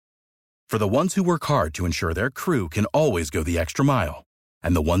For the ones who work hard to ensure their crew can always go the extra mile,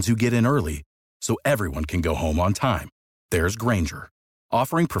 and the ones who get in early so everyone can go home on time, there's Grainger,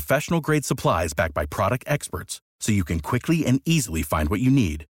 offering professional-grade supplies backed by product experts so you can quickly and easily find what you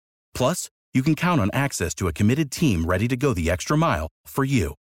need. Plus, you can count on access to a committed team ready to go the extra mile for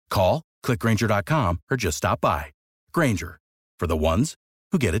you. Call, click Grainger.com, or just stop by. Grainger, for the ones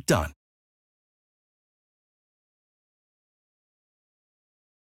who get it done.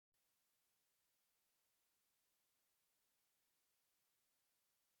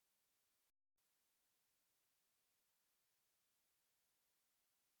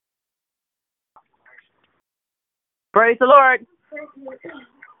 Praise the Lord.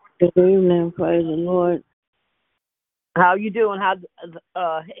 Good evening, praise the Lord. How you doing?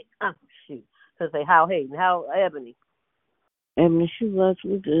 Shoot. To say how Hayden, how Ebony. Ebony, she was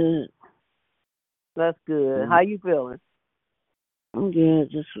good. That's good. How you feeling? I'm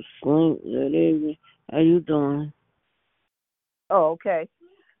good, just asleep. Good evening. How you doing? Oh, okay.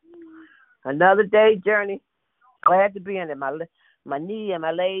 Another day journey. Glad to be in it. My knee and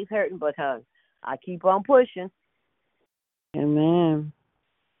my legs hurting, but I keep on pushing. Amen.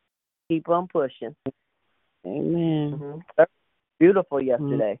 Keep on pushing. Amen. Mm-hmm. Beautiful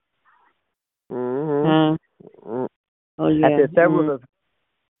yesterday. Mm-hmm. Oh, yeah. After several of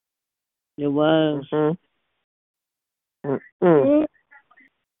it was. We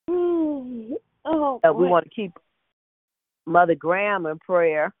want to keep Mother Graham in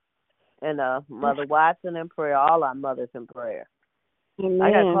prayer and Mother Watson in prayer, all our mothers in prayer. Amen.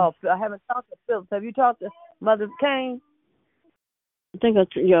 I got to call. I haven't talked to Phillips. Have you talked to Mother Kane? I think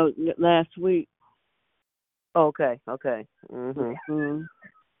last week. Okay. It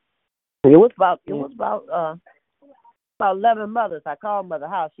was about 11 mothers. I called Mother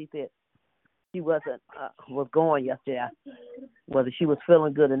House. She said she was going yesterday, whether she was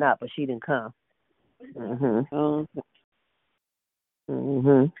feeling good or not, but she didn't come.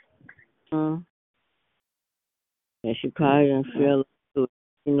 Yeah, she probably didn't feel good.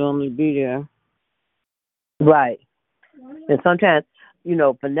 She normally be there. Right. And sometimes,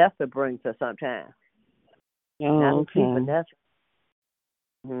 Vanessa brings her sometimes. Oh, I don't see okay. Vanessa.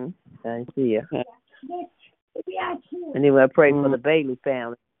 I see her. Okay. Anyway, I pray for the Bailey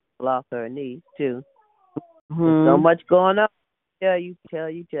family. Lost her niece, too. There's so much going on. Tell you. Yeah,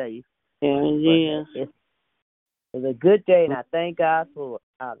 it is. It's a good day, and I thank God for it.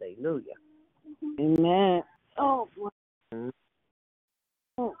 Hallelujah. Amen. Oh, boy.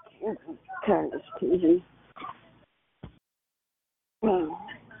 Oh, turn this TV. Oh.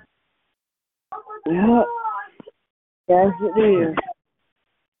 Yep. Yes, it is.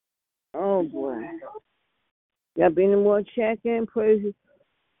 Oh, boy. Got any more check-in? Praise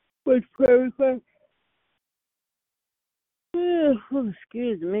prayer request. Oh,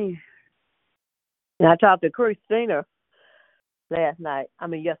 excuse me. And I talked to Christina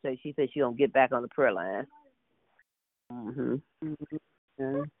yesterday. She said she's going to get back on the prayer line.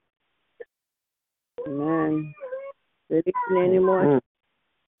 Yeah. Amen. Did you get any more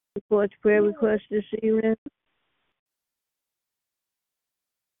prayer requests this evening?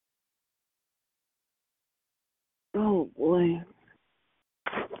 Oh, boy.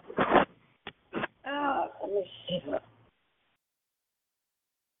 Let me see.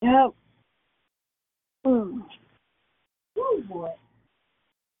 Yep. Oh, boy.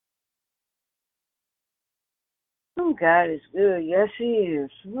 Oh, God is good. Yes, He is.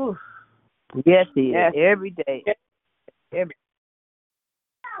 Ooh. Yes, He is. Every day. Every.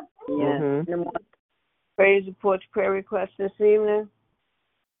 Yeah. Any more praise reports, prayer requests this evening?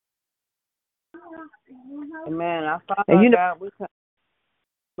 Amen. I found out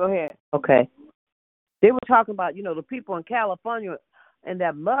go ahead. Okay. They were talking about, the people in California and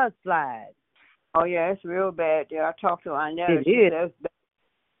that mudslide. Oh, yeah, it's real bad there. I talked to Annette. It is.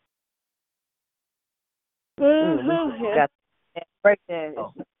 Yeah. They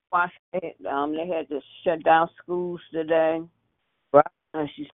had to shut down schools today. Right. And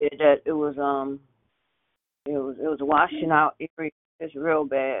she said that it was washing out area. It's real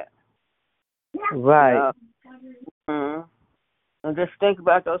bad. Right. And just think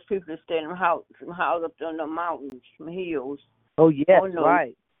about those people that stay in them houses up on the mountains, some hills. Oh, yes, no.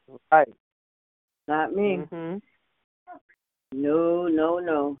 Right. Not me.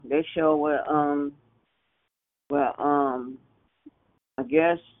 No. They show I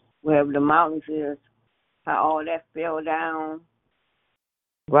guess wherever the mountains is, how all that fell down.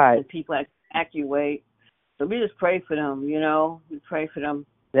 Right. And people had to evacuate. So we just pray for them, We pray for them.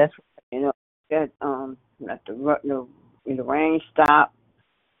 That's right. That the rain stop.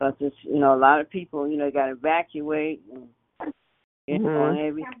 Because it's, a lot of people, got to evacuate. And, and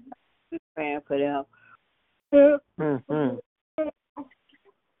everything. We praying for them. Mm-hmm.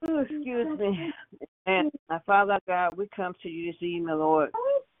 Oh, excuse me. And my Father God, we come to you this evening, Lord.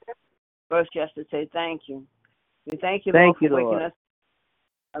 First, just to say thank you. We thank you, Lord, for waking us,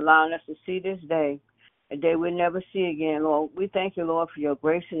 allowing us to see this day, a day we'll never see again, Lord. We thank you, Lord, for your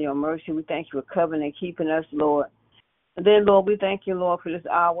grace and your mercy. We thank you for covering and keeping us, Lord. And then, Lord, we thank you, Lord, for this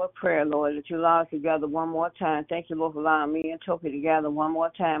hour of prayer, Lord, that you allow us to gather one more time. Thank you, Lord, for allowing me and Toki to gather one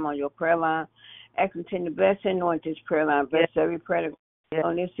more time on your prayer line. I continue to bless and anoint this prayer line. Bless every prayer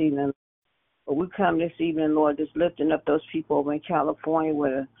on this evening. But we come this evening, Lord, just lifting up those people over in California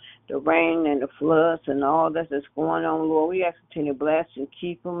with the rain and the floods and all that's going on, Lord. We ask you to bless and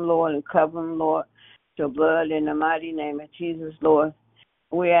keep them, Lord, and cover them, Lord, your blood in the mighty name of Jesus, Lord.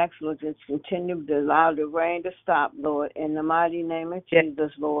 We ask, Lord, to continue to allow the rain to stop, Lord, in the mighty name of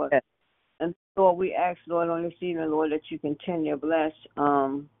Jesus, Lord. And, Lord, we ask, Lord, on this evening, Lord, that you continue to bless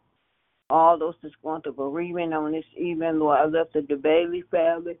all those that's going through bereavement on this evening, Lord. I lift up the Bailey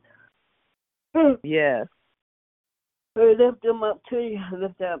family. Yes. We lift them up to you. I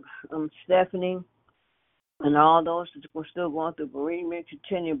lift up Stephanie and all those that are still going through bereavement.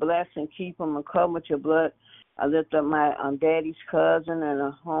 Continue to bless and keep them and cover with your blood. I lift up my daddy's cousin and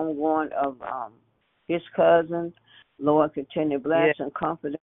a homegoing of his cousin. Lord, continue to bless and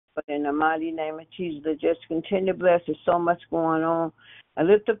comfort them. But in the mighty name of Jesus, just continue to bless. There's so much going on. I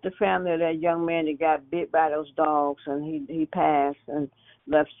lift up the family of that young man that got bit by those dogs, and he passed and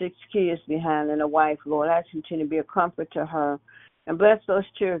left 6 kids behind and a wife, Lord. I continue to be a comfort to her. And bless those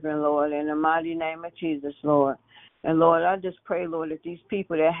children, Lord, in the mighty name of Jesus, Lord. And, Lord, I just pray, Lord, that these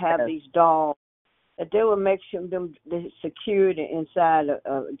people that have these dogs, that they will make sure them secured inside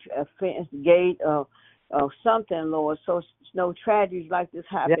a fence gate or something, Lord, so no tragedies like this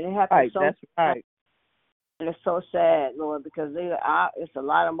happen. It happens that's right. And it's so sad, Lord, because it's a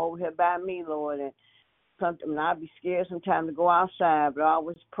lot of them over here by me, Lord, and something I'd be scared sometimes to go outside, but I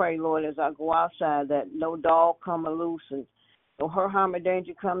always pray, Lord, as I go outside that no dog come loose and no hurt, harm, or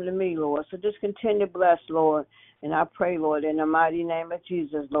danger come to me, Lord. So just continue to bless, Lord, and I pray, Lord, in the mighty name of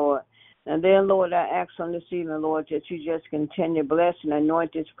Jesus, Lord. And then, Lord, I ask on this evening, Lord, that you just continue to bless and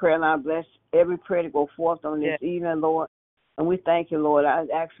anoint this prayer line. Bless every prayer to go forth on this evening, Lord. And we thank you, Lord. I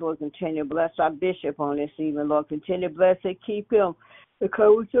ask, Lord, continue to bless our bishop on this evening, Lord. Continue to bless and keep him and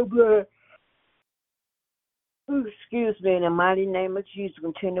cover with your blood. Excuse me, in the mighty name of Jesus,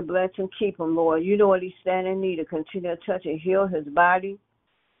 continue to bless and keep him, Lord. You know what he's standing in need of. Continue to touch and heal his body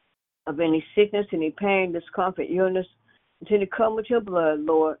of any sickness, any pain, discomfort, illness. Continue to come with your blood,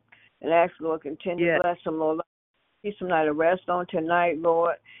 Lord. And ask, Lord, continue to bless him, Lord. Peace some night of rest on tonight,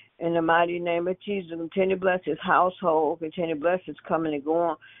 Lord. In the mighty name of Jesus, continue to bless his household. Continue to bless his coming and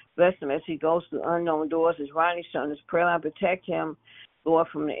going. Bless him as he goes through unknown doors. As Ronnie's son, his prayer line, protect him, Lord,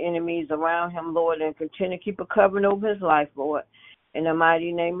 from the enemies around him, Lord, and continue to keep a covering over his life, Lord. In the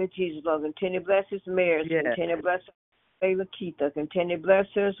mighty name of Jesus, Lord, continue to bless his marriage. Continue to bless Taylor Keitha. Continue to bless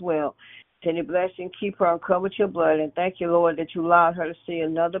her as well. Continue to bless and keep her and cover with your blood. And thank you, Lord, that you allowed her to see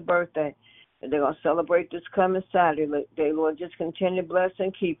another birthday. And they're going to celebrate this coming Saturday, Lord. Just continue to bless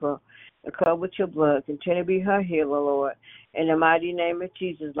and keep her and cover with your blood. Continue to be her healer, Lord. In the mighty name of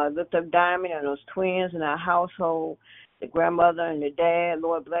Jesus, Lord, lift up Diamond and those twins in our household, the grandmother and the dad.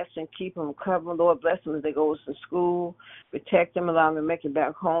 Lord, bless and keep them, cover them. Lord, bless them as they go to school. Protect them, allow them to make it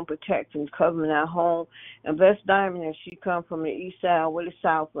back home. Protect them, cover them in our home. And bless Diamond as she comes from the east side or the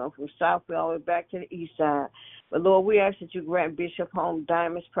south, from south all the way back to the east side. But, Lord, we ask that you grant Bishop home,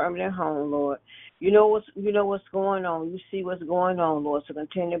 Diamond's permanent home, Lord. You know what's going on. You see what's going on, Lord. So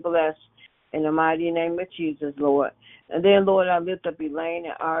continue to bless in the mighty name of Jesus, Lord. And then, Lord, I lift up Elaine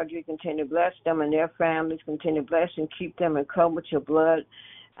and Audrey. Continue to bless them and their families. Continue to bless and keep them and cover with your blood.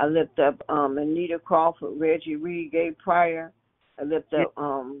 I lift up Anita Crawford, Reggie Reed, Gabe Pryor. I lift up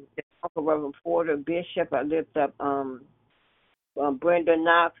Uncle Reverend Porter, Bishop. I lift up Brenda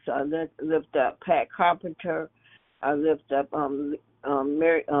Knox. I lift up Pat Carpenter. I lift up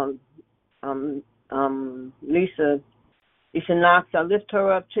Lisa Knox. I lift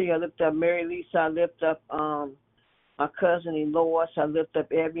her up to you. I lift up Mary Lisa. I lift up my cousin Eloise. I lift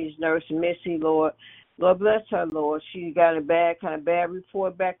up Evie's nurse Missy, Lord. Lord, bless her, Lord. She got a bad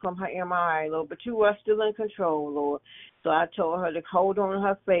report back from her MRI, Lord, but you are still in control, Lord. So I told her to hold on to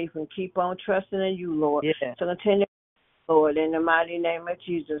her faith and keep on trusting in you, Lord. So continue, Lord, in the mighty name of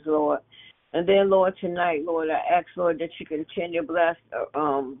Jesus, Lord. And then, Lord, tonight, Lord, I ask, Lord, that you continue to bless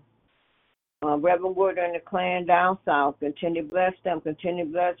Reverend Wood and the clan down south. Continue to bless them. Continue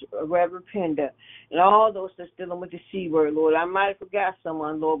to bless Reverend Pender and all those that's dealing with the C word, Lord. I might have forgot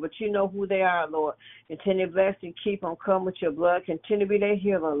someone, Lord, but you know who they are, Lord. Continue to bless and keep them. Come with your blood. Continue to be their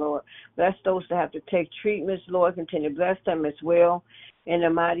healer, Lord. Bless those that have to take treatments, Lord. Continue to bless them as well. In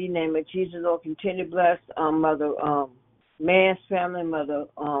the mighty name of Jesus, Lord, continue to bless Mother Man's family, Mother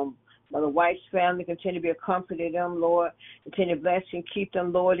White's family. Continue to be a comfort to them, Lord. Continue to bless and keep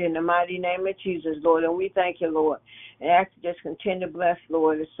them, Lord, in the mighty name of Jesus, Lord. And we thank you, Lord. And ask you just continue to bless,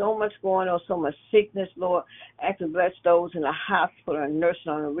 Lord. There's so much going on, so much sickness, Lord. Ask you to bless those in the hospital and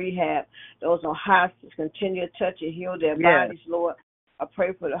nursing on the rehab, those on hospice. Continue to touch and heal their bodies, Lord. I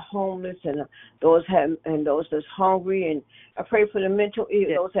pray for the homeless and those that's hungry, and I pray for the mental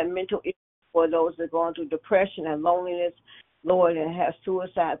ill, those that have mental illness, for those that are going through depression and loneliness, Lord, and have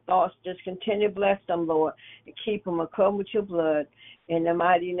suicide thoughts. Just continue to bless them, Lord, and keep them and cover with your blood in the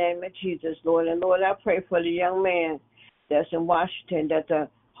mighty name of Jesus, Lord. And Lord, I pray for the young man that's in Washington, that the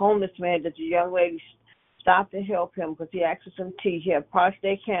homeless man, that the young lady stopped to help him because he asked for some tea. He had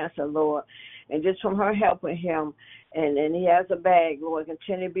prostate cancer, Lord. And just from her helping him, and he has a bag, Lord,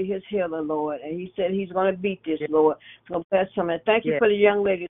 continue to be his healer, Lord. And he said he's going to beat this, Lord. So bless him. And thank you for the young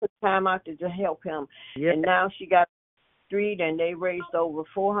lady who took time out to help him. And now she got street, and they raised over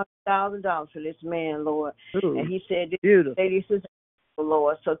 $400,000 for this man, Lord. And he said, this lady is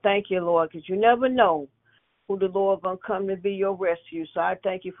Lord. So thank you, Lord, because you never know who the Lord going to come to be your rescue. So I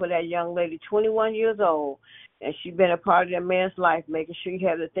thank you for that young lady, 21 years old, and she's been a part of that man's life, making sure he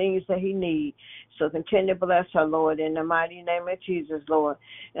has the things that he needs. So continue to bless her, Lord, in the mighty name of Jesus, Lord.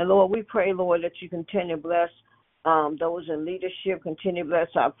 And, Lord, we pray, Lord, that you continue to bless those in leadership. Continue to bless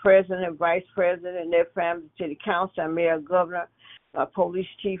our president, vice president, and their families, city council, our mayor, governor, our police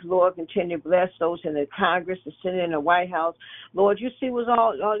chief, Lord. Continue to bless those in the Congress, the Senate, and the White House. Lord, you see what's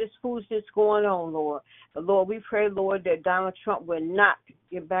all this foolishness going on, Lord. But, Lord, we pray, Lord, that Donald Trump will not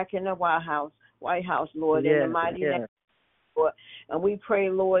get back in the White House, Lord, in the mighty name, Lord. And we pray,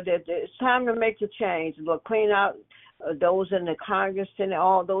 Lord, that it's time to make the change, Lord. Clean out those in the Congress and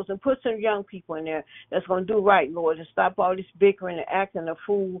all those, and put some young people in there that's going to do right, Lord, and stop all this bickering and acting a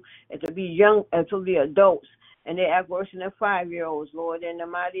fool, and to be young and to be adults. And they act worse than 5-year-olds, Lord, in the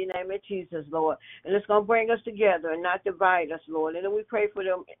mighty name of Jesus, Lord. And it's going to bring us together and not divide us, Lord. And then we pray for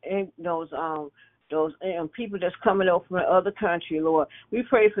them, those people that's coming over from other country, Lord. We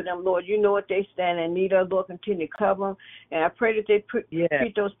pray for them, Lord. You know what they stand in need of, Lord. Continue to cover them. And I pray that they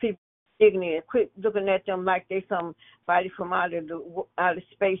treat those people dignity and quit looking at them like they somebody from out of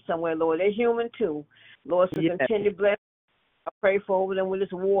space somewhere, Lord. They're human too, Lord. So continue to bless. I pray for over them when this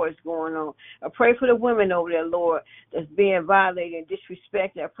war is going on. I pray for the women over there, Lord, that's being violated and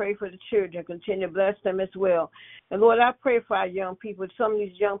disrespected. I pray for the children. Continue to bless them as well. And, Lord, I pray for our young people. Some of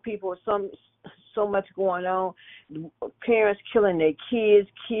these young people, so much going on. Parents killing their kids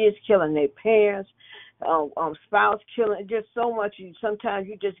killing their parents, spouse killing, just so much. Sometimes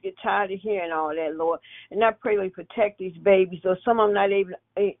you just get tired of hearing all that, Lord. And I pray we protect these babies, though some of them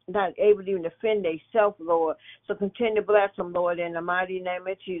not able to even defend themselves, Lord. So continue to bless them, Lord, in the mighty name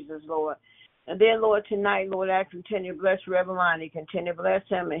of Jesus, Lord. And then, Lord, tonight, Lord, I continue to bless Reverend Lonnie. Continue to bless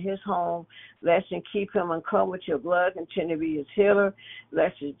him in his home. Bless and keep him and come with your blood. Continue to be his healer.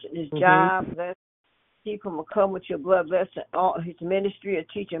 Bless his job. Bless, keep him and come with your blood. Bless all his ministry of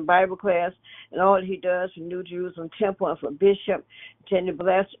teaching Bible class and all that he does for New Jerusalem Temple and for Bishop. Continue to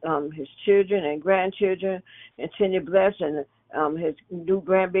bless his children and grandchildren. Continue to bless his new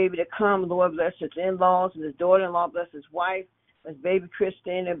grandbaby to come. Lord, bless his in-laws and his daughter-in-law. Bless his wife. Bless baby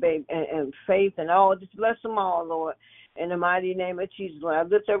Christine and Faith and all. Just bless them all, Lord, in the mighty name of Jesus, Lord. I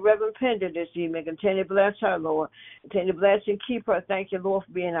lift up Reverend Pender this evening. Continue to bless her, Lord. Continue to bless and keep her. Thank you, Lord,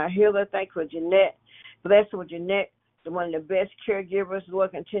 for being our healer. Thank you for Jeanette. Bless her with Jeanette, one of the best caregivers, Lord.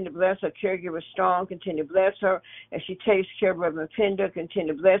 Continue to bless her. Caregiver strong. Continue to bless her as she takes care of Reverend Pender.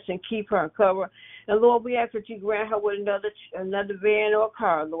 Continue to bless and keep her and cover. And, Lord, we ask that you grant her with another van or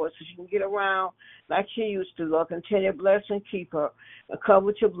car, Lord, so she can get around like she used to, Lord. Continue to bless and keep her and cover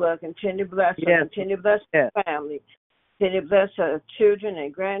with your blood. Continue to bless her. Continue to bless her family. Continue to bless her children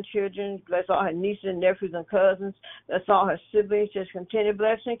and grandchildren. Bless all her nieces and nephews and cousins. Bless all her siblings. Just continue to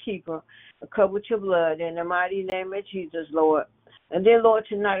bless and keep her and cover with your blood in the mighty name of Jesus, Lord. And then, Lord,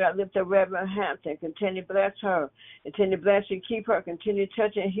 tonight I lift up Reverend Hampton. Continue to bless her. Continue to bless and keep her. Continue to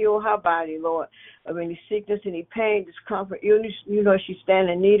touch and heal her body, Lord, of any sickness, any pain, discomfort, illness. You know she stands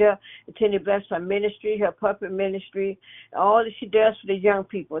in need of. Continue to bless her ministry, her puppet ministry, all that she does for the young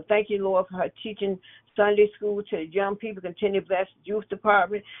people. Thank you, Lord, for her teaching Sunday school to the young people. Continue to bless the youth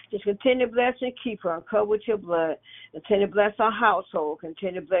department. Just continue to bless and keep her and cover with your blood. Continue to bless our household.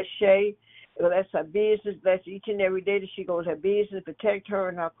 Continue to bless Shay Bless her business. Bless each and every day that she goes her business. Protect her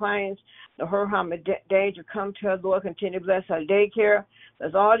and her clients. The her harm and danger come to her, Lord. Continue to bless her daycare.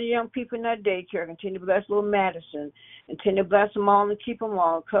 Bless all the young people in that daycare. Continue to bless little Madison. Continue to bless them all and keep them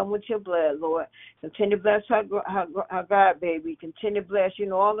all. Come with your blood, Lord. Continue to bless her God, baby. Continue to bless. You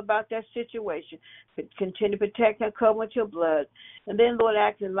know all about that situation. Continue to protect her. Come with your blood. And then, Lord,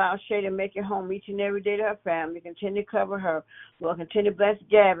 act and allow Shay to make it home each and every day to her family. Continue to cover her. Lord, continue to bless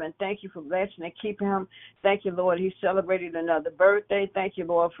Gavin. Thank you for blessing and keeping him. Thank you, Lord. He celebrated another birthday. Thank you,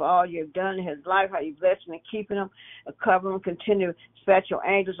 Lord, for all you've done in his life, how you blessed him and keeping him, and covering him. Continue to dispatch your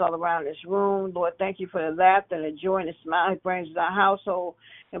angels all around this room. Lord, thank you for the laughter and the joy and the smile he brings to our household.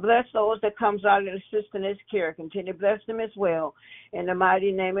 And bless those that comes out and assist in his care. Continue to bless them as well. In the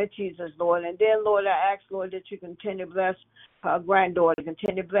mighty name of Jesus, Lord. And then, Lord, I ask, Lord, that you continue to bless her granddaughter.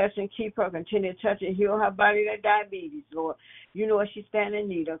 Continue to bless and keep her. Continue to touch and heal her body, that diabetes, Lord. You know what she's standing in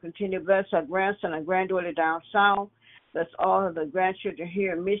need of. Continue to bless her grandson and granddaughter down south. Bless all of the grandchildren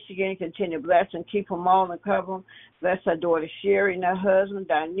here in Michigan. Continue to bless and keep them all and cover them. Bless her daughter Sherry and her husband,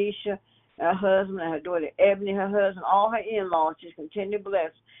 Dinesha, her husband, and her daughter Ebony, her husband, all her in-laws. Just continue to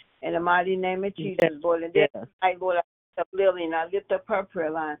bless in the mighty name of Jesus, Lord. And then tonight, Lord, I lift up Lily and I lift up her prayer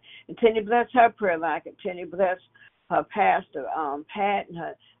line. Continue to bless her prayer line. Continue to bless her pastor, Pat, and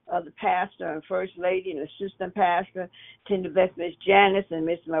her other pastor and first lady and assistant pastor. Continue to bless Miss Janice and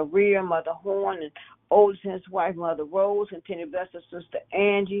Miss Maria, Mother Horn, and oldest and his wife, Mother Rose. Continue to bless her sister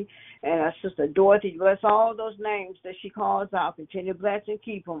Angie and her sister Dorothy. Bless all those names that she calls out. Continue to bless and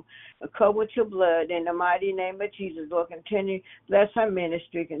keep them. And cover with your blood in the mighty name of Jesus. Lord, continue to bless her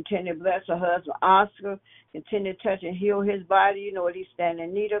ministry. Continue to bless her husband, Oscar. Continue to touch and heal his body. You know what he's standing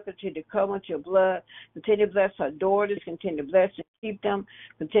in need of. Continue to cover with your blood. Continue to bless her daughters. Continue to bless and keep them.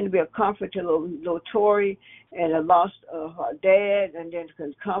 Continue to be a comfort to little Tori and the loss of her dad, and then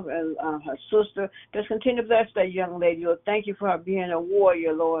comfort her sister. Just continue to bless that young lady, Lord. Thank you for her being a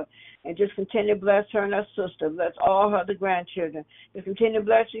warrior, Lord. And just continue to bless her and her sister. Bless all her other grandchildren. Just continue to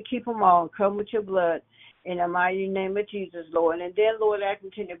bless and keep them all. Come with your blood in the mighty name of Jesus, Lord. And then, Lord, I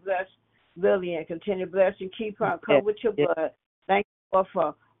continue to bless Lily and continue to bless and keep her and come with your blood. Thank you, Lord,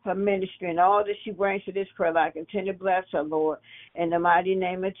 for her ministry and all that she brings to this prayer line. Continue to bless her, Lord, in the mighty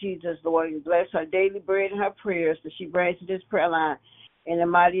name of Jesus, Lord. And bless her daily bread and her prayers that she brings to this prayer line. In the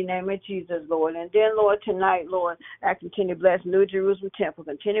mighty name of Jesus, Lord. And then, Lord, tonight, Lord, I continue to bless New Jerusalem Temple.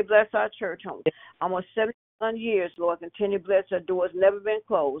 Continue to bless our church home. Almost 71 years, Lord. Continue to bless our doors never been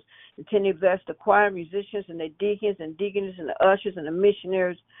closed. Continue to bless the choir musicians and the deacons and deaconesses and the ushers and the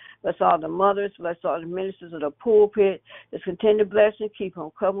missionaries. Bless all the mothers. Bless all the ministers of the pulpit. Just continue to bless and keep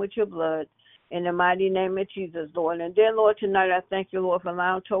them. Come with your blood. In the mighty name of Jesus, Lord. And then, Lord, tonight I thank you, Lord, for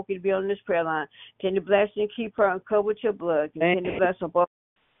allowing Toki to be on this prayer line. Continue to bless and keep her and cover with your blood. Continue to bless her above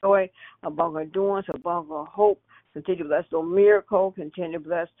her joy, above her doings, above her hope. Continue to bless little Miracle. Continue to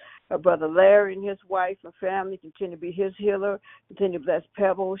bless her brother Larry and his wife and family. Continue to be his healer. Continue to bless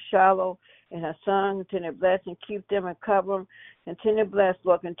Pebble, Shallow, and her son. Continue to bless and keep them and cover them. Continue to bless,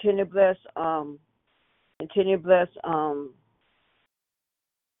 Lord. Continue to bless,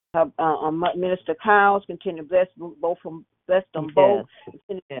 Minister Kyles. Continue to bless them both.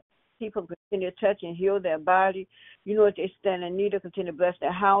 Continue to keep them, continue to touch and heal their body. You know what they stand in need of. Continue to bless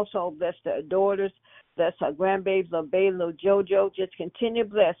their household, bless their daughters, bless our grandbabies, little baby, little JoJo. Just continue to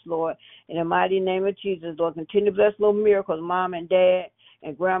bless, Lord, in the mighty name of Jesus, Lord. Continue to bless little Miracles, mom and dad,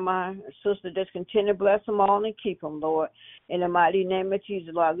 and grandma and sister. Just continue to bless them all and keep them, Lord. In the mighty name of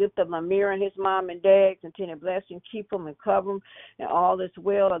Jesus, Lord, I lift up Lamir and his mom and dad. Continue to bless and keep them and cover them and all is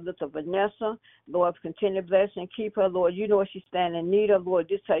well. I lift up Vanessa. Lord, continue to bless and keep her, Lord. You know what she's standing in need of, Lord.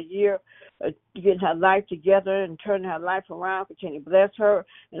 This her year getting her life together and turning her life around. Continue to bless her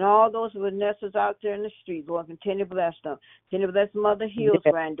and all those Vanessas out there in the street, Lord. Continue to bless them. Continue to bless Mother Hill's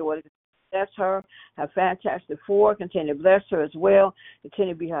granddaughter. Bless her, her Fantastic Four. Continue to bless her as well.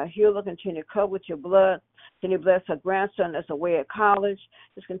 Continue to be her healer. Continue to cover with your blood. Continue to bless her grandson that's away at college.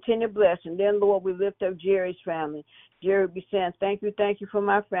 Just continue to bless. And then, Lord, we lift up Jerry's family. Jerry will be saying, thank you for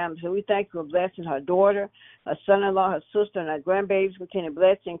my family. So we thank you for blessing her daughter, her son-in-law, her sister, and her grandbabies. Continue to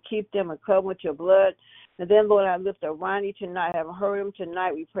bless and keep them and cover with your blood. And then, Lord, I lift up Ronnie tonight. I haven't heard him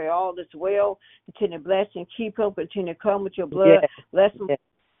tonight. We pray all this well. Continue to bless and keep him. Continue to come with your blood. Bless him.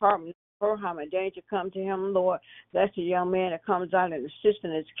 Her harm and danger come to him, Lord. Bless the young man that comes out and assist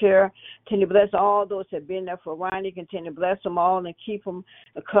in his care. Continue to bless all those that have been there for Ronnie. Continue to bless them all and keep them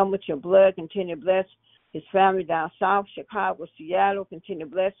and come with your blood. Continue to bless his family down south, Chicago, Seattle. Continue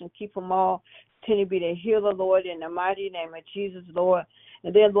to bless and keep them all. Continue to be their healer, Lord, in the mighty name of Jesus, Lord.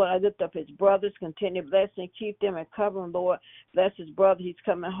 And then, Lord, I lift up his brothers. Continue to bless and keep them and cover them, Lord. Bless his brother. He's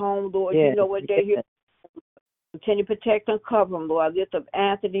coming home, Lord. Yes, You know what day he's. Continue to protect and cover them, Lord. I lift up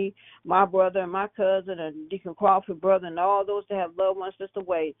Anthony, my brother, and my cousin, and Deacon Crawford, brother, and all those that have loved ones just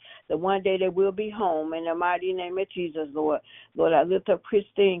away, that one day they will be home in the mighty name of Jesus, Lord. Lord, I lift up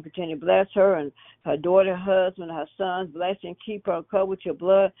Christine. Continue to bless her and her daughter, husband, her sons. Bless and keep her and cover with your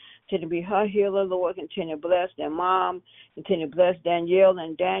blood. Continue to be her healer, Lord. Continue to bless their mom. Continue to bless Danielle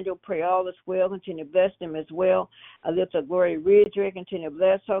and Daniel. Pray all is well. Continue to bless them as well. I lift up Gloria Ridgway. Continue to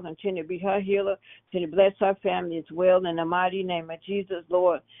bless her. Continue to be her healer. Continue to bless her family as well in the mighty name of Jesus,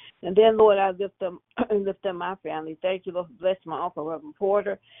 Lord. And then, Lord, I lift up my family. Thank you, Lord, for blessing my Uncle Reverend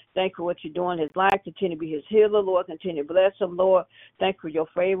Porter. Thank you for what you're doing in his life. Continue to be his healer, Lord. Continue to bless him, Lord. Thank you for your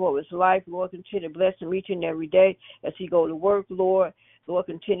favor of his life, Lord. Continue to bless him each and every day as he go to work, Lord. Lord,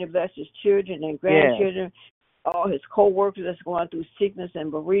 continue to bless his children and grandchildren. Yes. All his co-workers that's going through sickness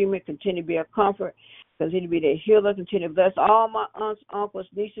and bereavement. Continue to be a comfort. Continue to be their healer. Continue to bless all my aunts, uncles,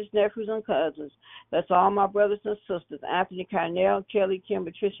 nieces, nephews, and cousins. Bless all my brothers and sisters. Anthony, Carnell, Kelly, Kim,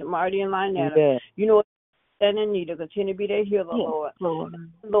 Patricia, Marty, and Lynetta. Yeah. You know what they stand in need of. Continue to be their healer, Lord. Lord,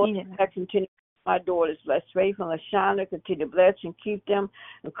 I continue my daughters, bless Faith and LaShonda. Continue to bless and keep them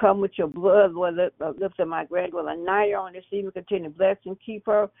and come with your blood, Lord. Lift up my granddaughter Naya on this evening. Continue to bless and keep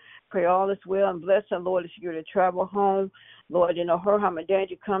her. Pray all is well and bless her, Lord, as she go to travel home. Lord, you know her harm and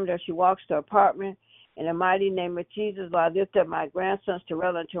danger come there. She walks to her apartment. In the mighty name of Jesus, Lord, I lift up my grandsons,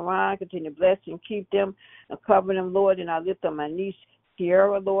 Terrell and Teron. Continue to bless and keep them and cover them, Lord. And I lift up my niece,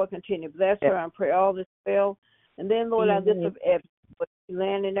 Kiara, Lord. Continue to bless her and pray all is well. And then, Lord, I lift up Evan.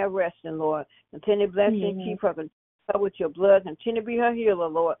 Landing and resting, Lord. Continue to bless and keep her. Cover with your blood. Continue to be her healer,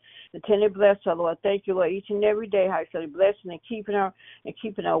 Lord. Continue to bless her, Lord. Thank you, Lord, each and every day. How you blessing and keeping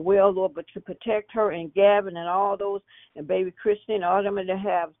her well, Lord. But to protect her and Gavin and all those and baby Christine, all them that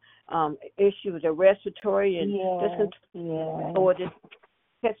have issues with the respiratory and Lord, just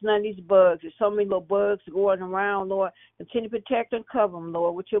catch none of these bugs. There's so many little bugs going around, Lord. Continue to protect and cover them,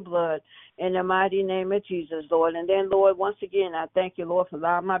 Lord, with your blood. In the mighty name of Jesus, Lord. And then, Lord, once again, I thank you, Lord, for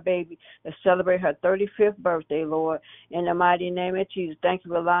allowing my baby to celebrate her 35th birthday, Lord. In the mighty name of Jesus. Thank you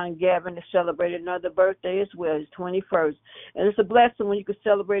for allowing Gavin to celebrate another birthday as well, his 21st. And it's a blessing when you can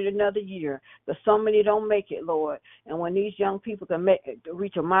celebrate another year. But so many don't make it, Lord. And when these young people can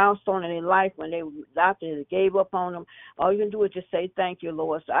reach a milestone in their life, when they after they gave up on them, all you can do is just say thank you,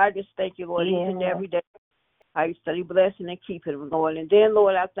 Lord. So I just thank you, Lord, each and every day. How you study blessing and keep it, Lord. And then,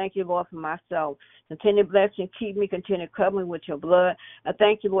 Lord, I thank you, Lord, for myself. Continue to bless and keep me. Continue to cover me with your blood. I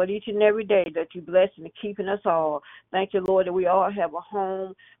thank you, Lord, each and every day that you blessing and keeping us all. Thank you, Lord, that we all have a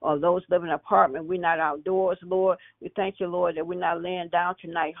home, or those live in an apartment. We're not outdoors, Lord. We thank you, Lord, that we're not laying down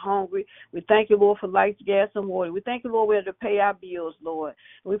tonight hungry. We thank you, Lord, for lights, gas, and water. We thank you, Lord, we have to pay our bills, Lord.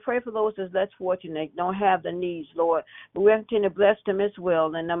 And we pray for those that's less fortunate, don't have the needs, Lord. But we continue to bless them as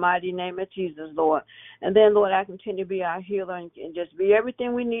well in the mighty name of Jesus, Lord. And then, Lord, I continue to be our healer and just be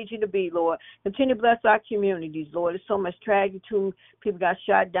everything we need you to be, Lord. Continue to bless our communities, Lord. There's so much tragedy too. People got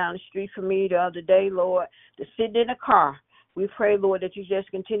shot down the street from me the other day, Lord. They're sitting in a car. We pray, Lord, that you just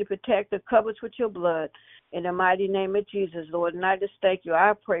continue to protect the covers with your blood. In the mighty name of Jesus, Lord. And I just thank you.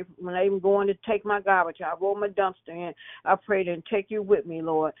 I pray when I'm going to take my garbage, I roll my dumpster in. I pray to take you with me,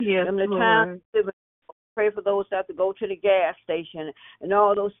 Lord. Yes, Lord. Pray for those that have to go to the gas station and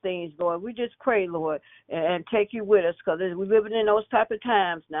all those things, Lord. We just pray, Lord, and take you with us because we're living in those type of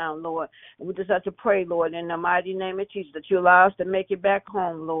times now, Lord. And we just have to pray, Lord, in the mighty name of Jesus, that you allow us to make it back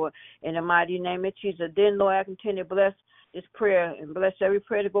home, Lord, in the mighty name of Jesus. Then, Lord, I continue to bless this prayer and bless every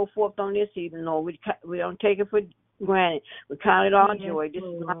prayer to go forth on this evening, Lord. We don't take it for granted. We count it all joy. This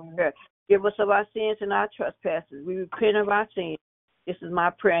is my prayer. Give us of our sins and our trespasses. We repent of our sins. This is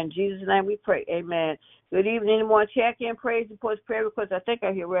my prayer. In Jesus' name we pray. Amen. Good evening. Any more check-in, praise reports, prayer requests? I think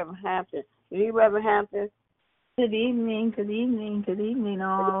I hear Reverend Hampton. Good evening, Reverend Hampton. Good evening. Good evening. Good evening,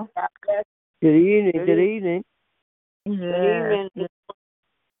 all. Good evening. Good evening. Good evening.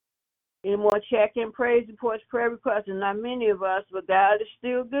 Any more check-in, praise reports, prayer requests? And not many of us, but God is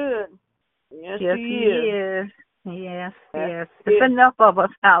still good. Yes, He is. Yes. There's enough of us.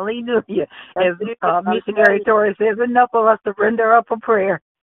 Hallelujah. As missionary Tori says, enough of us to render up a prayer.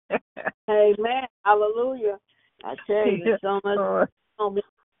 Amen. Hallelujah. I tell you, there's so much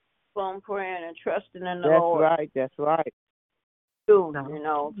on praying and trusting in the Lord. That's right. You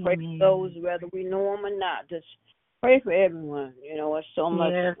know, pray for those whether we know them or not. Just pray for everyone. You know, it's so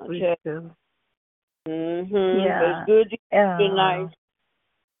much. Yes, we do. Yeah. It's good to be nice.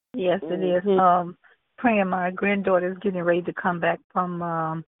 Yes, it is. praying. My granddaughter's getting ready to come back from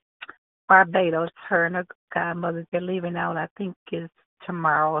Barbados. Her and her godmother, they're leaving out, I think, is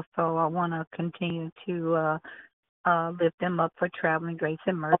tomorrow. So I want to continue to lift them up for traveling grace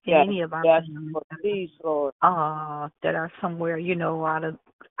and mercy. Yes, Any of our yes, families please, Lord. that are somewhere,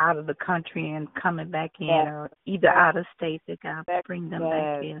 out of the country and coming back in, Yes. or either out of state, that God bring them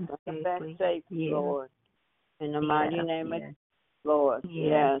back Yes. in Back safely. safe, Yeah. Lord. In the mighty Yeah, name of yeah. Lord.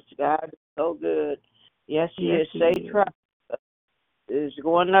 Yeah. Yes, God is so good. Yes, He Yes, is. He Safe is. travel is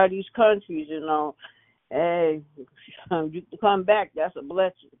going out of these countries, you know. Hey, you can come back. That's a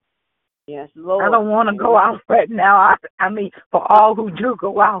blessing. Yes, Lord. I don't want to go out right now. I mean, for all who do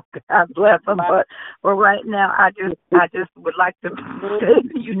go out, God bless them. But right now, I just would like to stay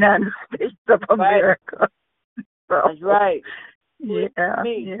in the United States of America. So, that's right. Yeah.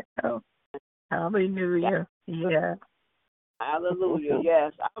 Me. Yeah. Hallelujah. Yeah. Hallelujah.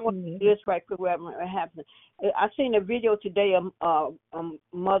 Yes. I want to do this right quick. What happened? I seen a video today of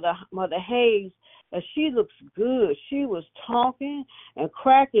Mother Hayes, and she looks good. She was talking and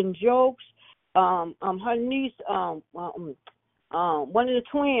cracking jokes. Her niece, one of the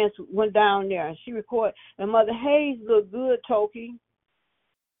twins went down there and she recorded. And Mother Hayes looked good, Toki.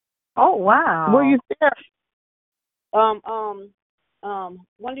 Oh wow. Where you there? One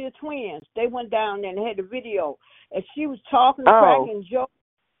of the twins, they went down there and had the video, and she was talking, cracking jokes.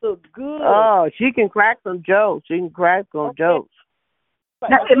 Looked good. Oh, she can crack some jokes. She can crack some jokes.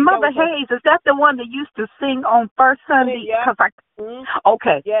 Now, Mother Hayes, is that the one that used to sing on First Sunday? Yeah.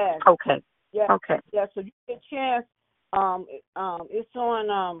 Okay. Yes. Okay. Yeah. Okay. Yeah. So you get a chance. It's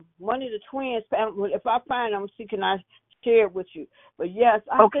on one of the twins. If I find them, see, can I share it with you? But yes,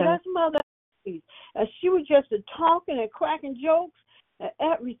 I said that's Mother Hayes, and she was just talking and cracking jokes and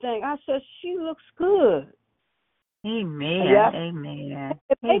everything. I said she looks good. Amen. Yeah. Amen.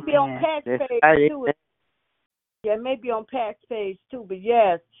 It may be on Pat's page too. Yeah, it may be on Pat's page too. But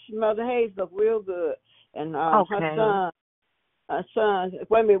yes, Mother Hayes looked real good, and her son.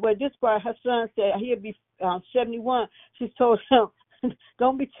 Wait a minute. Well, this part, her son said he'll be 71. She told him,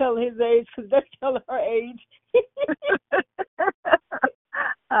 "Don't be telling his age, because they're telling her age."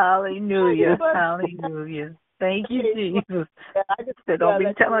 Hallelujah. Hallelujah. Thank you, Jesus. Yeah, I just said, don't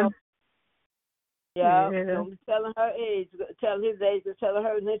be telling. Don't be telling her age. Tell his age and tell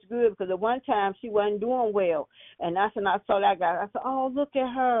her it's good, because at one time she wasn't doing well, and that's when I saw that guy. I said, "Oh, look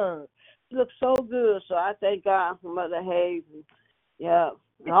at her. She looks so good." So I thank God for Mother Hayes.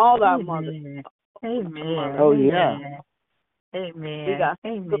 And all our mothers. Amen. Oh yeah. Amen. We got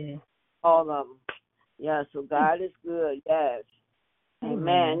Amen. all of them. Yeah. So God is good. Yes.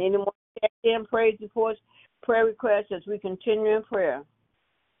 Amen. Any more praise reports, prayer requests as we continue in prayer?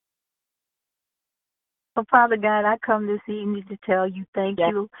 So, Father God, I come this evening to tell you thank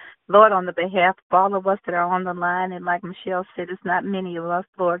you, Lord, on the behalf of all of us that are on the line. And like Michelle said, it's not many of us,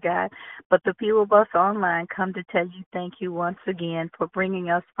 Lord God, but the few of us online come to tell you thank you once again for bringing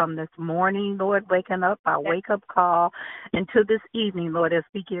us from this morning, Lord, waking up, our wake-up call, into this evening, Lord, as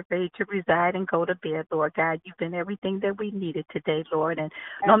we get ready to reside and go to bed, Lord God. You've been everything that we needed today, Lord. And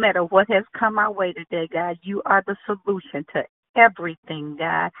no matter what has come our way today, God, you are the solution to everything,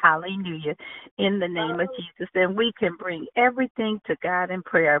 God. Hallelujah. In the name of Jesus. And we can bring everything to God in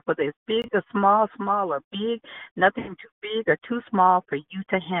prayer, whether it's big or small or big, nothing too big or too small for you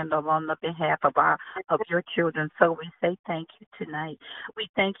to handle on the behalf of your children. So we say thank you tonight. We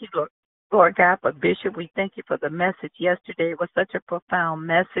thank you, Lord God, for Bishop. We thank you for the message yesterday. It was such a profound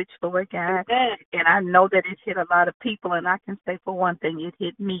message, Lord God. And I know that it hit a lot of people, and I can say for one thing, it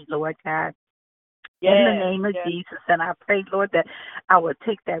hit me, Lord God. In the name of Jesus. And I pray, Lord, that I would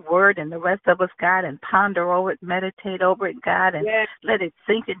take that word and the rest of us, God, and ponder over it, meditate over it, God, and let it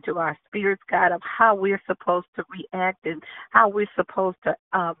sink into our spirits, God, of how we're supposed to react and how we're supposed to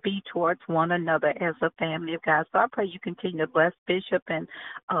be towards one another as a family of God. So I pray you continue to bless Bishop and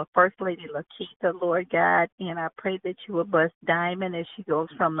First Lady Lakeitha, Lord God, and I pray that you will bless Diamond as she goes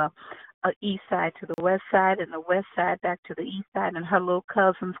from the east side to the west side and the west side back to the east side, and her little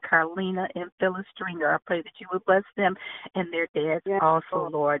cousins Carlina and Phyllis Stringer. I pray that you would bless them and their dads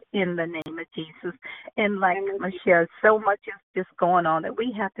also, Lord, in the name of Jesus. And like Michelle, so much is just going on that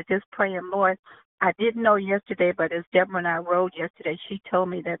we have to just pray. And Lord, I didn't know yesterday, but as Deborah and I rode yesterday, she told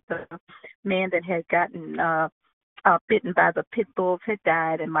me that the man that had gotten bitten by the pit bulls had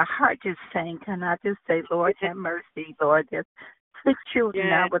died, and my heart just sank. And I just say, Lord, have mercy, Lord. There's 6 children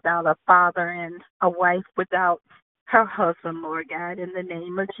now without a father and a wife without her husband, Lord God, in the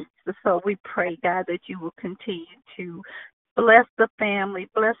name of Jesus. So we pray, God, that you will continue to bless the family,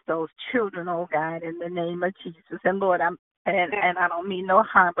 bless those children, oh God, in the name of Jesus. And Lord, I'm And I don't mean no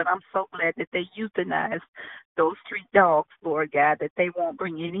harm, but I'm so glad that they euthanize those street dogs, Lord God, that they won't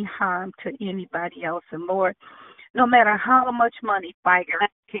bring any harm to anybody else. And Lord, no matter how much money Figer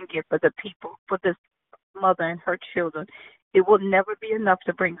can get for the people, for this mother and her children, it will never be enough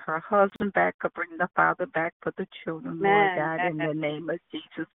to bring her husband back or bring the father back for the children, Lord God, in the name of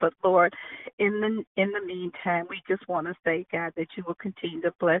Jesus. But Lord, in the meantime, we just want to say, God, that you will continue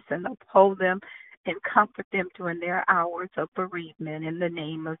to bless and uphold them and comfort them during their hours of bereavement in the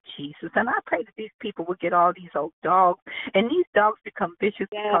name of Jesus. And I pray that these people will get all these old dogs, and these dogs become vicious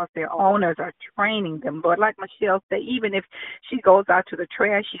because their owners are training them, Lord. Like Michelle said, even if she goes out to the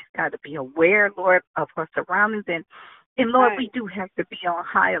trash, she's got to be aware, Lord, of her surroundings. And Lord, we do have to be on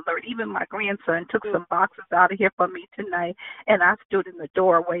high alert. Even my grandson took some boxes out of here for me tonight, and I stood in the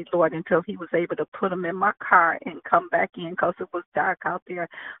doorway, Lord, until he was able to put them in my car and come back in because it was dark out there.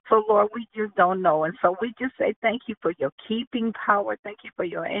 So, Lord, we just don't know. And so we just say thank you for your keeping power. Thank you for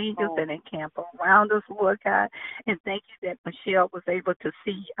your angels that encamp around us, Lord God. And thank you that Michelle was able to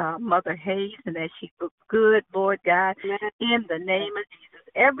see Mother Hayes and that she looked good, Lord God, in the name of Jesus.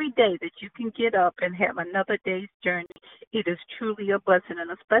 Every day that you can get up and have another day's journey, it is truly a blessing, and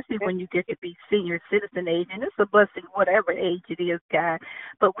especially when you get to be senior citizen age, and it's a blessing whatever age it is, God.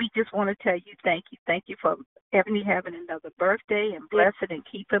 But we just want to tell you thank you. Thank you for Ebony having another birthday, and blessing and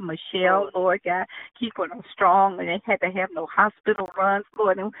keeping Michelle, Lord God, keeping her strong, and they had to have no hospital runs,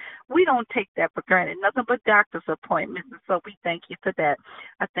 Lord. And we don't take that for granted, nothing but doctor's appointments, and so we thank you for that.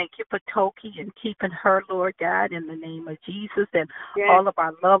 I thank you for Toki and keeping her, Lord God, in the name of Jesus, and all of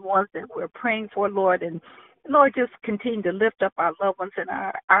our loved ones that we're praying for, Lord. And Lord, just continue to lift up our loved ones and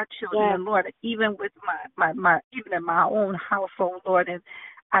our children, and Lord, even with my even in my own household, Lord. And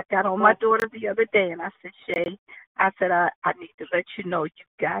I got on my daughter the other day, and I said, Shay, I need to let you know you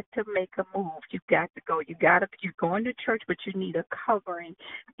got to make a move. You got to go. You're going to church, but you need a covering.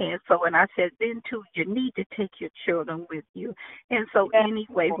 And I said, then too, you need to take your children with you. And so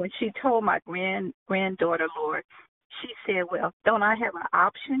anyway, when she told my granddaughter, Lord, she said, well, don't I have an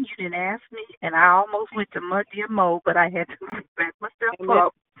option? You didn't ask me. And I almost went to muddy mode, but I had to back myself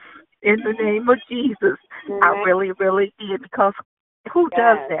up in the name of Jesus. I really, really did, because who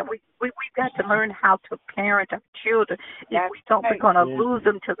does that? We've got to learn how to parent our children. If we don't, we're going to lose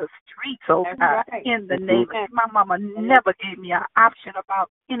them to the streets, oh God, in the name of my mama never gave me an option about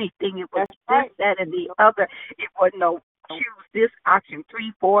anything. It was this, that, and the other. It wasn't no choose this option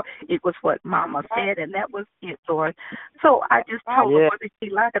 3, 4. It was what Mama said, and that was it, Lord. So I just told her whether she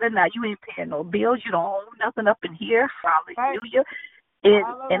like it or not, you ain't paying no bills. You don't own nothing up in here. Hallelujah.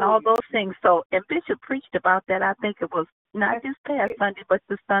 And all those things. So, and Bishop preached about that. I think it was not this past Sunday, but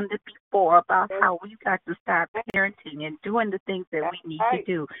the Sunday before, about how we've got to start parenting and doing the things that we need to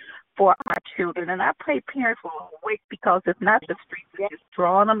do for our children. And I pray parents will awake, because if not, the streets are just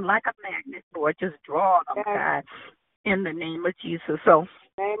drawing them like a magnet, Lord, just drawing them, God, in the name of Jesus. So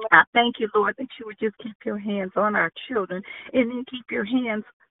I thank you, Lord, that you would just keep your hands on our children, and then keep your hands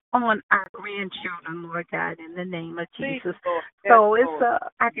on our grandchildren, Lord God, in the name of Jesus. So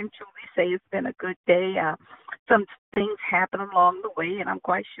I can truly say it's been a good day. Some things happen along the way, and I'm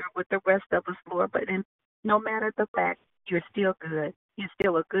quite sure with the rest of us, Lord, but no matter the fact, you're still good. You're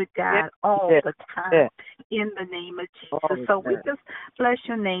still a good God all the time, in the name of Jesus. So we just bless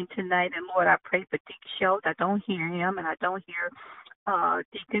your name tonight. And Lord, I pray for Dick Schultz. I don't hear him, and I don't hear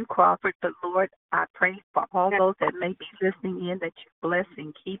Deacon Crawford, but Lord, I pray for all those that may be listening in, that you bless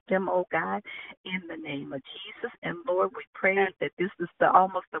and keep them, oh God, in the name of Jesus. And Lord, we pray that this is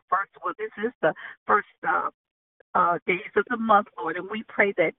this is the first days of the month, Lord, and we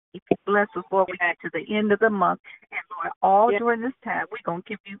pray that if you bless us, Lord, we get to the end of the month, and Lord, all during this time, we're going to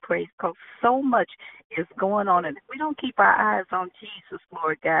give you praise, because so much is going on, and if we don't keep our eyes on Jesus,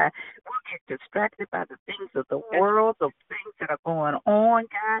 Lord God, we'll get distracted by the things of the world, the things that are going on,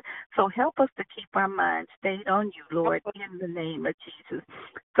 God. So help us to keep our minds stayed on you, Lord, in the name of Jesus.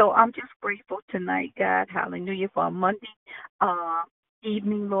 So I'm just grateful tonight, God, hallelujah, for a Monday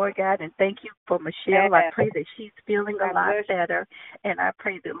evening, Lord God, and thank you for Michelle. I pray that she's feeling a lot better, and I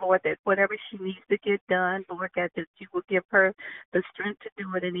pray that, Lord, that whatever she needs to get done, Lord God, that you will give her the strength to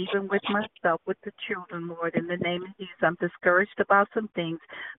do it. And even with myself, with the children, Lord, in the name of Jesus, I'm discouraged about some things,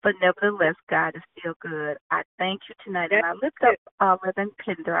 but nevertheless, God is still good. I thank you tonight, and I lift up Reverend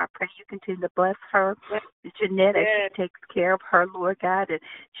Pender. I pray you continue to bless her, Jeanette, as she takes care of her, Lord God, and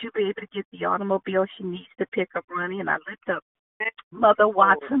she'll be able to get the automobile she needs to pick up running. And I lift up Mother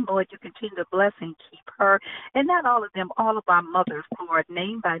Watson, Lord, you continue to bless and keep her, and not all of them, all of our mothers, Lord,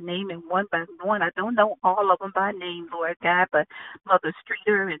 name by name and one by one. I don't know all of them by name, Lord God, but Mother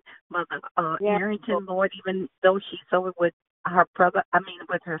Streeter and Mother Arrington, Lord, even though she's over with her brother,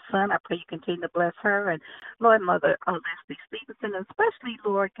 with her son, I pray you continue to bless her. And Lord, Mother Leslie Stevenson, and especially,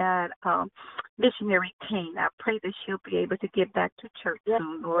 Lord God, Missionary Kane, I pray that she'll be able to get back to church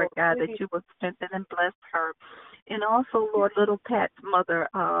soon, Lord God, that you will strengthen and bless her. And also, Lord, little Pat's mother,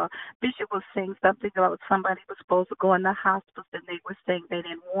 Bishop was saying something about somebody was supposed to go in the hospice, and they were saying they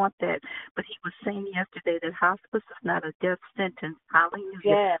didn't want that. But he was saying yesterday that hospice is not a death sentence. Hallelujah.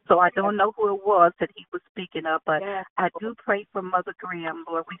 Yes. So I don't know who it was that he was speaking of, but I do pray for Mother Graham,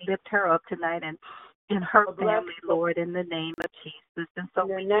 Lord. We lift her up tonight and in her family, Lord, in the name of Jesus. And so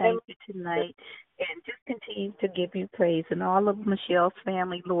we thank you tonight and just continue to give you praise. And all of Michelle's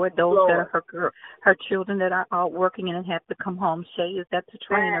family, Lord, those that are her children that are out working and have to come home. Shay is at the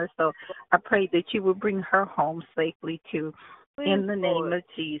trainer, so I pray that you will bring her home safely too. In the name of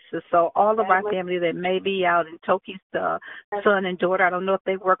Jesus. So all of our family that may be out in Toki's son and daughter, I don't know if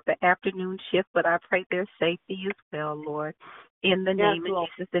they work the afternoon shift, but I pray their safety as well, Lord. In the name of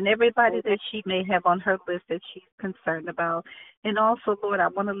Jesus. And everybody that she may have on her list that she's concerned about. And also, Lord, I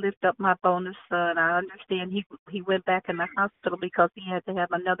want to lift up my bonus son. I understand he went back in the hospital because he had to have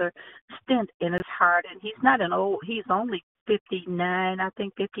another stent in his heart. And he's not he's only 59, I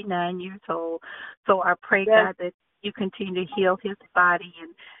think 59 years old. So I pray, God, that you continue to heal his body.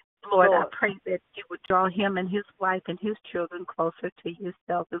 And Lord, I pray that you would draw him and his wife and his children closer to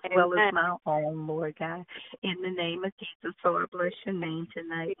yourself as well as my own, Lord God, in the name of Jesus. So I bless your name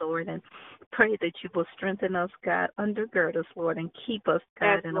tonight, Lord, and pray that you will strengthen us, God, undergird us, Lord, and keep us,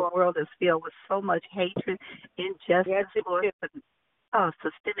 God, in a world that's filled with so much hatred, injustice, Lord,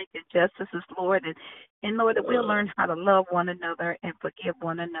 systemic injustices, Lord, and Lord, that we'll learn how to love one another and forgive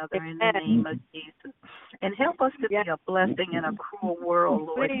one another in the name of Jesus. And help us to be a blessing in a cruel world,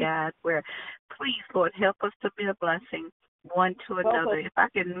 Lord God, where please, Lord, help us to be a blessing one to another. If I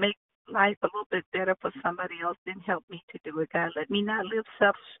can make life a little bit better for somebody else, then help me to do it, God. Let me not live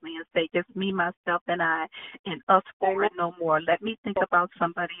selfishly and say just me, myself, and I, and us forward no more. Let me think about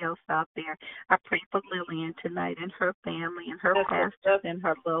somebody else out there. I pray for Lillian tonight and her family and her pastor and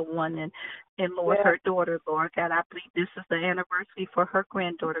her loved one and Lord, her daughter, Lord God. I believe this is the anniversary for her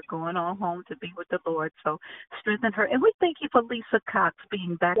granddaughter going on home to be with the Lord. So strengthen her. And we thank you for Lisa Cox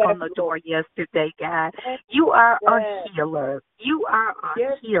being back on the door yesterday, God. You are a healer. You are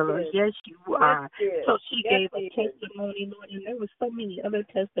a healer. Yes, you are. So she gave a testimony, Lord, and there were so many other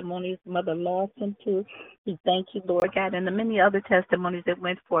testimonies. Mother Lawson, too. We thank you, Lord God, and the many other testimonies that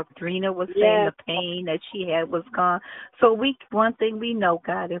went forth. Drina was saying the pain that she had was gone. So one thing we know,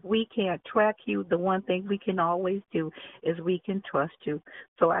 God, if we can't track you, the one thing we can always do is we can trust you.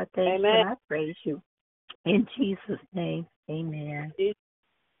 So I thank you and I praise you. In Jesus' name, amen.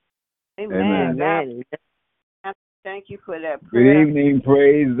 Amen. Thank you for that prayer. Good evening.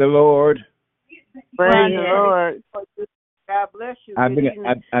 Praise the Lord. Praise the Lord. God bless you. I've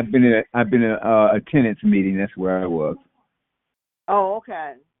been in a attendance meeting. That's where I was. Oh,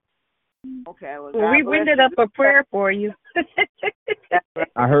 okay. Okay. Well, we rendered up a prayer for you.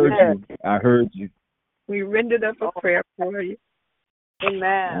 I heard you. We rendered up a prayer for you. Amen.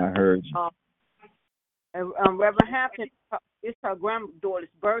 I heard you. Reverend Hampton, it's her granddaughter's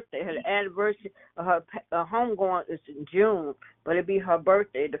birthday. Her anniversary of her homegoing is in June, but it'll be her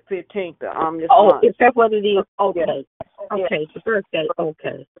birthday, the 15th of this month. Is that what it is? Okay. Okay, the birthday.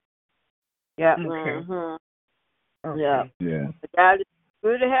 Okay. Yeah. Okay. Mm-hmm. Okay. Yeah. God, it's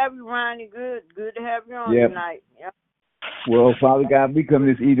good to have you, Ronnie. Good to have you on tonight. Yep. Well, Father God, we come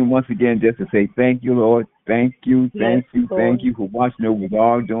this evening once again just to say thank you, Lord. Thank you for watching over us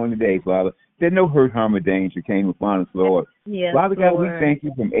all during the day, Father. That no hurt, harm, or danger came upon us, Lord. Yes, Father God, Lord. we thank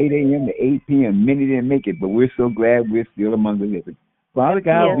you from 8 a.m. to 8 p.m. Many didn't make it, but we're so glad we're still among the living. Father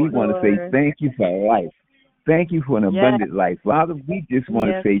God, we want to say thank you for life. Thank you for an abundant life. Father, we just want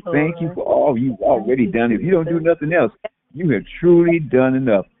to say thank you for all you've already done. If you don't do nothing else, you have truly done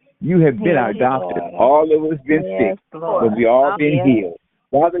enough. You have been our doctor. All of us been sick, but we all been healed.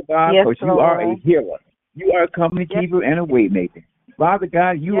 Father God, because you are a healer. You are a company keeper and a way maker. Father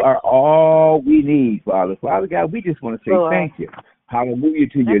God, you are all we need, Father. Father God, we just want to say thank you. Hallelujah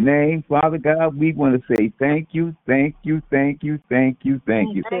to your name. Father God, we want to say thank you, thank you, thank you, thank you,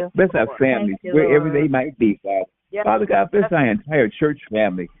 thank you. Bless our families, wherever they might be, Father. Father God, bless our entire church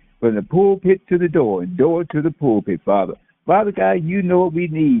family, from the pulpit to the door and door to the pulpit, Father. Father God, you know what we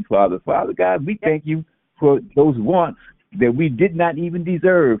need, Father. Father God, we thank you for those wants that we did not even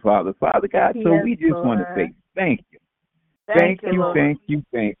deserve, Father. Father God, so we just want to say thank you. Thank you, thank you,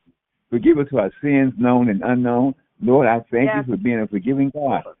 thank you. Forgive us for our sins, known and unknown. Lord, I thank Yes. you for being a forgiving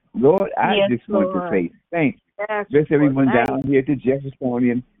God. Lord, I Yes, just want Lord. to say thank you. Yes, Bless everyone Lord. down here at the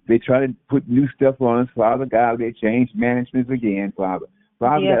Jeffersonian. They try to put new stuff on us, Father God. They change management again, Father.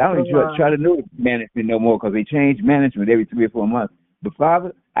 Father Yes, God, I don't Lord. try to know management no more because they change management every 3 or 4 months. But,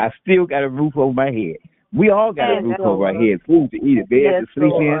 Father, I still got a roof over my head. We all got a Yes, roof over our Lord. head, food to eat, a bed Yes, to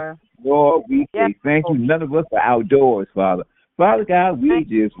sleep Lord. in. Lord, we Yes, say thank you. Lord. None of us are outdoors, Father. Father God, we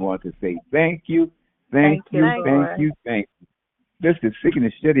just want to say thank you, thank you, Lord. thank you, thank you. This is sick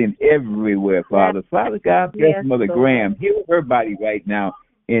and studying everywhere, Father. Father God, bless Yes, Mother Lord. Graham. Heal her body right now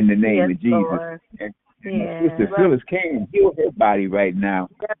in the name Yes, of Jesus. Lord. And Yes. Sister Phyllis Kane, heal her body right now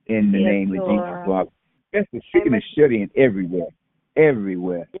in the Yes, name of Lord. Jesus, Father. That's the sick and studying everywhere,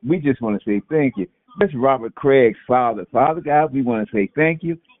 everywhere. We just want to say thank you. That's Robert Craig's father. Father God, we want to say thank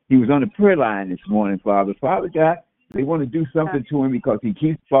you. He was on the prayer line this morning, Father. Father God, they want to do something to him because he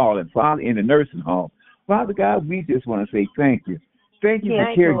keeps falling, Father, in the nursing home. Father God, we just want to say thank you. Thank you Yes,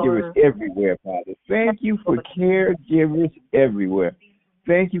 for caregivers Lord. everywhere, Father. Thank you for caregivers everywhere.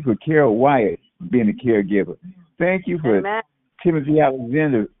 Thank you for Carol Wyatt being a caregiver. Thank you for Amen. Timothy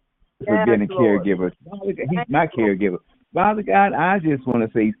Alexander for Yes, being a Lord. caregiver. Father God, he's my caregiver. Father God, I just want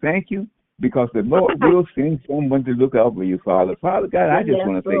to say thank you because the Lord will send someone to look over you, Father. Father God, I just Yes,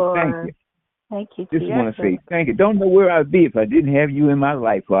 want to say Lord. thank you. Thank you, Just Jesus. want to say thank you. Don't know where I'd be if I didn't have you in my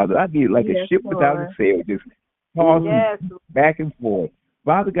life, Father. I'd be like a Yes, ship without a Lord. sail, just tossing Yes. back and forth.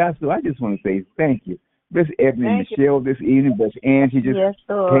 Father God, so I just want to say thank you. Bless Ebony and Thank you. Michelle this evening. Bless Angie just Yes,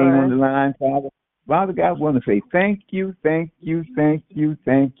 came on Lord. the line, Father. Father God, I want to say thank you, thank you, thank you,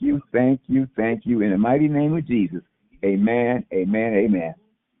 thank you, thank you, thank you. In the mighty name of Jesus. Amen, amen, amen.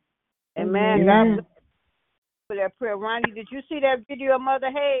 Amen. You God know, bless you for that prayer. Ronnie, did you see that video of Mother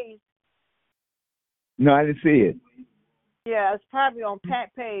Hayes? no, I didn't see it. Yeah, it's probably on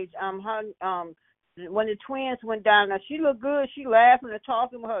Pat page. When the twins went down, now she looked good. She laughing and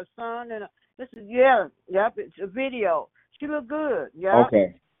talking with her son, and this is it's a video. She looked good. Yeah.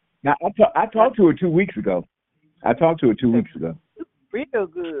 Okay. Now I talked to her 2 weeks ago. Real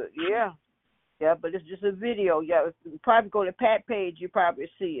good. Yeah. Yeah, but it's just a video. Yeah, if you probably go to Pat page, you probably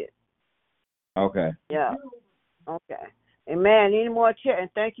see it. Okay. Yeah. Okay. Amen. Any more check? And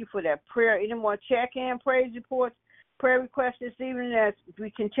thank you for that prayer. Any more check-in, praise reports, prayer requests this evening as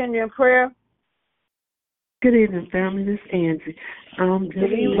we continue in prayer? Good evening, family. This is Angie.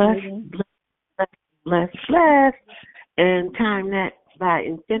 Just blessed, and time that by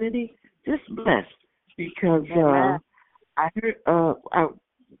infinity. Just blessed because I heard I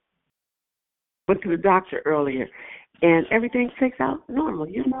went to the doctor earlier, and everything checks out normal,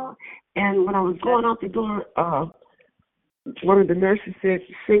 you know. And when I was going out the door, one of the nurses said,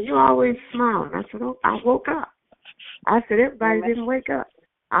 "You always smiling." I said, "Oh, I woke up." I said, "Everybody didn't wake up.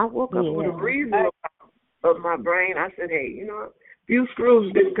 I woke up with a reason of my brain." I said, "Hey, you know, a few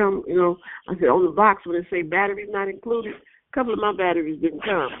screws didn't come, you know." I said, on the box when it say batteries not included, a couple of my batteries didn't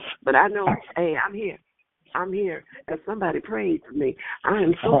come. But I know, hey, I'm here. I'm here because somebody prayed for me. I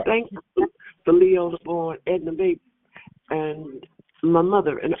am so thankful for Leo the Born, Edna Bates, and my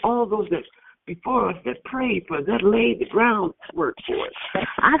mother, and all those that before us that prayed for us, that laid the groundwork for us.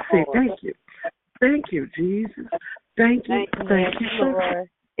 I say thank you. Thank you, Jesus. Thank you. Thank you, Lord.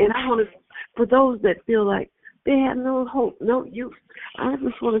 And I want to, for those that feel like they have no hope, no use, I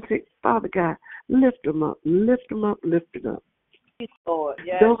just want to say, Father God, lift them up, lift them up, lift them up. Lord.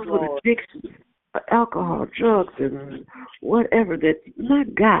 Yes, those Lord. with addictions, alcohol, drugs, and whatever that's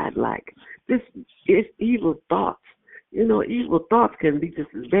not God-like. This is evil thoughts. You know, evil thoughts can be just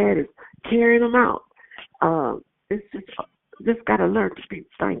as bad as carrying them out. It's just got to learn to be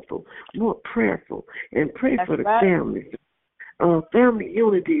thankful, more prayerful, and pray for the families. Family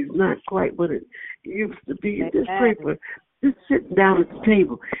unity is not quite what it used to be. Just pray for just sitting down at the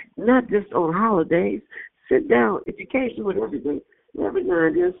table, not just on holidays. Sit down. If you can't do it every day, every now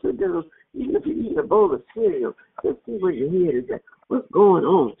and then sit down. Even if you're eating a bowl of cereal, just see where your head is at. What's going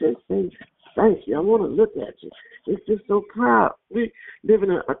on? Just say, thank you. I want to look at you. It's just so proud. We live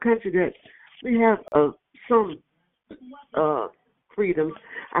in a country that we have some freedoms.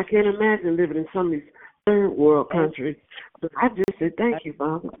 I can't imagine living in some of these third world countries. But I just say thank you,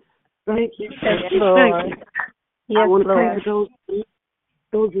 Father. Thank you. Thank you. Thank you. Yes, I want to Lord. pray for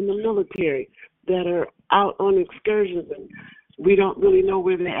those in the military that are out on excursions and we don't really know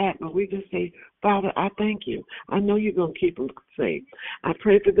where they're at, but we just say, Father, I thank you. I know you're going to keep them safe. I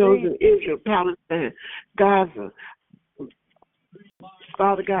pray for those in Israel, Palestine, Gaza.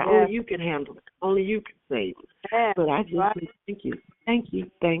 Father God, only you can handle it. Only you can save it. But I just say thank you. Thank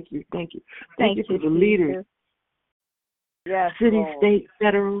you, thank you, thank you. Thank you for the leaders, city, state,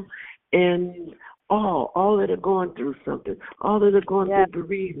 federal, and all that are going through something, all that are going through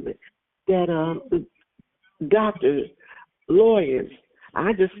bereavement, that the doctors, lawyers.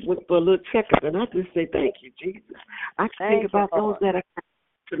 I just went for a little checkup, and I just say thank you, Jesus. I think about those that are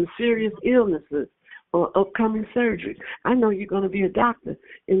some serious illnesses or upcoming surgery. I know you're going to be a doctor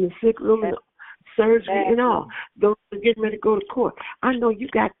in the sick room, and surgery and all. Those are getting ready to go to court. I know you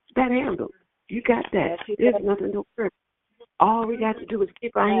got that handled. You got that. There's nothing to worry. All we got to do is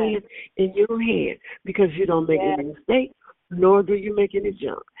keep our hands in your hand, because you don't make any mistakes, nor do you make any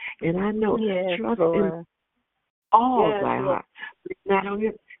junk. And I know, trust in all thy heart. Not on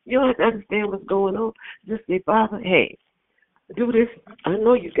you. You don't have to understand what's going on. Just say, Father, hey, do this. I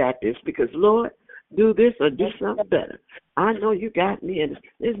know you got this, because, Lord, do this or do something better. I know you got me, and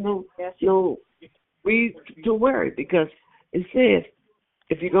there's no reason to worry, because it says,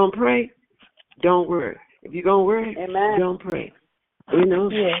 if you're going to pray, don't worry. If you're going to worry, don't pray. You know,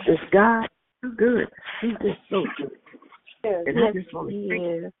 it's God. He's good. He's just so good. And I just want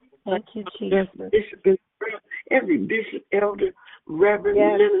to thank you, Jesus. Every bishop, elder, reverend,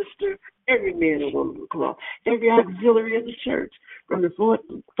 minister, every man and woman of cloth, every auxiliary in the church, from the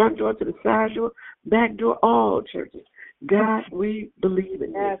front door to the side door, back door, all churches. God, we believe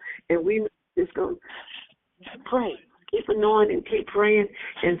in you, and we just going to pray. Keep anointing, keep praying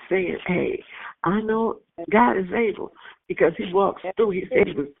and saying, hey, I know God is able, because he walks through. He said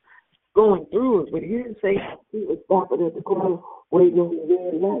he was going through it, but he didn't say he was stopping at the corner waiting on the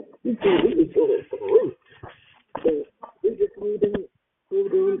red light. He said he was going through. So we just hold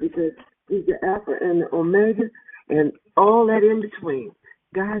on, because he's the Alpha and the Omega and all that in between.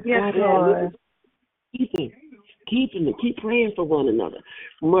 God's got it. Keep him, keep praying for one another.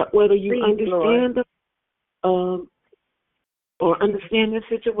 Whether you understand them, or understand their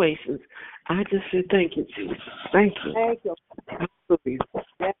situations, I just say thank you, Jesus. Thank you. Thank you. Absolutely.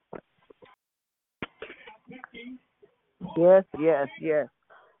 Yes.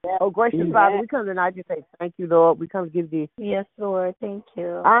 Oh, gracious Father, we come tonight to say thank you, Lord. We come to give you Lord, thank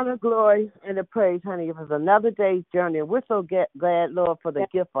you. honor, glory, and the praise, honey. It was another day's journey, and we're so glad, Lord, for the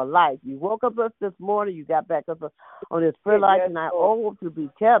gift of life. You woke up us this morning. You got back up on this prayer life, and I hope to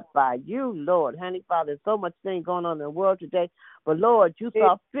be kept by you, Lord. Honey, Father, there's so much thing going on in the world today, but, Lord, you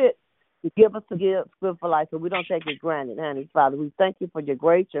saw fit to give us the gift for life, so we don't take it granted, honey, Father. We thank you for your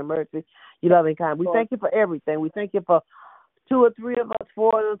grace, your mercy, your loving kind. We thank you for everything. We thank you for 2 or 3 of us,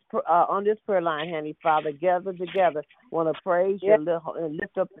 4 of us on this prayer line, honey, Father, gathered together, want to praise you and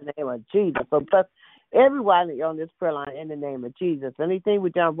lift up the name of Jesus. So bless everyone on this prayer line in the name of Jesus. Anything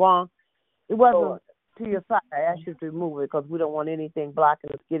we done wrong, it wasn't to your side. I ask you to remove it, because we don't want anything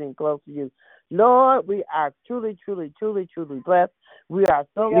blocking us getting close to you. Lord, we are truly, truly, truly, truly blessed. We are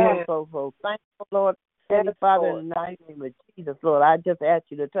so thankful, Lord. Heavenly Father, in the name of Jesus, Lord, I just ask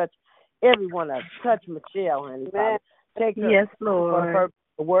you to touch everyone. Touch Michelle, honey, Father. Take her Lord.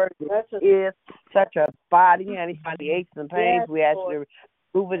 The word is touch her body, honey, Father, the aches and pains. We ask you to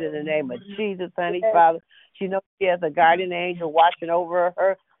remove it in the name of Jesus, honey, Father. She knows she has a guardian angel watching over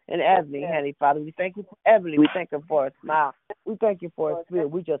her and Ebony, honey, Father. We thank you for Ebony. We thank you for her smile. We thank you for her spirit.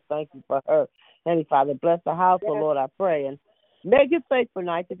 We just thank you for her, honey, Father. Bless the house, Lord, I pray. And make it safe for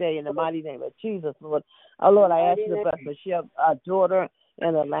night today in the mighty name of Jesus, Lord. Lord, I ask you to bless Michelle, our daughter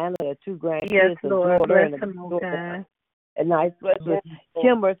in Atlanta, her 2 grandkids, Lord. daughter and daughter. And nice bless with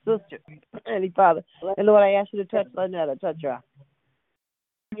Kim, her sister, honey, Father. And Lord, I ask you to touch Lynetta, touch her.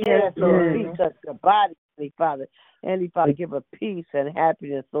 Yes, Lord. Please touch her body, honey, Father. Honey, Father, give her peace and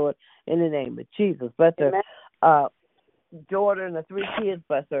happiness, Lord, in the name of Jesus. Bless her daughter and the 3 kids.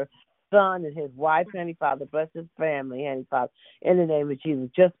 Bless her son and his wife, honey, Father. Bless his family, honey, Father, in the name of Jesus.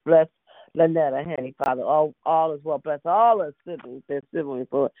 Just bless Lynetta, honey, Father. All is well. Bless all her siblings, their siblings,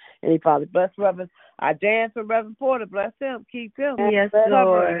 Lord. Honey, Father. Bless Reverend. I dance for Reverend Porter. Bless him. Keep him. Yes,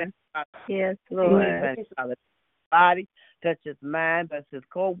 Lord. Yes, Lord. Honey, Father. Body, touch his mind, bless his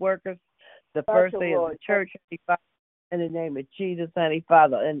co-workers, the first day of the church, honey, Father, in the name of Jesus, honey,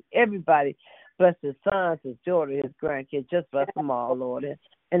 Father, and everybody, bless his sons, his daughter, his grandkids, just bless them all, Lord, in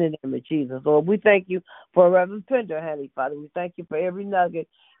the name of Jesus, Lord. We thank you for Reverend Pender, honey, Father. We thank you for every nugget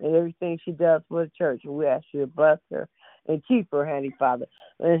and everything she does for the church, and we ask you to bless her and keep her, honey, Father,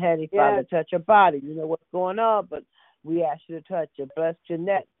 and honey, Father, touch her body. You know what's going on, but we ask you to touch her. Bless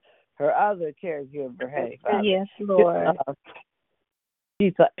Jeanette, her other caregiver, honey, Father. Yes, Lord.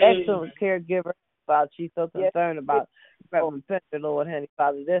 She's an excellent caregiver, Father. She's so concerned about Reverend Pender, Lord, honey,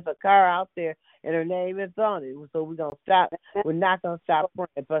 Father. There's a car out there, and her name is on it. So we're going to stop. We're not going to stop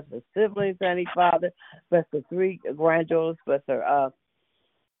praying. Bless her siblings, honey, Father. Bless the 3 granddaughters. Bless her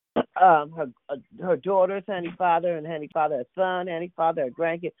her daughters, Heavenly Father, and Heavenly Father, her son, Heavenly Father, her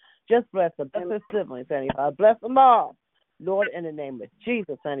grandkids. Just bless her. Bless her siblings, Heavenly Father. Bless them all. Lord, in the name of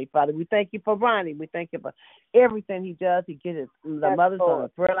Jesus, Heavenly Father, we thank you for Ronnie. We thank you for everything he does. He gets the mothers on the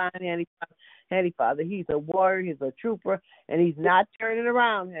prayer line, Heavenly Father. He's a warrior. He's a trooper, and he's not turning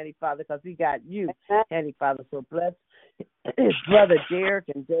around, Heavenly Father, because he got you, Heavenly Father. So bless his brother Derek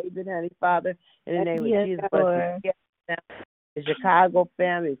and David, Heavenly Father, in the name of Jesus. Bless the Chicago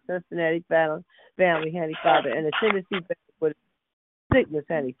family, Cincinnati family, Heavenly Father, and the Tennessee family with sickness,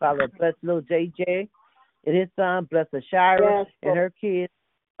 Heavenly Father. Bless little JJ and his son. Bless Ashira and her kids,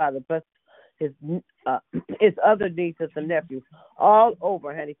 Father. Bless his other nieces and nephews all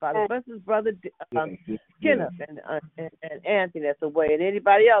over, Heavenly Father. Bless his brother Kenneth and Anthony that's away, and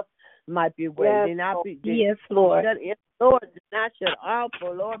anybody else might be away. They not be. Yes, Lord. Lord, do not shut off,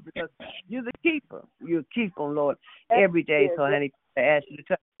 oh Lord, because you're the keeper. You keep them, Lord, every day. So, honey, I ask you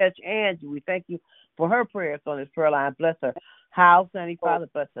to touch Angie. We thank you for her prayers on this prayer line. Bless her house, honey, Father.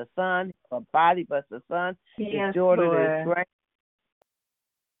 Bless her son, her body. Bless her son, his daughter, his grand.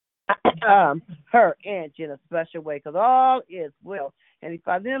 Her Angie in a special way, because all is well. And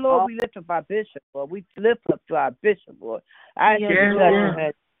Father, then, Lord, we lift up our bishop, Lord. We lift up to our bishop, Lord. I ask you to touch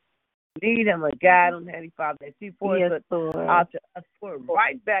him. Lead him and guide him, Heavenly Father. As he pours it out to us, pour it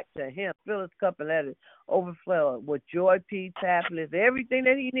right back to him. Fill his cup and let it overflow with joy, peace, happiness, everything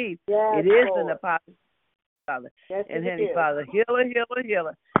that he needs. It is in the power of Father. And Heavenly Father, healer.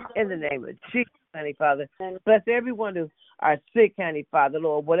 In the name of Jesus, Heavenly Father. Bless everyone who are sick, Heavenly Father,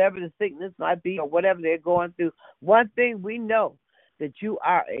 Lord. Whatever the sickness might be or whatever they're going through, one thing we know, that you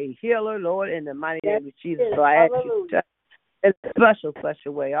are a healer, Lord, in the mighty name of Jesus. So I ask you to touch in a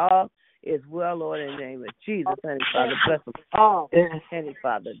special way. All is well, Lord, in the name of Jesus. Heavenly Father, bless them all. Heavenly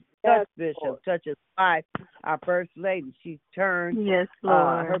Father, touch Bishop, touch his wife, our First Lady. She turned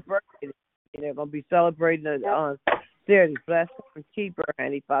her birthday, and they're going to be celebrating it on Saturday. Bless her and keep her,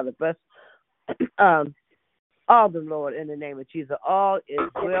 Heavenly Father. Bless all of them, Lord, in the name of Jesus. All is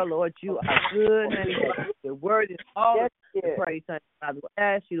well, Lord. You are good, Heavenly Father. Your word is all praise, Heavenly Father. We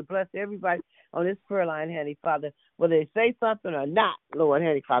ask you to bless everybody on this prayer line, Heavenly Father, whether they say something or not, Lord,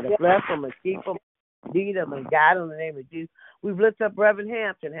 Heavenly Father. Bless them and keep them, lead them and guide them in the name of Jesus. We've lifted up Reverend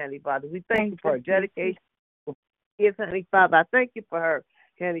Hampton, Heavenly Father. We thank you for her dedication. Yes, Heavenly Father, I thank you for her,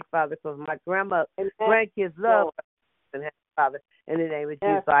 Heavenly Father, because my grandkids love her, Heavenly Father, in the name of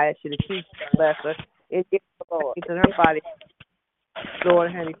Jesus. So I ask you to keep her, bless her, and get in her body,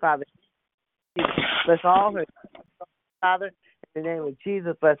 Lord, Heavenly Father. Bless all her, Father, in the name of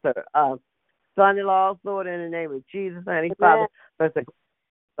Jesus. Bless her son-in-laws, Lord, in the name of Jesus, Heavenly Father.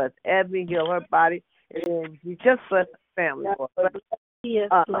 Bless Ebony, heal her body, and then you just bless the family, Lord.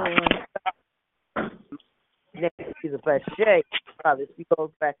 Jesus, bless Shay, Father. She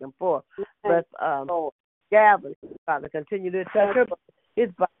goes back and forth. Bless Gavin, Father. Continue to touch her, his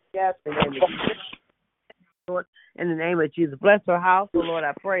body, in the name of Jesus. Lord, in the name of Jesus. Bless her house, oh Lord,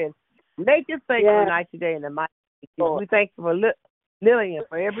 I pray, and make it safe tonight today in the mighty name of Jesus. We thank you for Lillian,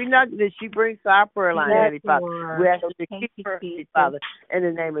 for every nugget that she brings to our prayer line, Heavenly Father. We ask you to keep her, Father, in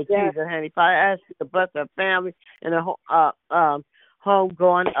the name of Jesus, Heavenly Father. I ask you to bless her family and her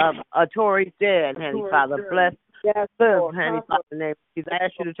homegoing Tori's dad, Heavenly Father. Bless Liz, Heavenly Father, in the name of Jesus. I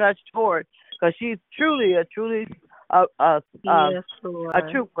ask you to touch Tori, because she's truly a trooper.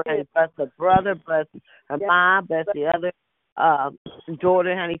 Bless her brother, bless her mom, bless the other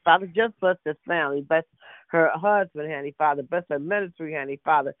daughter, Heavenly Father. Just bless this family. Bless her husband, Heavenly Father. Bless her ministry, Heavenly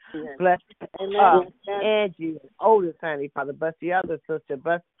Father. Bless Angie and Otis, Heavenly Father. Bless the other sister.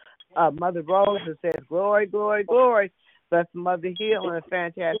 Bless Mother Rose, who says, glory, glory, glory. Bless Mother Hill and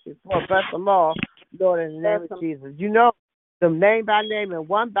Fantastic Four. Bless them all, Lord, in the name of Jesus. You know them name by name and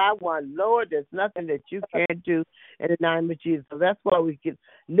one by one. Lord, there's nothing that you can't do in the name of Jesus. So that's why we can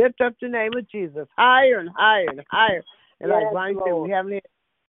lift up the name of Jesus higher and higher and higher. And like Ronnie said, we haven't had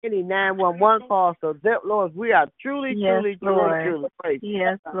any 911 calls. So, that, Lord, we are truly praised.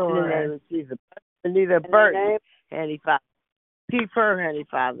 Yes, Lord. In the name of Jesus. Anita Burton, Heavenly Father. Keep her, Heavenly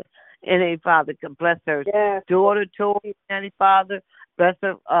Father. And Heavenly Father can bless her daughter, Tori, Heavenly Father. Bless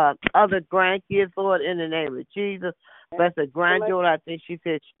her other grandkids, Lord, in the name of Jesus. Bless her granddaughter. I think she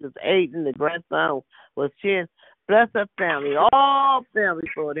said she was 8 and the grandson was 10. Bless her family, all families,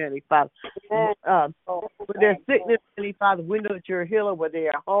 Lord, Heavenly Father. With their sickness, Heavenly Father, we know that you're a healer, whether they're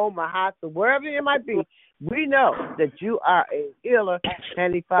at home or hospital, wherever it might be. We know that you are a healer,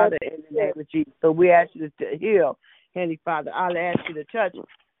 Heavenly Father, in the name of Jesus. So we ask you to heal, Heavenly Father. I'll ask you to touch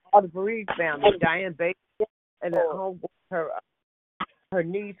all the bereaved family, Diane Baker, and her home, her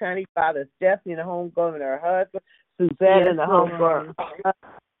niece, Heavenly Father, Stephanie, and the homegoing, and her husband, Suzette, and the homegoing,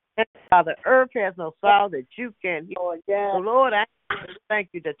 And Father, earth has no sorrow that you can heal. Lord, yes. So, Lord, I thank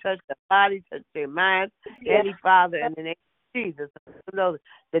you to touch their body, touch their minds, any Father, in the name of Jesus. To know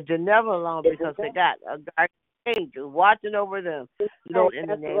that you're never alone because they got a guardian angel watching over them. Lord, in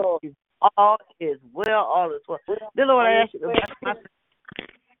the name of Jesus, all is well, all is well. Then, Lord, I ask you to bless my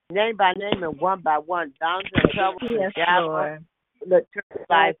name by name and one by one, down to the cover Yes, Lord. the church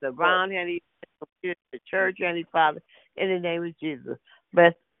lives around Henry, the church, Henry Father, in the name of Jesus.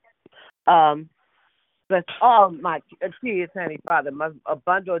 Bless bless all my kids, Henry Father. A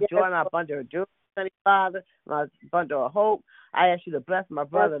bundle of joy, my bundle of joy, Henry Father, my bundle of hope. I ask you to bless my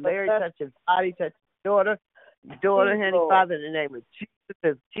brother Larry, touch his body, touch his daughter, Henry Father, in the name of Jesus,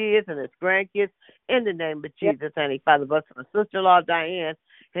 his kids and his grandkids, in the name of Jesus, Henry Father. Bless my sister-in-law, Diane,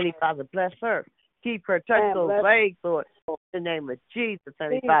 Henry Father, bless her. Keep her, touch those legs, Lord, in the name of Jesus,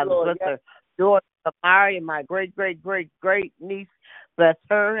 Henry Father. Bless her daughter, Amari, and my great niece. Bless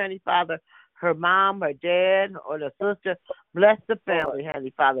her, Henry Father, her mom, her dad, or the sister. Bless the family,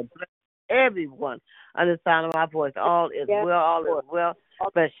 Henry Father. Bless everyone under the sound of my voice. All is well, all is well.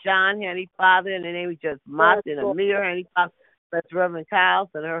 Bless Sean, Henry Father, in the name of Jesus, Martin and Amir, Henry Father. Bless Reverend Kyles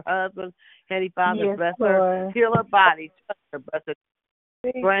and her husband, Henry Father. Yes, bless Lord. her, heal her body, touch her, bless her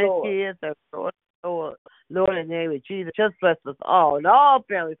grandkids, her daughter, Lord, in the name of Jesus, just bless us all and all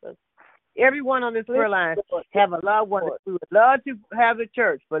families. Everyone on this prayer line have a loved one that we would love to have a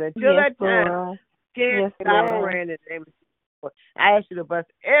church, but until that time, can't stop praying in the name of Jesus. I ask you to bless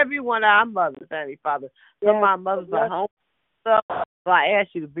every one of our mothers, Heavenly Father. Some of our mothers are home, so I ask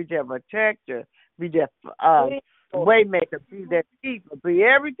you to be their protector, be their waymaker, be their keeper, be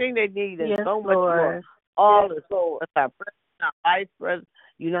everything they need and so much more. All is with our president, our vice president,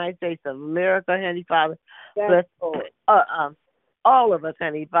 United States of America, Heavenly Father. Bless all of us,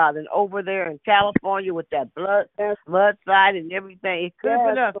 Heavenly Father, and over there in California with that mudslide and everything. It could have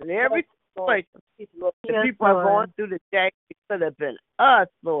been us in every place. The people are going through the day. It could have been us,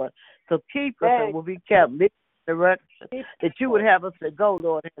 Lord. So keep us and we'll be kept in the direction that you would have us to go,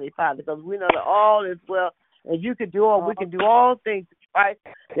 Lord, Heavenly Father, because we know that all is well and you can do all. We can do all things in Christ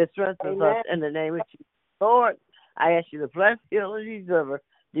that strengthens us in the name of Jesus. Lord, I ask you to bless, heal, and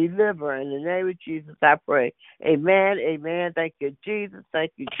deliver in the name of Jesus, I pray. Amen, amen. Thank you, Jesus.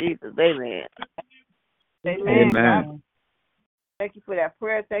 Thank you, Jesus. Amen. Amen. Amen. Thank you for that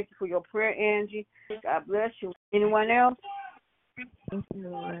prayer. Thank you for your prayer, Angie. God bless you. Anyone else? Thank you,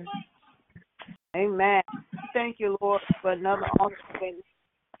 Lord. Amen. Thank you, Lord, for another awesome day.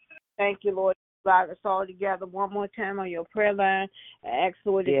 Thank you, Lord. God us all together one more time on your prayer line. I ask,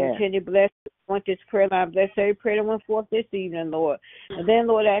 Lord, to continue to bless. I want this prayer line. Bless every prayer that went forth this evening, Lord. And then,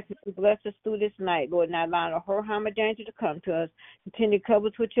 Lord, I ask you to bless us through this night, Lord, not allowing her harm or danger to come to us. Continue to cover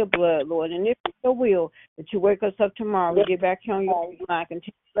us with your blood, Lord. And if it's your will that you wake us up tomorrow, we get back here on your line.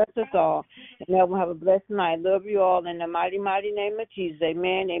 Continue to bless us all. And everyone have a blessed night. Love you all in the mighty, mighty name of Jesus.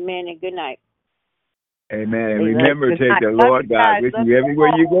 Amen, amen, and good night. Amen. And remember, take the Lord God with you everywhere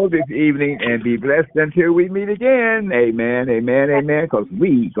you go this evening and be blessed until we meet again. Amen, amen, amen, because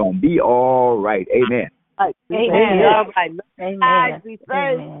we going to be all right. Amen. Amen. All right. Amen. Be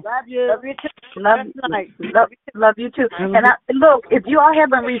safe. Love you. Love you too. And look, if you all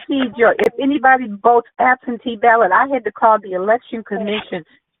haven't received if anybody votes absentee ballot, I had to call the election commission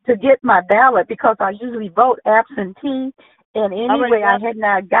to get my ballot because I usually vote absentee. And anyway, I had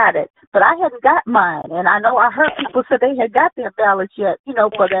not got it, but I hadn't got mine. And I know I heard people say they had got their ballots yet,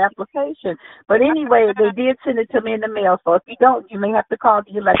 for the application. But anyway, they did send it to me in the mail. So if you don't, you may have to call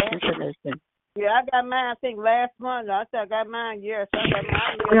the election commission. Yeah, I got mine, I think, last month. I said I got mine, yes. I got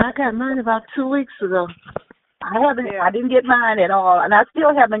mine. Yeah, I got mine about 2 weeks ago. I didn't get mine at all, and I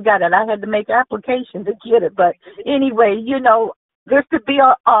still haven't got it. I had to make application to get it. But anyway, just to be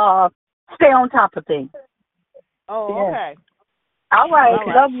stay on top of things. Oh, okay. All right.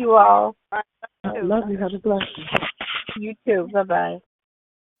 Love you all. Love you. Have a blessing. You too. Bye-bye.